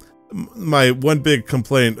like my one big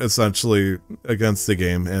complaint essentially against the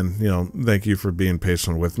game, and thank you for being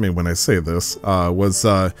patient with me when I say this, was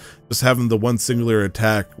just having the one singular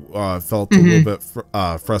attack felt a little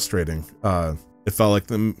bit frustrating. It felt like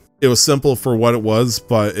it was simple for what it was,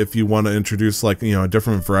 but if you want to introduce like a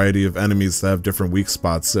different variety of enemies that have different weak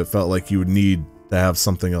spots, it felt like you would need to have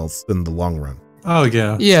something else in the long run. Oh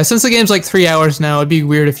yeah. Yeah, since the game's like 3 hours now, it'd be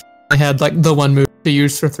weird if you only had like the one move to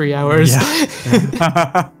use for 3 hours.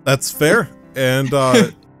 Yeah. That's fair. And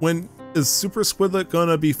when is Super Squidlet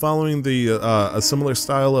gonna be following the a similar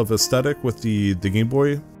style of aesthetic with the Game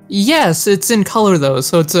Boy? Yes, it's in color though,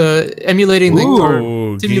 so it's emulating the or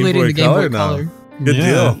Ooh, simulating the Game Boy now. Color. Good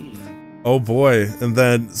Yeah. deal. Oh boy. And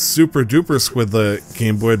then Super Duper Squidlet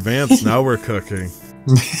Game Boy Advance. Now we're cooking.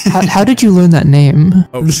 How did you learn that name?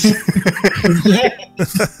 Oh shit.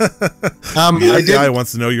 I That guy did,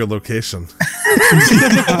 wants to know your location.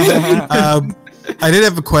 I did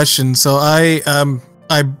have a question. So I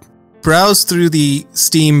browsed through the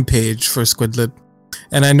Steam page for Squidlet,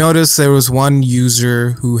 and I noticed there was one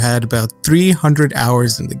user who had about 300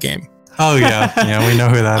 hours in the game. Oh yeah, yeah, we know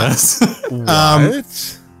who that is. What?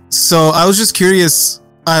 So I was just curious.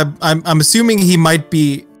 I'm assuming he might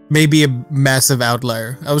be maybe a massive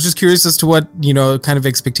outlier. I was just curious as to what kind of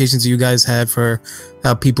expectations you guys had for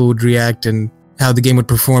how people would react and how the game would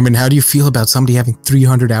perform, and how do you feel about somebody having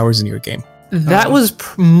 300 hours in your game? That was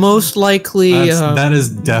most likely That is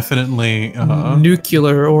definitely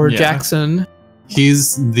Nuclear or yeah. Jackson.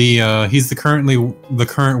 he's the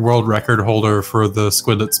current world record holder for the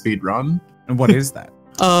Squidlet speed run. And what is that?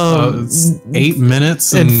 It's 8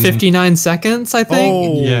 minutes and 59 seconds, I think.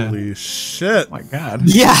 Holy shit. Oh my god.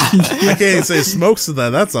 Yeah. I can't even say smokes to that.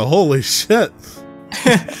 That's a holy shit.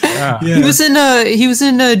 Yeah. Yeah. He was in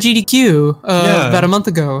GDQ about a month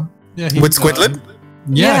ago. Yeah, With Squidlet?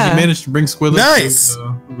 Yeah, Yeah. he managed to bring Squidlet Nice.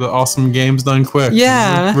 to the awesome games done quick.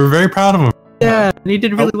 Yeah. We're very proud of him. Yeah, and he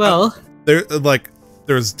did really well.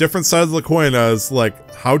 There's different sides of the coin as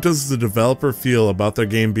how does the developer feel about their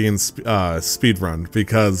game being speedrun?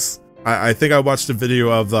 Because I think I watched a video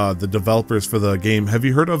of the developers for the game. Have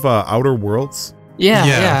you heard of Outer Worlds? Yeah,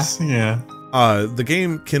 Yes, yeah. The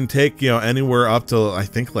game can take anywhere up to I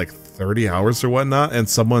think 30 hours or whatnot, and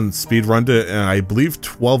someone speedrunned it in I believe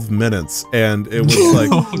 12 minutes, and it was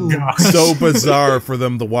Oh gosh. so bizarre for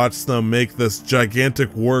them to watch them make this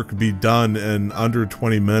gigantic work be done in under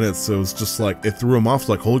 20 minutes. So it was just it threw them off.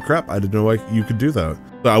 Holy crap, I didn't know you could do that.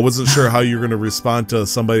 So I wasn't sure how you're going to respond to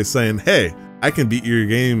somebody saying, hey, I can beat your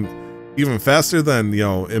game even faster than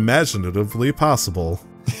imaginatively possible.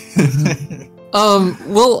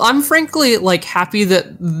 Well, I'm frankly happy that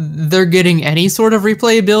they're getting any sort of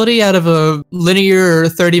replayability out of a linear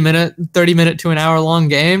 30 minute to an hour long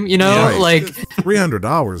game, Yeah, like 300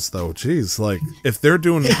 hours though. Jeez, if they're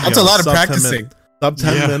doing That's a lot of practicing. Sub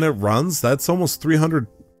 10 Yeah. minute runs, that's almost 300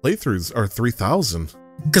 playthroughs or 3,000.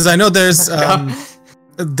 Because I know there's what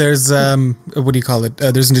do you call it?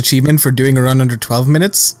 There's an achievement for doing a run under 12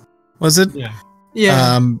 minutes. Was it?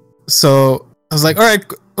 yeah. So I was like, all right,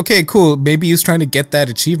 okay, cool. Maybe he was trying to get that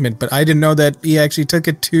achievement, but I didn't know that he actually took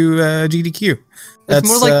it to GDQ. It's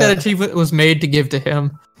more like that achievement was made to give to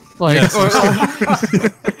him. We He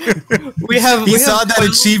saw that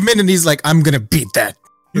achievement and he's like, I'm gonna beat that.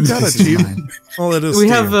 You got achievement. Well, it is. We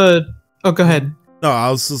Steam. have oh, go ahead. No, I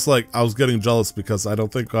was just I was getting jealous because I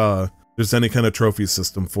don't think there's any kind of trophy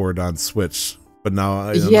system for it on Switch. But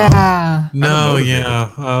now, Yeah. No,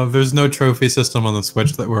 yeah. There's no trophy system on the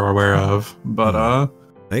Switch that we're aware of, but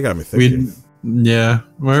they got me thinking. we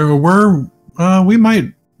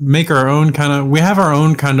might make our own we have our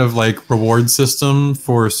own kind of reward system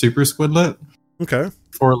for Super Squidlet Okay.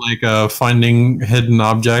 for finding hidden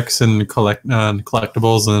objects and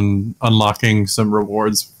collectibles and unlocking some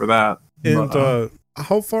rewards for that. And But,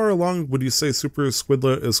 how far along would you say Super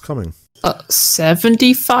Squidlet is coming?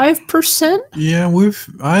 75%. yeah,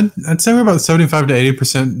 I'd say we're about 75 to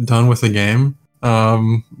 80% done with the game.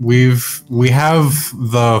 We have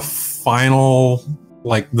the final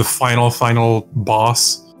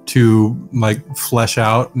boss to flesh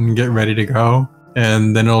out and get ready to go,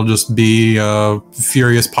 and then it'll just be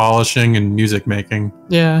furious polishing and music making.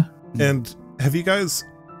 Yeah. And have you guys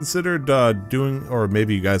considered doing, or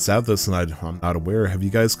maybe you guys have this and I'm not aware, have you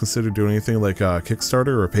guys considered doing anything like Kickstarter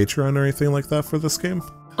or Patreon or anything like that for this game?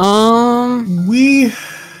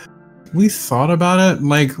 We thought about it.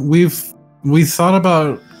 We thought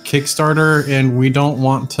about Kickstarter, and we don't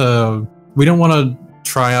want to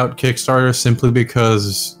try out Kickstarter simply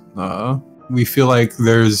because we feel like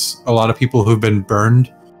there's a lot of people who've been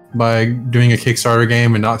burned by doing a Kickstarter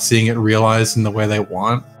game and not seeing it realized in the way they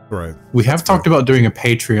want. Right. We have talked about doing a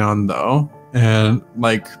Patreon though, and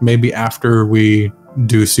maybe after we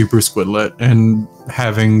do Super Squidlet and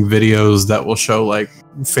having videos that will show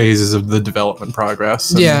phases of the development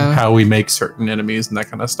progress and how we make certain enemies and that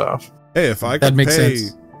kind of stuff. Hey, if I That could makes pay,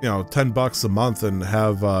 sense. $10 a month and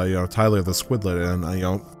have Tyler the Squidlet, and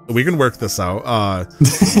we can work this out.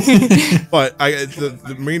 But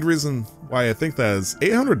the main reason why I think that is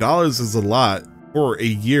 $800 is a lot for a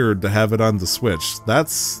year to have it on the Switch.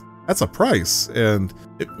 That's that's a price. And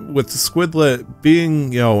with Squidlet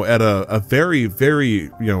being, at a very, very,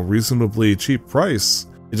 reasonably cheap price,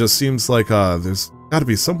 it just seems like there's got to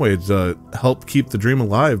be some way to help keep the dream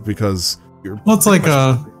alive, because it's like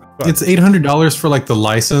it's $800 for like the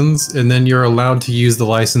license, and then you're allowed to use the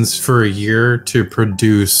license for a year to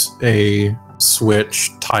produce a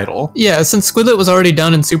Switch title. Yeah, since Squidlet was already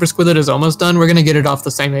done and Super Squidlet is almost done, we're gonna get it off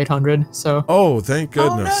the same 800. So. Oh, thank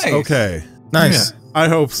goodness. nice. Okay. Nice. Yeah, I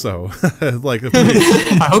hope so. Like,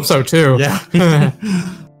 I hope so too. Yeah.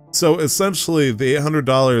 so essentially, the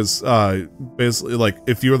 $800, basically, like,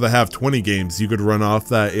 if you were to have 20 games, you could run off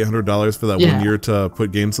that $800 for that 1 year to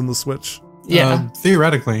put games on the Switch. Yeah.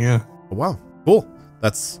 Theoretically, yeah. Oh, wow, cool.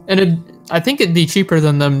 That's I think it'd be cheaper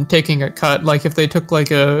than them taking a cut. Like if they took like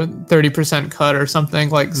a 30% cut or something,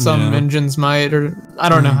 like some engines might, or I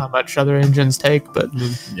don't know how much other engines take, but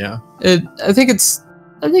yeah, I think it's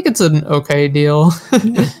an okay deal.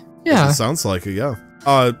 Yeah, it sounds like it. Yeah.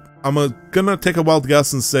 I'm gonna take a wild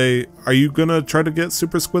guess and say, are you gonna try to get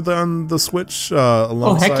Super Squidlet on the Switch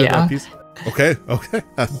alongside yeah. piece? Okay.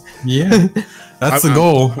 yeah. That's the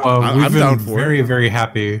goal. We've I'm been down for very, very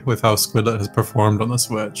happy with how Squidlet has performed on the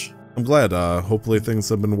Switch. I'm glad. Hopefully things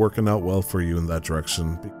have been working out well for you in that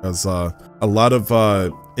direction, because a lot of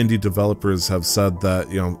indie developers have said that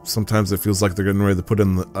sometimes it feels like they're getting ready to put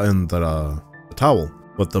in the towel.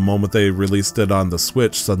 But the moment they released it on the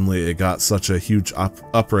Switch, suddenly it got such a huge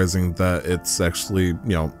uprising that it's actually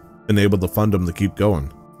been able to fund them to keep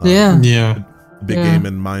going. Yeah. The big game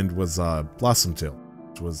in mind was Blossom Tale,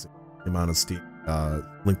 which was the amount of Steam.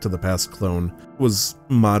 Link to the Past clone was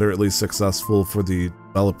moderately successful for the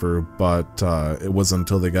developer, but it wasn't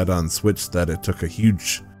until they got on Switch that it took a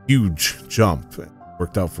huge jump. It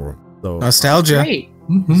worked out for them. So Nostalgia. Great.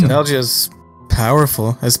 Nostalgia is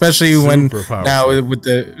powerful, especially when powerful. now with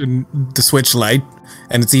the Switch Lite,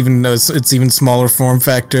 and it's even smaller form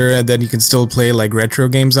factor, and then you can still play like retro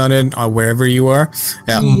games on it wherever you are.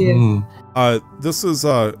 Yeah. This is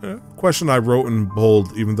a question I wrote in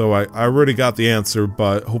bold, even though I already got the answer,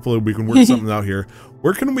 but hopefully we can work something out here.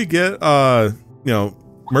 Where can we get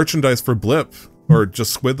merchandise for Blip, or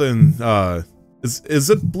just Squidlet? And is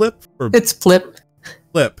it Blip or It's Flip.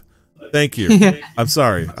 Blip? Thank you. I'm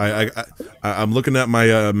sorry. I'm looking at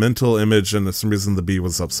my mental image, and for some reason the B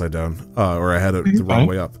was upside down, or I had it the wrong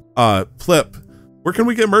way up. Plip. Where can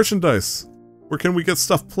we get merchandise? Where can we get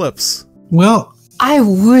stuffed Plips? Well, I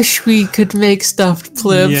wish we could make stuffed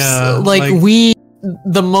Plips. Yeah,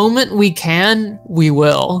 the moment we can, we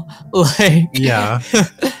will.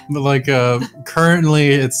 Like currently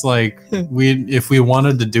it's like if we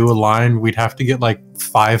wanted to do a line, we'd have to get like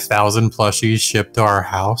 5,000 plushies shipped to our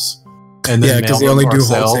house, and then because mail they only them do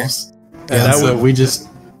ourselves. wholesale. And so we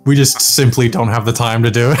just simply don't have the time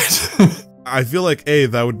to do it. I feel like A,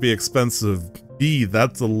 that would be expensive. B,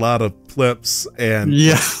 that's a lot of Plips, and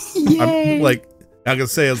I'm like, I can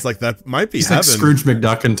say it's like that might be It's heaven. like Scrooge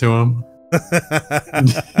McDuck into him.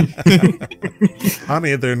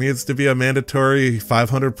 Honey, there needs to be a mandatory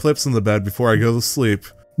 500 Plips in the bed before I go to sleep.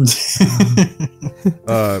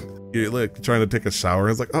 You're like trying to take a shower,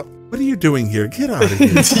 and it's like, oh, what are you doing here? Get out of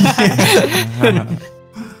here.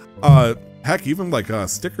 Heck, even like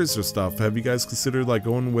stickers or stuff. Have you guys considered like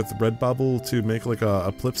going with Redbubble to make like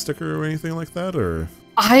a Plip sticker or anything like that? Or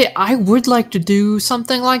I would like to do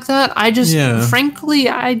something like that. I just, frankly,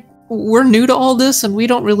 we're new to all this and we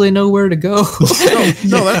don't really know where to go.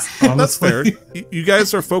 no, that's fair. You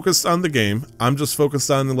guys are focused on the game. I'm just focused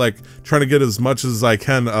on like trying to get as much as I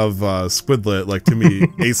can of Squidlet like to me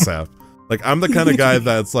ASAP. Like I'm the kind of guy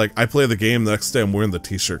that's like I play the game, the next day I'm wearing the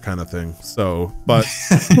t-shirt kind of thing. So, but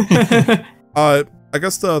I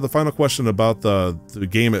guess the final question about the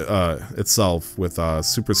game itself with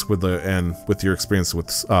Super Squidlet and with your experience with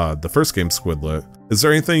the first game Squidlet, is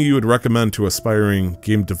there anything you would recommend to aspiring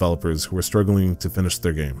game developers who are struggling to finish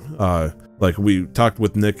their game? Like we talked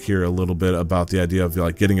with Nick here a little bit about the idea of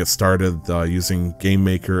like getting it started using Game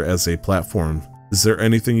Maker as a platform. Is there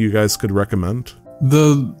anything you guys could recommend?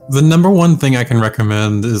 The number one thing I can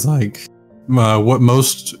recommend is like what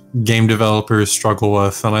most game developers struggle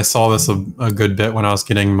with, and I saw this a good bit when I was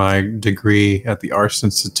getting my degree at the Arts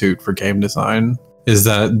Institute for Game Design, is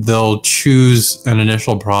that they'll choose an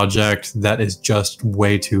initial project that is just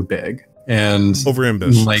way too big and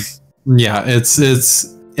overambitious. Like, yeah,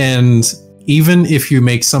 it's and even if you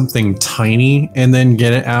make something tiny and then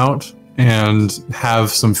get it out and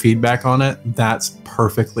have some feedback on it, that's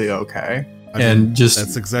perfectly okay. And just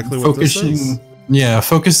that's exactly what this is.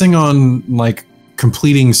 Focusing on like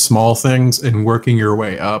completing small things and working your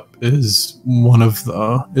way up is one of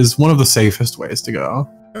the safest ways to go.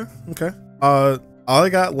 Okay. I'll all I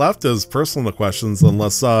got left is personal questions.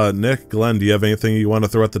 Unless Nick, Glenn, do you have anything you want to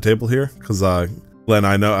throw at the table here? Because Glenn,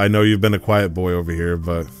 I know you've been a quiet boy over here,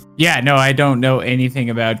 but Yeah, no, I don't know anything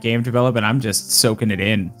about game development. I'm just soaking it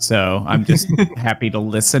in. So I'm just happy to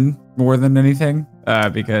listen more than anything,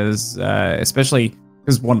 because especially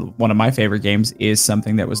because one of my favorite games is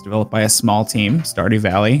something that was developed by a small team. Stardew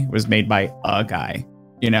Valley was made by a guy,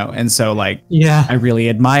 and so like Yeah. I really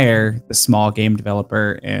admire the small game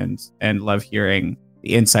developer and love hearing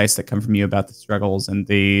the insights that come from you about the struggles and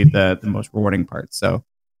the most rewarding parts. So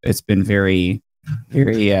it's been very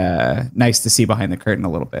nice to see behind the curtain a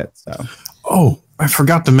little bit. So Oh, I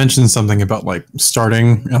forgot to mention something about like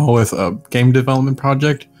starting with a game development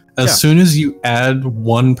project. As soon as you add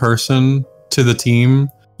one person to the team,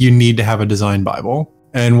 you need to have a design Bible.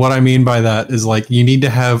 And what I mean by that is like you need to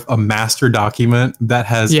have a master document that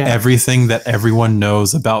has everything that everyone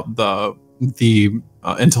knows about the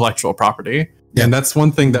intellectual property. Yeah. And that's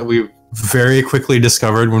one thing that we very quickly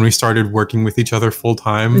discovered when we started working with each other full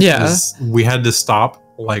time. Yeah. Is we had to stop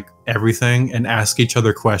like everything and ask each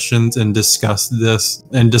other questions and discuss this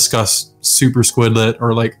and discuss Super Squidlet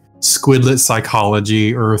or like Squidlet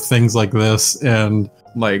psychology or things like this. And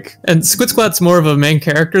Squid Squat's more of a main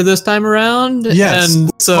character this time around. yes,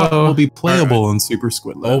 And so it will so be playable in Super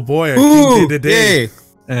Squidlet. oh boy, Ooh, day. yay.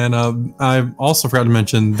 And I also forgot to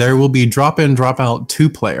mention there will be drop in, drop out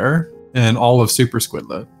 2-player in all of Super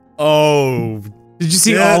Squidlet. Oh, did you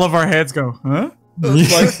see Yeah. all of our heads go, huh?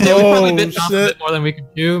 it's like, yeah, we probably oh bit off a shit! bit more than we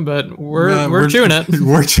could chew, but we're Yeah, chewing it.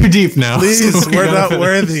 We're too deep now. Please, so we we're gotta not finish.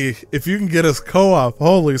 worthy. If you can get us co-op,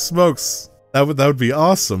 holy smokes, that would be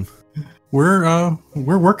awesome. We're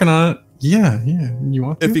working on it. Yeah. You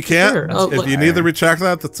want to? If you can't, Sure. if you need to retract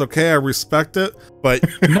that, that's okay. I respect it. But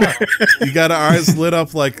you got our eyes lit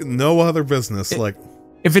up like no other business. Like,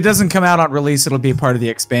 If it doesn't come out on release, it'll be part of the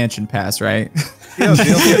expansion pass, right? yeah,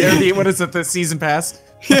 What is it? The season pass?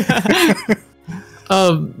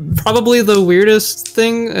 Probably the weirdest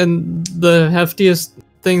thing and the heftiest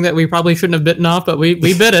thing that we probably shouldn't have bitten off, but we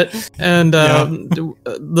bit it. And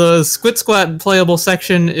the Squid Squat playable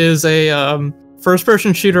section is a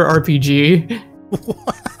first-person shooter RPG.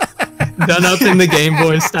 Done up in the Game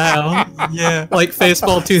Boy style, Yeah. like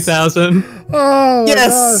Faceball 2000. oh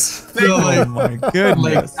Yes! Oh my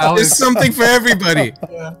goodness. There's something for everybody.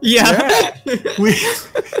 Yeah.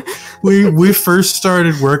 we first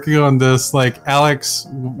started working on this. Like Alex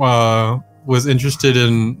was interested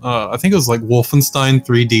in I think it was like Wolfenstein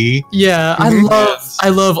 3D. Yeah, I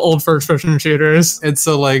love old first-person shooters. And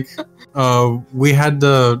so like we had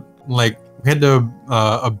to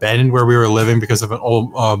abandon where we were living because of an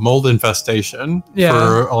old mold infestation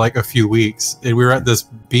for like a few weeks. And we were at this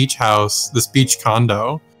beach house, this beach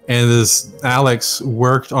condo, and this Alex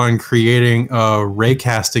worked on creating a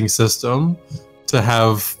raycasting system to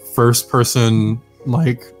have first person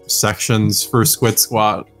like sections for Squid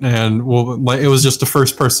Squat. And it was just a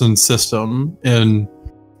first person system in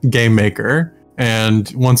Game Maker.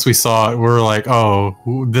 And once we saw it, we were like, "Oh,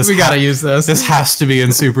 we gotta use this. This has to be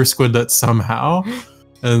in Super Squidlet somehow."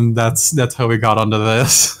 And that's how we got onto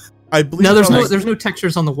this. I believe. No, like, there's no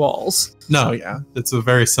textures on the walls. No, yeah, it's a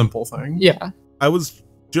very simple thing. Yeah. I was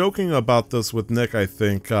joking about this with Nick. I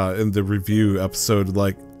think in the review episode,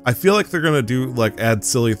 like I feel like they're gonna do like add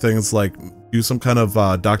silly things, like do some kind of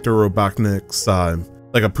Dr. Robotnik's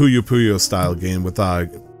like a Puyo Puyo style game with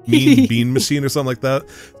Mean Bean Machine or something like that.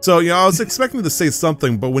 So, I was expecting to say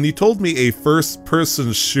something, but when you told me a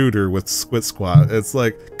first-person shooter with Squid Squat, it's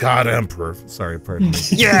like, God Emperor. Sorry, pardon me.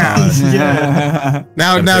 Yeah.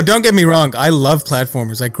 Now, don't get me wrong. I love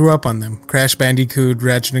platformers. I grew up on them. Crash Bandicoot,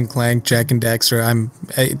 Ratchet and Clank, Jack and Daxter.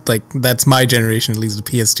 Like that's my generation, at least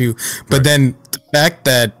the PS2. But then the fact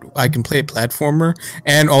that I can play a platformer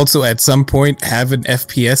and also at some point have an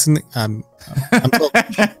FPS, I'm sold.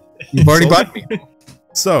 You've already bought me.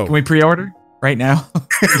 So, Can we pre-order right now?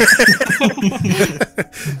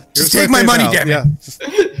 Just take my money, damn it. Yeah.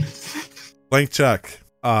 Blank check.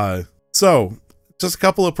 So, just a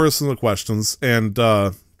couple of personal questions, and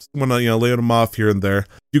just want to lay them off here and there.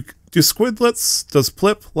 Do squidlets? Does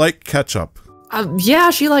Plip like ketchup? Yeah,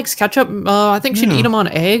 she likes ketchup. I think she'd eat them on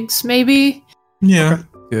eggs, maybe. Yeah.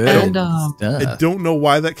 Good And, I don't know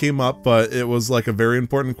why that came up, but it was like a very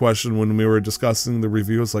important question when we were discussing the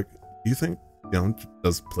review. It's like, do you think,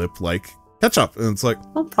 does Plip like ketchup? And it's like,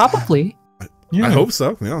 Well, probably. Yeah. I hope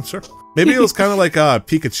so. Yeah, sure. Maybe it was kind of like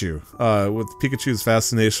Pikachu. with Pikachu's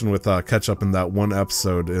fascination with ketchup in that one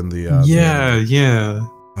episode in the Yeah.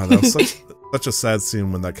 that was such a sad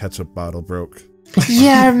scene when that ketchup bottle broke.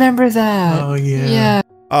 Yeah, I remember that. Oh yeah.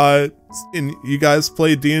 Yeah. And you guys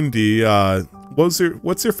play D&D. What's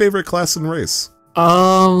your favorite class and race?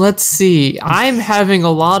 Let's see. I'm having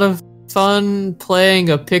a lot of fun playing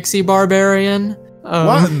a pixie barbarian.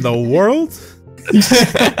 What in the world?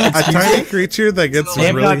 A tiny creature that gets They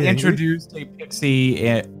have really not angry? introduced a pixie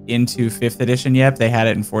into 5th edition yet. They had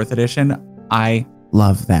it in 4th edition. I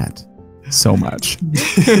love that so much.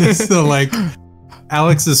 So like,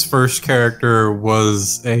 Alex's first character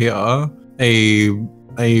was a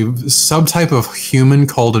subtype of human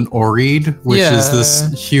called an Oread, which is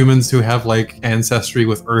this humans who have like ancestry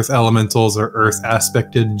with earth elementals or earth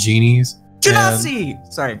aspected genies. Genasi!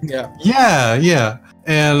 Sorry. Yeah.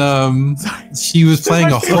 And she was playing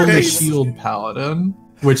a Holy Shield Paladin,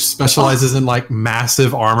 which specializes in like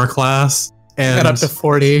massive armor class. And Got up to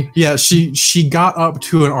 40. yeah, she got up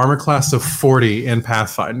to an armor class of 40 in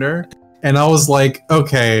Pathfinder. And I was like,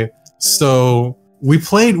 okay, so we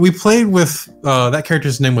played with that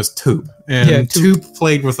character's name was Toop. And Yeah, Toop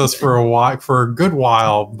played with us for a good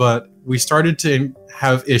while, but we started to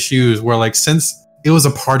have issues where like since it was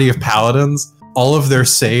a party of paladins, all of their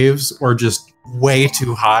saves were just way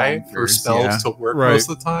too high for spells to work Right. most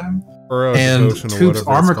of the time. Or And devotion or Toop's whatever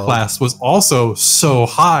armor it's called. class was also so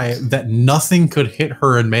high that nothing could hit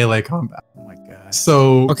her in melee combat. Oh my god.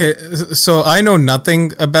 So Okay, so I know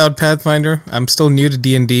nothing about Pathfinder. I'm still new to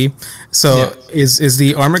D&D. So Yeah. is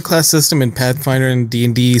the armor class system in Pathfinder and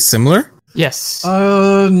D&D similar? Yes.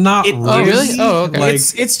 not It- really. oh, really? Oh, okay. Like,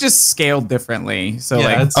 It's just scaled differently. So Yeah,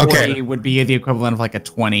 like it's- 40 Okay. would be the equivalent of like a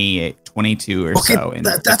 20, 22 or Okay, so. In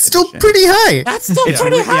that's 5th still edition. pretty high. That's still It's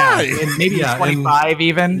pretty re- high. Yeah, and maybe Yeah, 25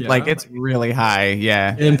 even. yeah. Like it's really high.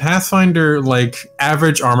 Yeah. in Pathfinder, like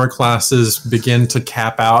average armor classes begin to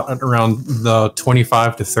cap out at around the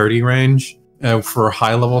 25 to 30 range for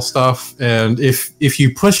high level stuff. And if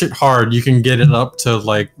you push it hard, you can get it up to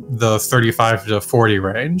like the 35 to 40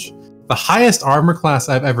 range. The highest armor class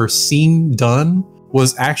I've ever seen done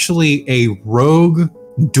was actually a rogue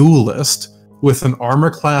duelist with an armor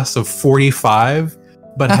class of 45,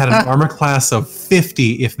 but had an armor class of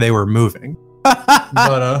 50 if they were moving.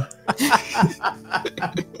 But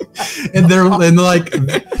and like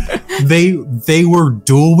they were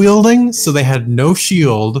dual wielding, so they had no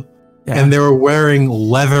shield, and they were wearing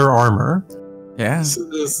leather armor. Yeah. So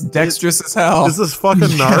Dexterous as hell. Is this fucking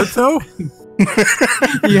Naruto?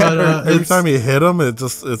 Yeah, Every time you hit him,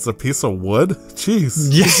 it's a piece of wood. Jeez.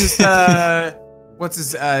 It's just what's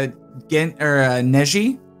his Gen or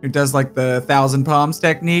Neji, who does like the 1,000 palms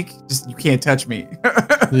technique. Just you can't touch me.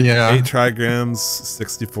 yeah. 8 trigrams,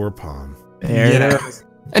 64 palm. There Yeah. it is.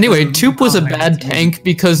 Anyway, Toop was a bad tank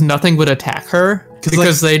because nothing would attack her.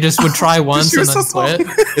 Because they just would try once She and was then so quit.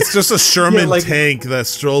 It's just a Sherman Yeah, like- tank that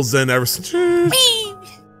strolls in ever since.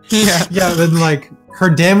 Yeah. Yeah, then like her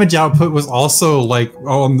damage output was also like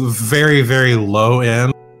on the very, very low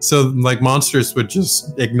end. So like monsters would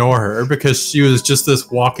just ignore her because she was just this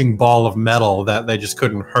walking ball of metal that they just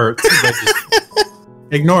couldn't hurt. So they just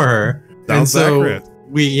ignore her. Sounds accurate.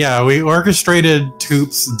 we orchestrated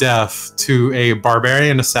Toop's death to a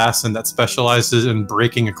barbarian assassin that specializes in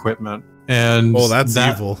breaking equipment. And Oh, that's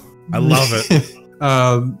evil. I love it.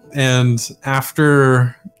 And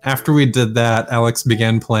after we did that, Alex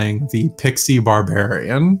began playing the Pixie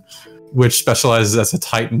Barbarian, which specializes as a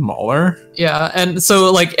Titan Mauler. Yeah, and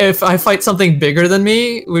so like if I fight something bigger than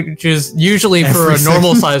me, which is usually for Every a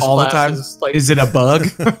normal size all the class, time. is like Is it a bug?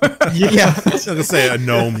 yeah. I was gonna say a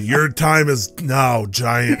gnome. Your time is now,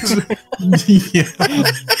 giant. Yeah.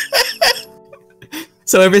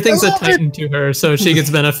 So everything's I a love titan to her, so she gets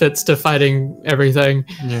benefits to fighting everything.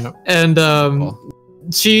 Yeah. And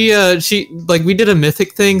she like we did a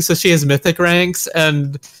mythic thing, so she has mythic ranks.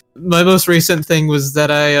 And my most recent thing was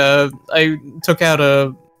that I took out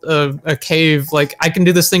a cave. Like I can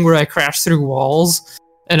do this thing where I crash through walls,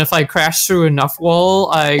 and if I crash through enough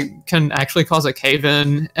wall, I can actually cause a cave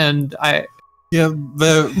in. And Yeah,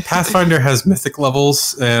 the Pathfinder has mythic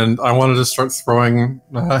levels, and I wanted to start throwing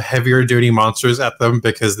heavier duty monsters at them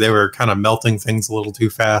because they were kind of melting things a little too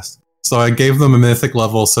fast. So I gave them a mythic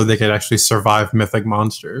level so they could actually survive mythic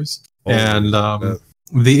monsters. And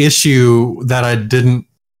the issue that I didn't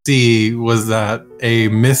see was that a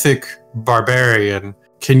mythic barbarian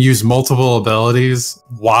can use multiple abilities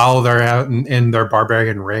while they're out in their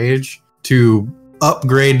barbarian rage to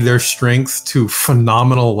upgrade their strength to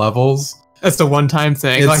phenomenal levels. that's the one-time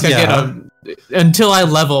thing. It's- Like I get until I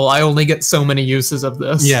level, I only get so many uses of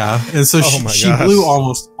this. Yeah, and so Oh my she gosh. blew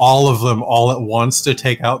almost all of them all at once to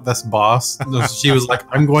take out this boss. She was like,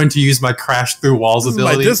 "I'm going to use my crash through walls This is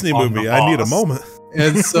my ability." Disney on movie. the I need a boss." moment.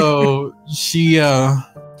 And so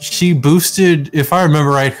she boosted, if I remember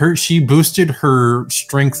right, she boosted her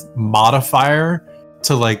strength modifier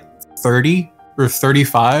to like 30 or or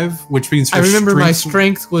 35, which means her I remember my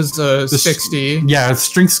strength- strength was 60. Yeah, her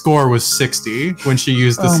strength score was 60 when she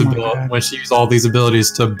used this Oh my ability. God. When she used all these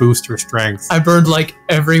abilities to boost her strength. I burned like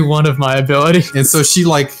every one of my abilities. And so she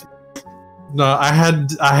like, no, I had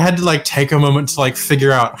to like take a moment to like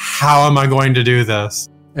figure out how am I going to do this.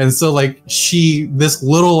 And so like this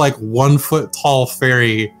little like 1 foot tall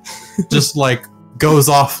fairy, just like goes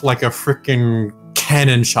off like a freaking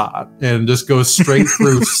cannon shot and just goes straight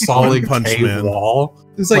through solid Punch cave Man. wall.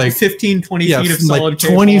 It's like 15, 20 Yeah, feet of solid like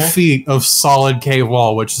cave 20 wall. feet of solid cave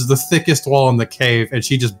wall, which is the thickest wall in the cave, and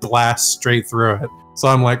she just blasts straight through it. So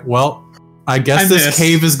I'm like, well, I guess I this missed.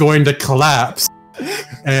 cave is going to collapse.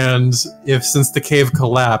 And since the cave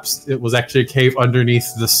collapsed, it was actually a cave underneath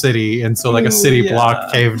the city, and so like a Ooh, city yeah.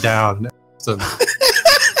 block caved down. So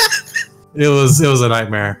it was a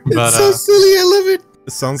nightmare. But It's so silly. I love it.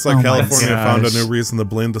 It sounds like Oh my California found a gosh. new reason to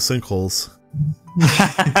blame the sinkholes.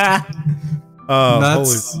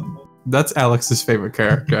 that's Alex's favorite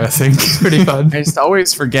character, I think. Pretty fun. I just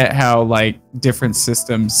always forget how like different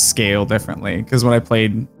systems scale differently. Because when I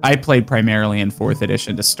played primarily in 4th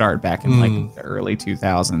edition to start back in like the early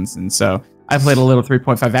 2000s, and so I played a little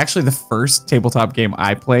 3.5. Actually, the first tabletop game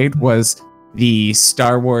I played was the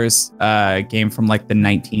Star Wars game from like the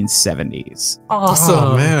 1970s. Awesome.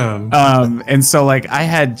 Oh man. And so like I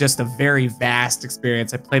had just a very vast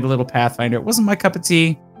experience. I played a little Pathfinder. It wasn't my cup of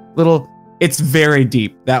tea. It's very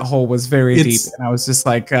deep. That hole was very deep, and I was just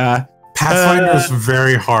like, Pathfinder is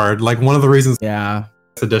very hard. Like one of the reasons yeah.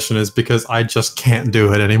 this edition is because I just can't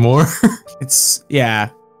do it anymore. Yeah.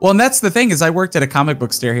 Well, and that's the thing is I worked at a comic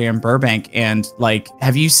book store here in Burbank, and like,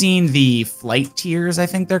 have you seen the flight tiers, I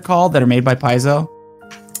think they're called, that are made by Paizo?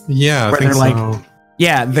 Yeah, I Where think they're like- so.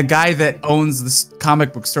 Yeah, the guy that owns this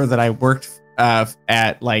comic book store that I worked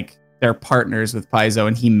at, like, they're partners with Paizo,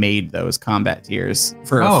 and he made those combat tiers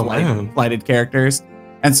for Man. flighted characters.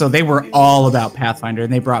 And so they were all about Pathfinder,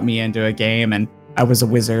 and they brought me into a game, and I was a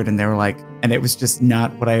wizard, and they were like, and it was just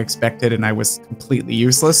not what I expected, and I was completely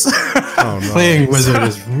useless. Oh no. Playing wizard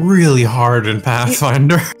is really hard in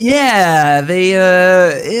Pathfinder. Yeah,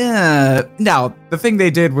 yeah. Now, the thing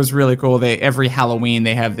they did was really cool. Every Halloween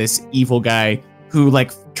they have this evil guy who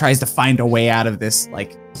like tries to find a way out of this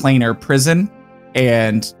like planar prison,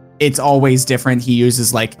 and it's always different. He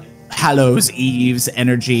uses like Hallows Eve's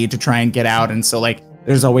energy to try and get out, and so like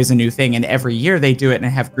there's always a new thing, and every year they do it and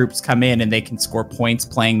have groups come in and they can score points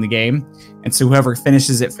playing the game. And so whoever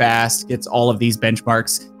finishes it fast gets all of these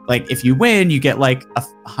benchmarks. Like if you win, you get like a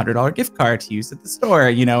 $100 gift card to use at the store,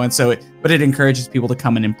 you know? And so but it encourages people to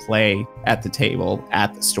come in and play at the table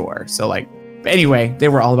at the store. So like, anyway, they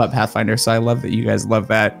were all about Pathfinder. So I love that you guys love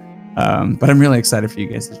that. But I'm really excited for you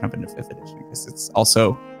guys to jump into 5th edition because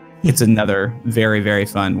it's another very, very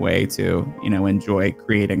fun way to, you know, enjoy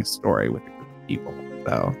creating a story with a group of people.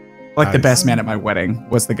 So like the best man at my wedding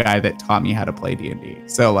was the guy that taught me how to play D&D.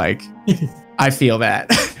 So like, I feel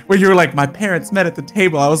that. When you were like, my parents met at the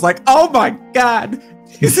table, I was like, oh my God,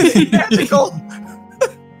 isn't he magical?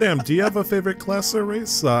 Damn, do you have a favorite class or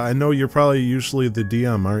race? I know you're probably usually the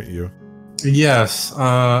DM, aren't you? Yes,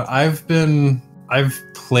 I've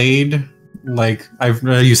played, like, I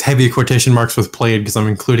use heavy quotation marks with played because I'm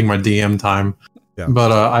including my DM time. Yeah.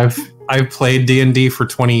 But I've played D&D for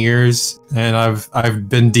 20 years, and I've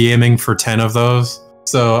been DMing for 10 of those.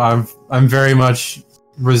 So I'm very much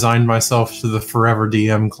resigned myself to the forever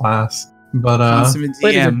DM class. But Consummate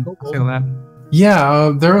DM. I feel that.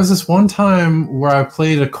 yeah, there was this one time where I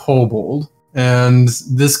played a kobold, and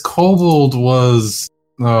this kobold was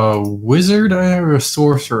a wizard or a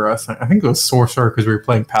sorcerer. I think it was sorcerer because we were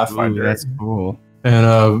playing Pathfinder. Ooh, that's cool.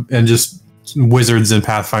 And just wizards in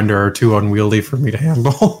Pathfinder are too unwieldy for me to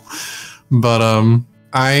handle. But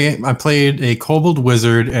I played a kobold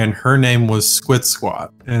wizard, and her name was Squid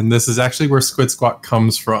Squat, and this is actually where Squid Squat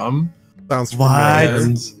comes from. Sounds What?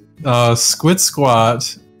 familiar. And Squid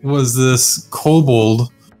Squat was this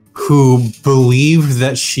kobold who believed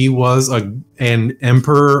that she was an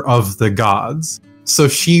emperor of the gods. So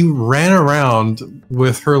she ran around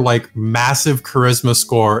with her like massive charisma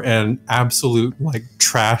score and absolute like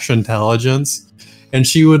trash intelligence. And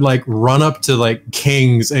she would like run up to like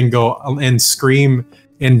kings and go and scream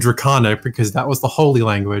in Draconic, because that was the holy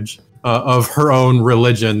language of her own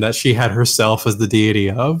religion that she had herself as the deity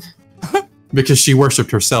of. Because she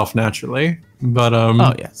worshipped herself naturally. But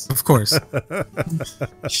Oh, yes. Of course.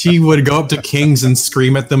 she would go up to kings and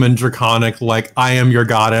scream at them in Draconic, like, I am your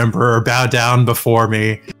god emperor, bow down before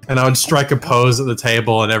me. And I would strike a pose at the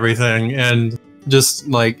table and everything. And just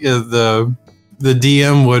like the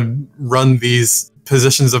DM would run these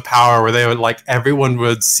positions of power where they would like, everyone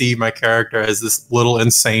would see my character as this little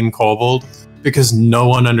insane kobold. because no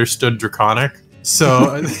one understood Draconic.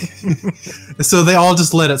 So, so they all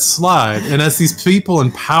just let it slide. And as these people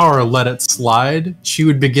in power let it slide, she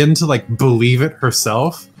would begin to like believe it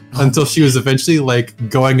herself until she was eventually like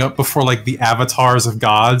going up before like the avatars of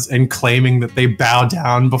gods and claiming that they bow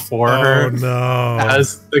down before her no.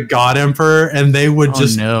 as the God Emperor, and they would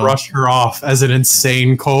just no. brush her off as an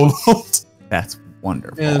insane kobold. That's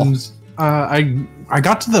wonderful. And I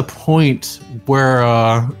got to the point where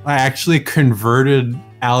I actually converted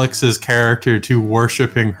Alex's character to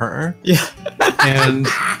worshiping her. Yeah. And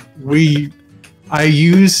I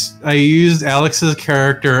used Alex's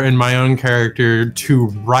character and my own character to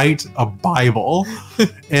write a Bible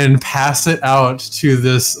and pass it out to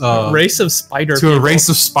this Race of spider to a people. race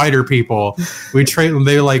of spider people. We trade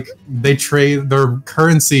they trade their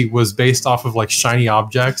currency was based off of like shiny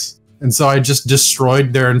objects. And so I just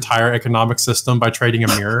destroyed their entire economic system by trading a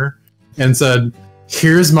mirror and said,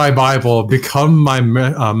 "Here's my Bible. Become my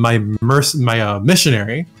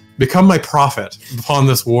missionary. Become my prophet upon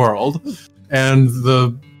this world." And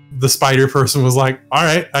the spider person was like, "All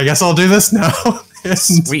right, I guess I'll do this now." And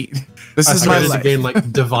Sweet. This I is my started to life. gain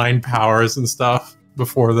like divine powers and stuff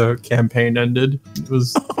before the campaign ended. It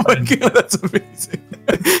was Oh my god, that's amazing.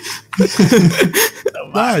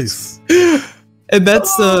 Nice. And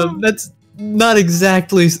that's not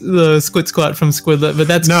exactly the Squid Squat from Squidlet, but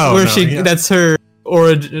that's that's her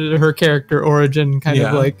origin, her character origin, kind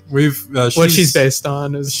of like we've what she's based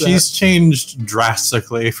on. Is she's changed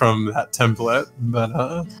drastically from that template,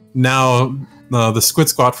 but now the Squid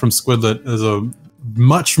Squat from Squidlet is a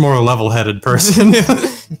much more level-headed person.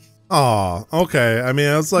 Oh, okay. I mean,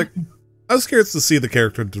 I was curious to see the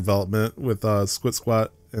character development with Squid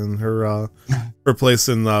Squat and her place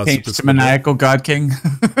in Changed Super to maniacal God King.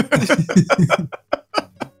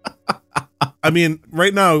 I mean,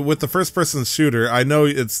 right now with the first-person shooter, I know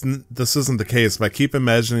this isn't the case, but I keep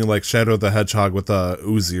imagining like Shadow the Hedgehog with a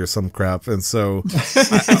Uzi or some crap, and so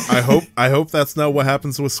I hope that's not what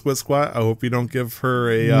happens with Squid Squat. I hope you don't give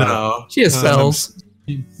her a No, she has spells.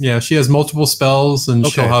 Yeah, she has multiple spells, and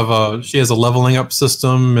Okay. she has a leveling up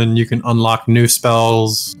system, and you can unlock new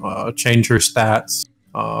spells, change her stats,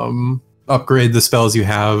 upgrade the spells you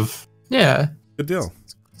have. Yeah. Good deal.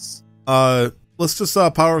 Let's just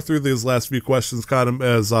power through these last few questions kind of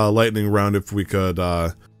as lightning round if we could.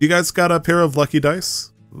 You guys got a pair of lucky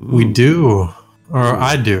dice? We do, or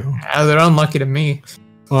I do. They're unlucky to me.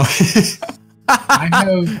 Well, I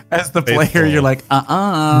have. As the Faithful. player, you're like,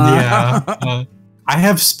 Yeah. I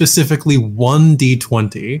have specifically one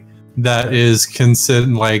D20 that is considered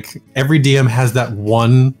like every DM has that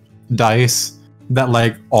one dice that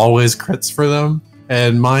like always crits for them.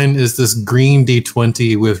 And mine is this green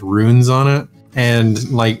D20 with runes on it. And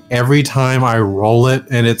like every time I roll it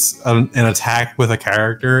and it's an attack with a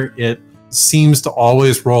character, it seems to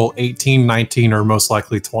always roll 18, 19, or most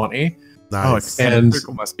likely 20. Oh, Nice. And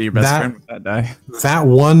Circle must be your best friend with that die. That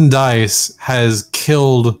one dice has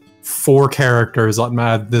killed 4 characters on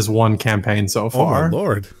this one campaign so Oh far. my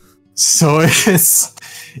lord. So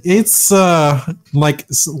it's like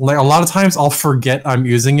a lot of times I'll forget I'm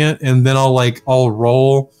using it, and then I'll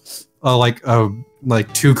roll like 2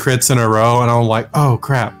 crits in a row, and I'm like, oh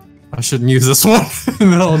crap, I shouldn't use this one,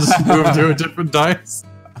 and then I'll just move to a different dice.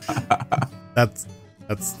 That's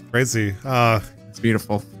crazy. It's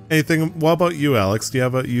beautiful. Anything? What about you, Alex? Do you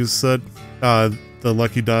have you said the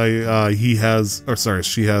lucky die she has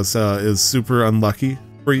is super unlucky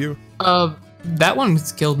for you? That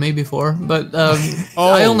one's killed me before, but Oh,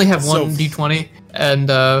 I only have so- one D20,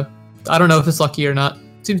 and I don't know if it's lucky or not.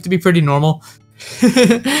 Seems to be pretty normal.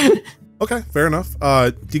 Okay, fair enough.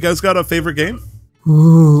 Do you guys got a favorite game?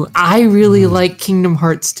 Ooh, I really like Kingdom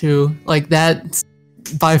Hearts 2. Like, that's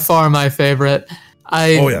by far my favorite.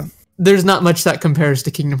 Oh yeah, There's not much that compares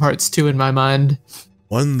to Kingdom Hearts 2 in my mind.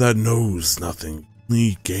 one that knows nothing,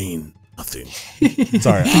 only gain nothing.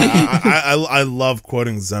 Sorry, I love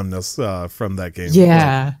quoting Xemnas from that game.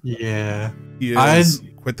 Yeah. Yeah. He is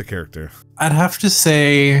quite the character. I'd have to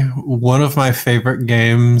say one of my favorite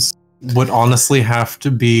games would honestly have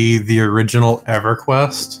to be the original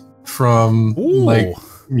EverQuest from Ooh.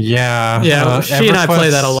 Yeah, she and I play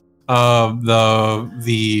that a lot.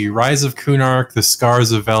 The Rise of Kunark, the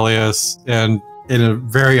Scars of Velius, and in a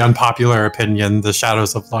very unpopular opinion, the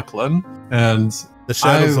Shadows of Lucklin. And The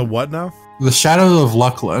Shadows of what now? the Shadows of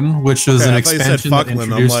Lucklin, which was Okay, an I thought you said expansion that Fucklin, I'm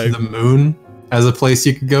introduced like- the moon as a place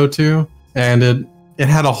you could go to, and it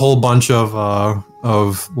had a whole bunch of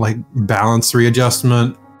like balance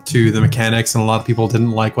readjustment to the mechanics, and a lot of people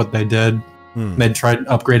didn't like what they did. They tried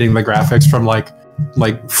upgrading the graphics from like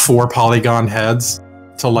 4 polygon heads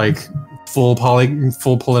to like full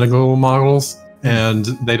political models, and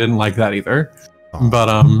they didn't like that either. But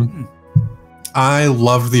I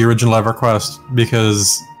loved the original EverQuest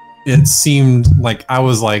because it seemed like I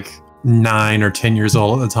was like 9 or 10 years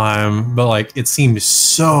old at the time, but like it seemed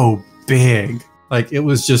so big. Like it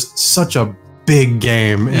was just such a big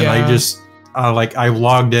game, and I just I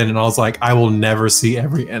logged in and I was like, I will never see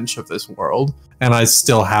every inch of this world, and I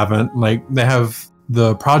still haven't. Like they have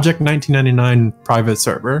the Project 1999 private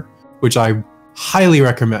server, which I highly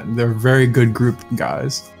recommend. They're a very good group of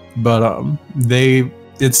guys, but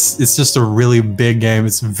it's just a really big game.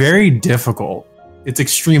 It's very difficult. It's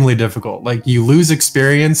extremely difficult. Like you lose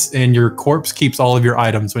experience and your corpse keeps all of your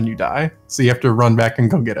items when you die, so you have to run back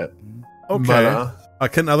and go get it. Okay.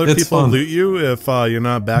 But, can other people fun. loot you if you're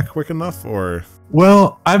not back quick enough, or?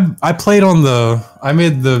 Well, I played on I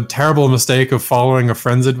made the terrible mistake of following a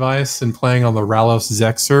friend's advice and playing on the Ralos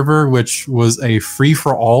Zek server, which was a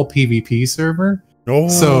free-for-all PvP server. Oh.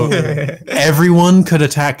 So everyone could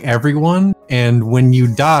attack everyone, and when you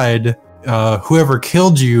died, whoever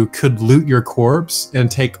killed you could loot your corpse and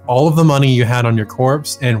take all of the money you had on your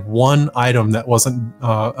corpse and one item that wasn't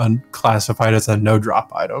classified as a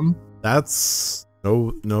no-drop item. That's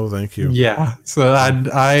no, thank you. Yeah, so I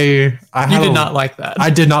did not like that.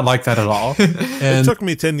 I did not like that at all. And it took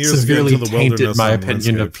me 10 years severely to get into the tainted wilderness. My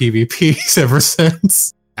opinion of PvPs ever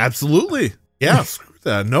since. Absolutely, yeah. Screw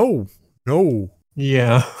that. No.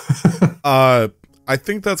 Yeah. I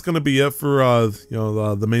think that's going to be it for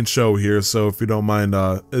the main show here. So if you don't mind,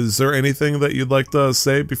 is there anything that you'd like to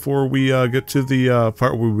say before we get to the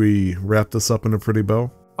part where we wrap this up in a pretty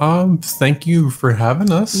bow? Thank you for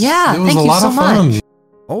having us. Yeah, it was a lot of fun.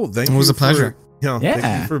 Oh, thank you. It was a pleasure. Thank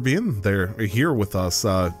you for being here with us.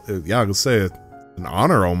 I would say an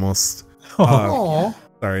honor almost.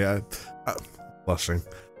 Sorry, I'm blushing.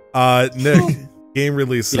 Nick, game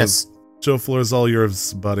releases. Yes. Show floor is all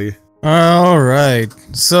yours, buddy. All right.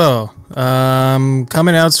 So,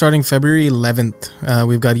 coming out starting February 11th,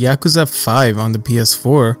 we've got Yakuza 5 on the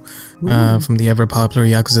PS4 from the ever popular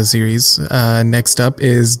Yakuza series. Next up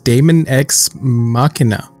is Daemon X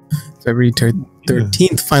Machina, February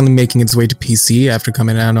 13th, finally making its way to PC after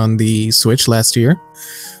coming out on the Switch last year.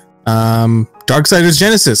 Darksiders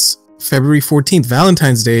Genesis, February 14th,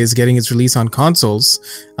 Valentine's Day, is getting its release on consoles.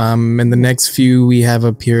 And the next few we have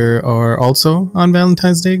up here are also on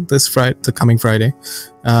Valentine's Day, the coming Friday.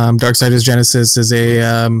 Darksiders Genesis is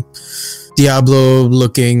a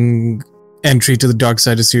Diablo-looking entry to the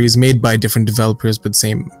Darksiders series made by different developers, but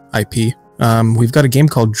same IP. We've got a game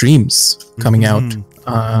called Dreams coming out for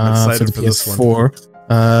the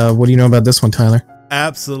PS4. What do you know about this one, Tyler?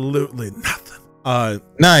 Absolutely nothing.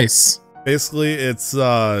 Nice. Basically, it's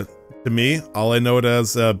to me, all I know it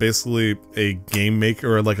as basically a game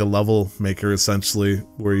maker or like a level maker, essentially,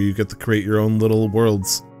 where you get to create your own little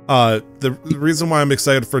worlds. The reason why I'm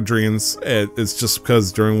excited for Dreams is just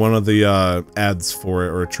because during one of the ads for it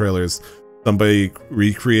or trailers, somebody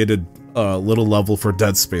recreated a little level for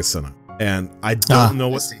Dead Space in it, and I don't know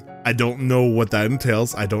what that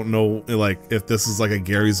entails. I don't know like if this is like a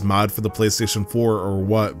Gary's mod for the PlayStation 4 or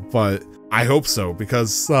what, but I hope so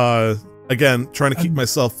because again, trying to keep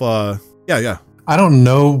myself I don't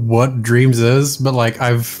know what Dreams is, but like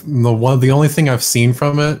the only thing I've seen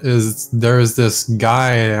from it is there's this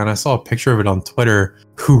guy, and I saw a picture of it on Twitter,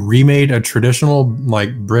 who remade a traditional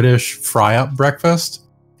like British fry-up breakfast,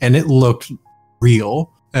 and it looked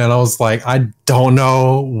real. And I was like, I don't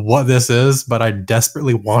know what this is, but I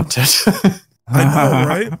desperately want it. I know,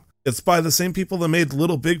 right? It's by the same people that made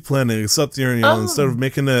Little Big Planet, except instead of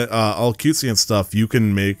making it all cutesy and stuff, you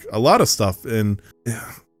can make a lot of stuff, and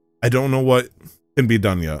I don't know what can be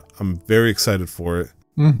done yet. I'm very excited for it.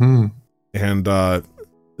 Mm-hmm. And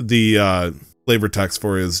the flavor text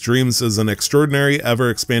for it is: Dreams is an extraordinary,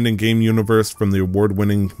 ever-expanding game universe from the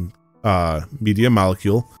award-winning Media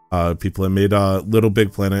Molecule, people that made Little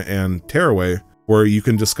Big Planet and Tearaway, where you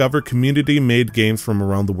can discover community-made games from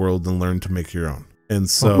around the world and learn to make your own. And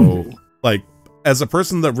so, like, as a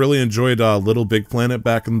person that really enjoyed Little Big Planet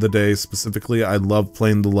back in the day, specifically, I love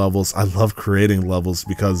playing the levels. I love creating levels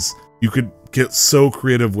because you could get so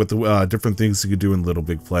creative with the different things you could do in Little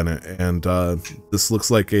Big Planet. And this looks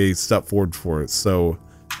like a step forward for it. So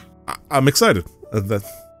I'm excited.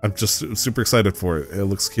 I'm just super excited for it. It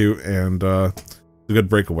looks cute and a good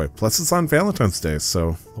breakaway. Plus, it's on Valentine's Day,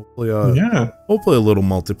 so hopefully a little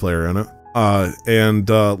multiplayer in it. And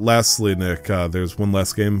lastly, Nick, there's one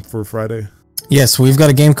last game for Friday. Yes, we've got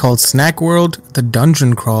a game called Snack World: The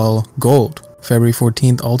Dungeon Crawl Gold, February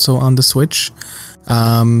 14th, also on the Switch.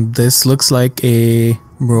 This looks like a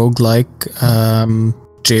roguelike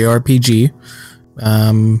JRPG.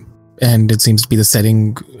 and it seems to be the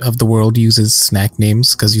setting of the world uses snack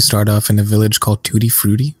names because you start off in a village called Tutti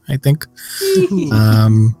Frutti, I think.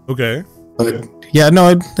 Okay. But yeah,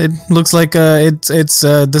 no, it looks like this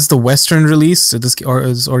is the Western release. So this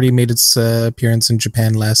has already made its appearance in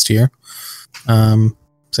Japan last year.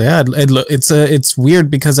 So yeah, it's weird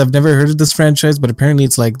because I've never heard of this franchise, but apparently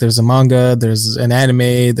it's like there's a manga, there's an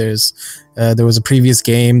anime, there was a previous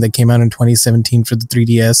game that came out in 2017 for the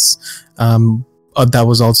 3DS. That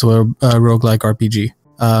was also a roguelike RPG.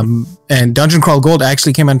 And Dungeon Crawl Gold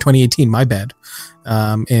actually came out in 2018. My bad.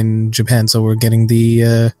 In Japan, so we're getting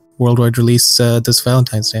the worldwide release this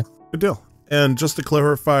Valentine's Day. Good deal. And just to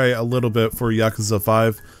clarify a little bit for Yakuza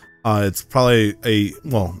 5. It's probably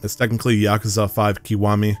it's technically Yakuza 5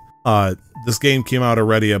 Kiwami. This game came out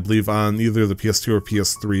already, I believe, on either the PS2 or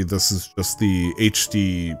PS3. This is just the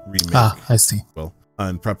HD remake. I see. Well,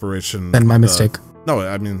 in preparation. Then my mistake. No,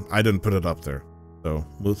 I mean, I didn't put it up there. So,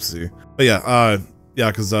 whoopsie. But yeah,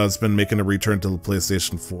 Yakuza has been making a return to the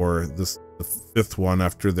PlayStation 4. This the 5th one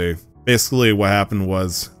after basically what happened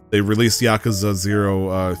was they released Yakuza 0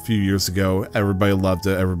 a few years ago. Everybody loved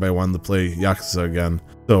it. Everybody wanted to play Yakuza again.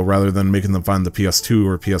 So rather than making them find the PS2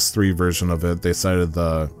 or PS3 version of it, they decided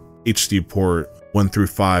the HD port 1 through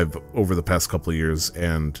 5 over the past couple of years,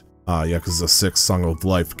 and Yakuza 6 Song of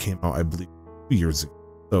Life came out, I believe, 2 years ago.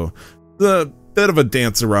 So the bit of a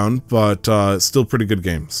dance around, but still pretty good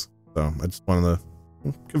games. So I just wanted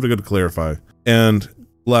to give it a good clarify. And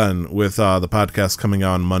Glenn, with the podcast coming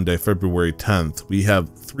out on Monday, February 10th, we have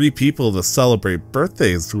 3 people to celebrate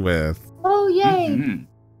birthdays with. Oh, yay!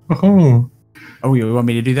 Oh. Oh, you want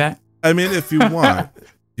me to do that? I mean, if you want. Do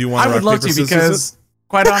you want I would love to, because it?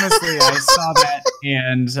 quite honestly, I saw that,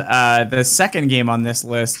 and the second game on this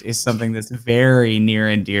list is something that's very near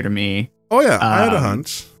and dear to me. Oh yeah, I had a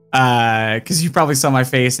hunch. Because you probably saw my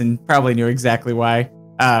face and probably knew exactly why.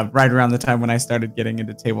 Right around the time when I started getting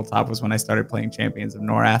into tabletop was when I started playing Champions of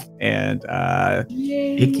Norath, and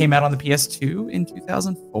it came out on the PS2 in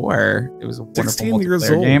 2004. It was a wonderful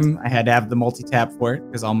multiplayer game. I had to have the multi-tap for it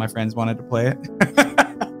because all my friends wanted to play it.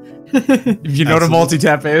 If you know what a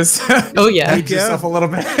multi-tap is. Oh yeah. Hype yourself a little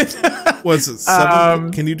bit. Was it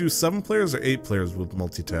 7? Can you do 7 players or 8 players with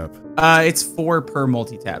multi-tap? It's 4 per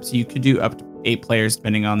multi-tap, so you could do up to 8 players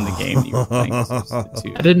depending on the game you were playing.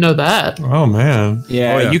 I didn't know that. Oh man.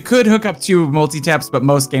 Yeah, you could hook up 2 multi-taps, but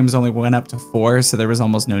most games only went up to 4, so there was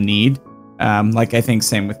almost no need. Like I think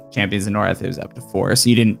same with Champions of Norath, it was up to 4, so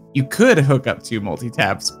you could hook up 2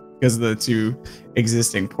 multi-taps because of the 2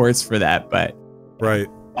 existing ports for that, but right.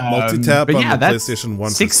 Multi-tap on the PlayStation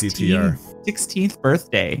 1 for CTR. 16th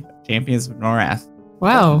birthday, Champions of Norath.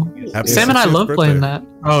 Wow. Sam and I love playing that.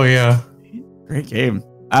 Oh yeah. Great game.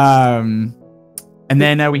 And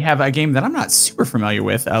then we have a game that I'm not super familiar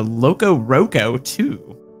with, Loco Roco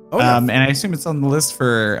 2. Oh, yeah. And I assume it's on the list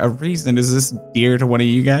for a reason. Is this dear to one of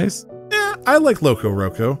you guys? Yeah, I like Loco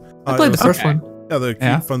Roco. I played the first one. Yeah, the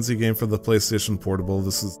cute, funsy game for the PlayStation Portable.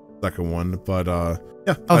 This is the second one, but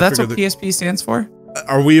yeah. Oh, that's what PSP stands for?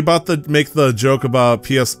 Are we about to make the joke about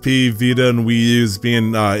PSP, Vita, and Wii U's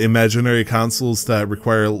being imaginary consoles that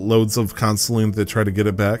require loads of consoling to try to get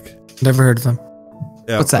it back? Never heard of them.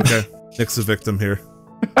 Yeah, what's that? Okay. Nick's a victim here.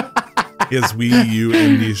 He has Wii U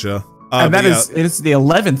amnesia. And it's the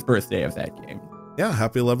 11th birthday of that game. Yeah,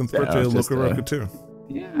 happy 11th birthday to Loco Roco 2.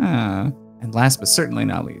 Yeah. And last but certainly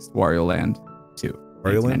not least, Wario Land 2.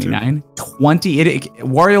 Wario Land 2?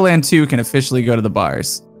 Wario Land 2 can officially go to the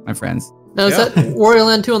bars, my friends. Now, is that Wario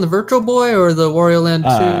Land 2 on the Virtual Boy or the Wario Land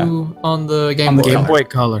 2 on the Game Boy? Game Boy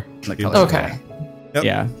Color. Okay. Yep.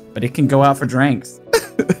 Yeah, but it can go out for drinks.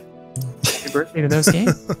 Happy birthday to those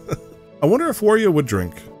games. I wonder if Wario would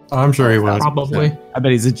drink. I'm sure he would. Probably. I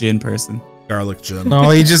bet he's a gin person. Garlic gin. No,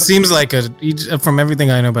 he just seems like from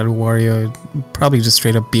everything I know about Wario, probably just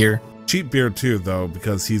straight up beer. Cheap beer too, though,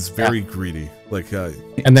 because he's very greedy. Like,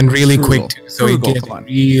 and then really quick too, so he gets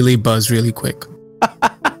really buzzed really quick.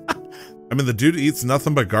 I mean, the dude eats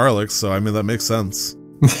nothing but garlic, so I mean that makes sense.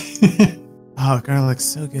 Oh, garlic's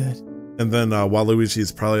so good. And then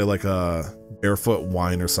Waluigi's probably like a barefoot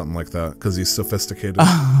wine or something like that because he's sophisticated.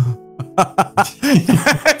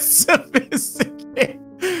 Sophisticated.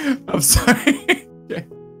 I'm sorry.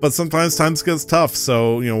 But sometimes times gets tough,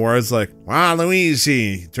 so Wario's like,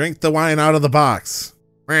 Waluigi, drink the wine out of the box.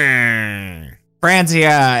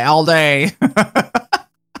 Francia, all day.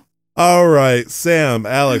 All right, Sam,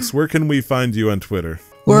 Alex, where can we find you on Twitter?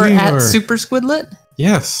 We're at Super Squidlet.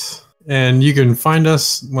 Yes, and you can find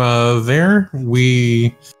us there.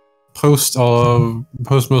 We post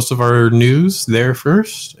most of our news there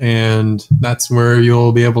first, and that's where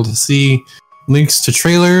you'll be able to see links to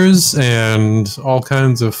trailers and all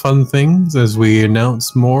kinds of fun things as we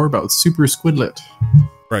announce more about Super Squidlet.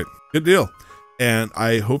 Right. Good deal. And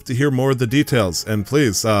I hope to hear more of the details. And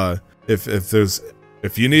please,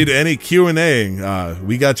 if you need any Q&A,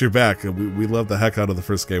 we got your back. We love the heck out of the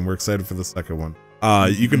first game. We're excited for the second one.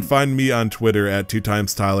 You can find me on Twitter at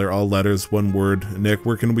 2timestyler, all letters, one word. Nick,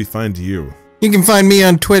 where can we find you? You can find me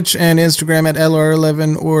on Twitch and Instagram at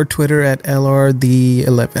LR11 or Twitter at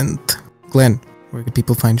LR11th. Glenn, where can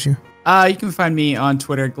people find you? You can find me on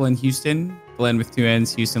Twitter, Glenn Houston. Glenn with 2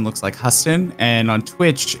 N's. Houston looks like Huston. And on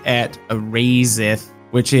Twitch at Razith,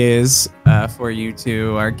 which is, for you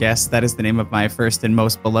two, our guests, that is the name of my first and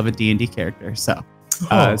most beloved D&D character. So,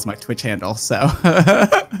 it's my Twitch handle. So,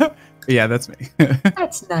 yeah, that's me.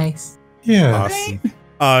 That's nice. Yeah. Awesome.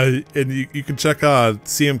 And you can check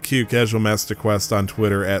CMQ Casual Master Quest on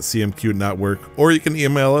Twitter at CMQ Network, or you can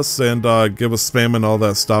email us and give us spam and all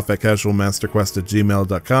that stuff at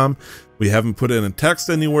casualmasterquest@gmail.com. We haven't put it in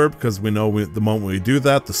text anywhere because we know the moment we do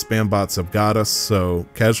that, the spam bots have got us. So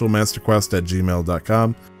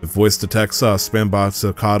casualmasterquest@gmail.com. If voice to text spam bots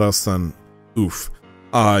have caught us, then oof.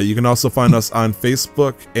 You can also find us on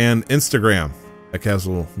Facebook and Instagram at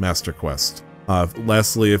Casual Master Quest.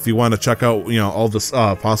 Lastly, if you want to check out, all the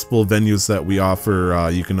possible venues that we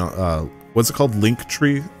offer, you can, what's it called?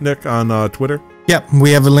 Linktree, Nick, on Twitter? Yep,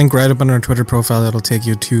 we have a link right up on our Twitter profile that'll take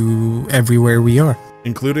you to everywhere we are.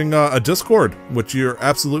 Including a Discord, which you're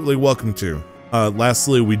absolutely welcome to.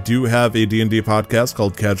 Lastly, we do have a D&D podcast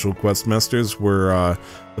called Casual Quest Masters, where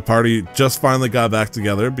the party just finally got back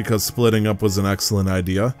together because splitting up was an excellent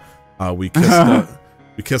idea. We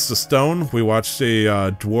kissed a stone, we watched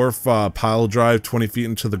a dwarf pile drive 20 feet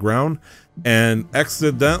into the ground, and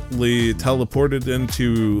accidentally teleported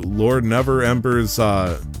into Lord Neverember's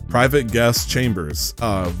private guest chambers,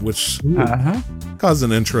 which caused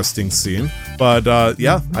an interesting scene. But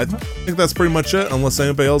yeah, I think that's pretty much it, unless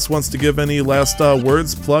anybody else wants to give any last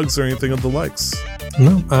words, plugs, or anything of the likes.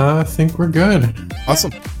 No, I think we're good.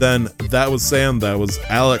 Awesome. Then that was Sam, that was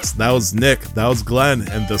Alex, that was Nick, that was Glenn,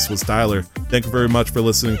 and this was Tyler. Thank you very much for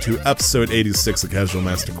listening to episode 86 of Casual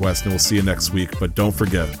Master Quest, and we'll see you next week. But don't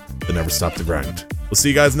forget to never stop the grind. We'll see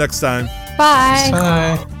you guys next time. Bye.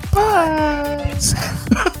 Bye. Bye.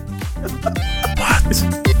 What?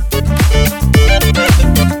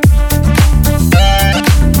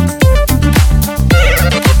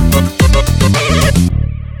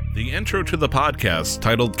 The intro to the podcast,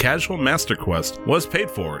 titled Casual Master Quest, was paid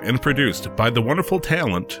for and produced by the wonderful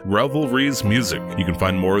talent Revelries Music. You can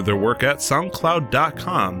find more of their work at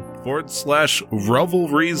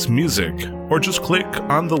soundcloud.com/Revelries Music, or just click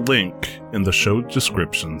on the link in the show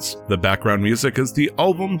descriptions. The background music is the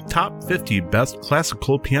album Top 50 Best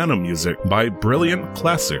Classical Piano Music by Brilliant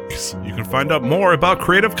Classics. You can find out more about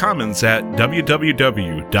Creative Commons at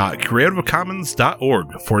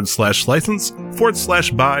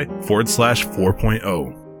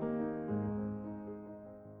www.creativecommons.org/license/by/4.0.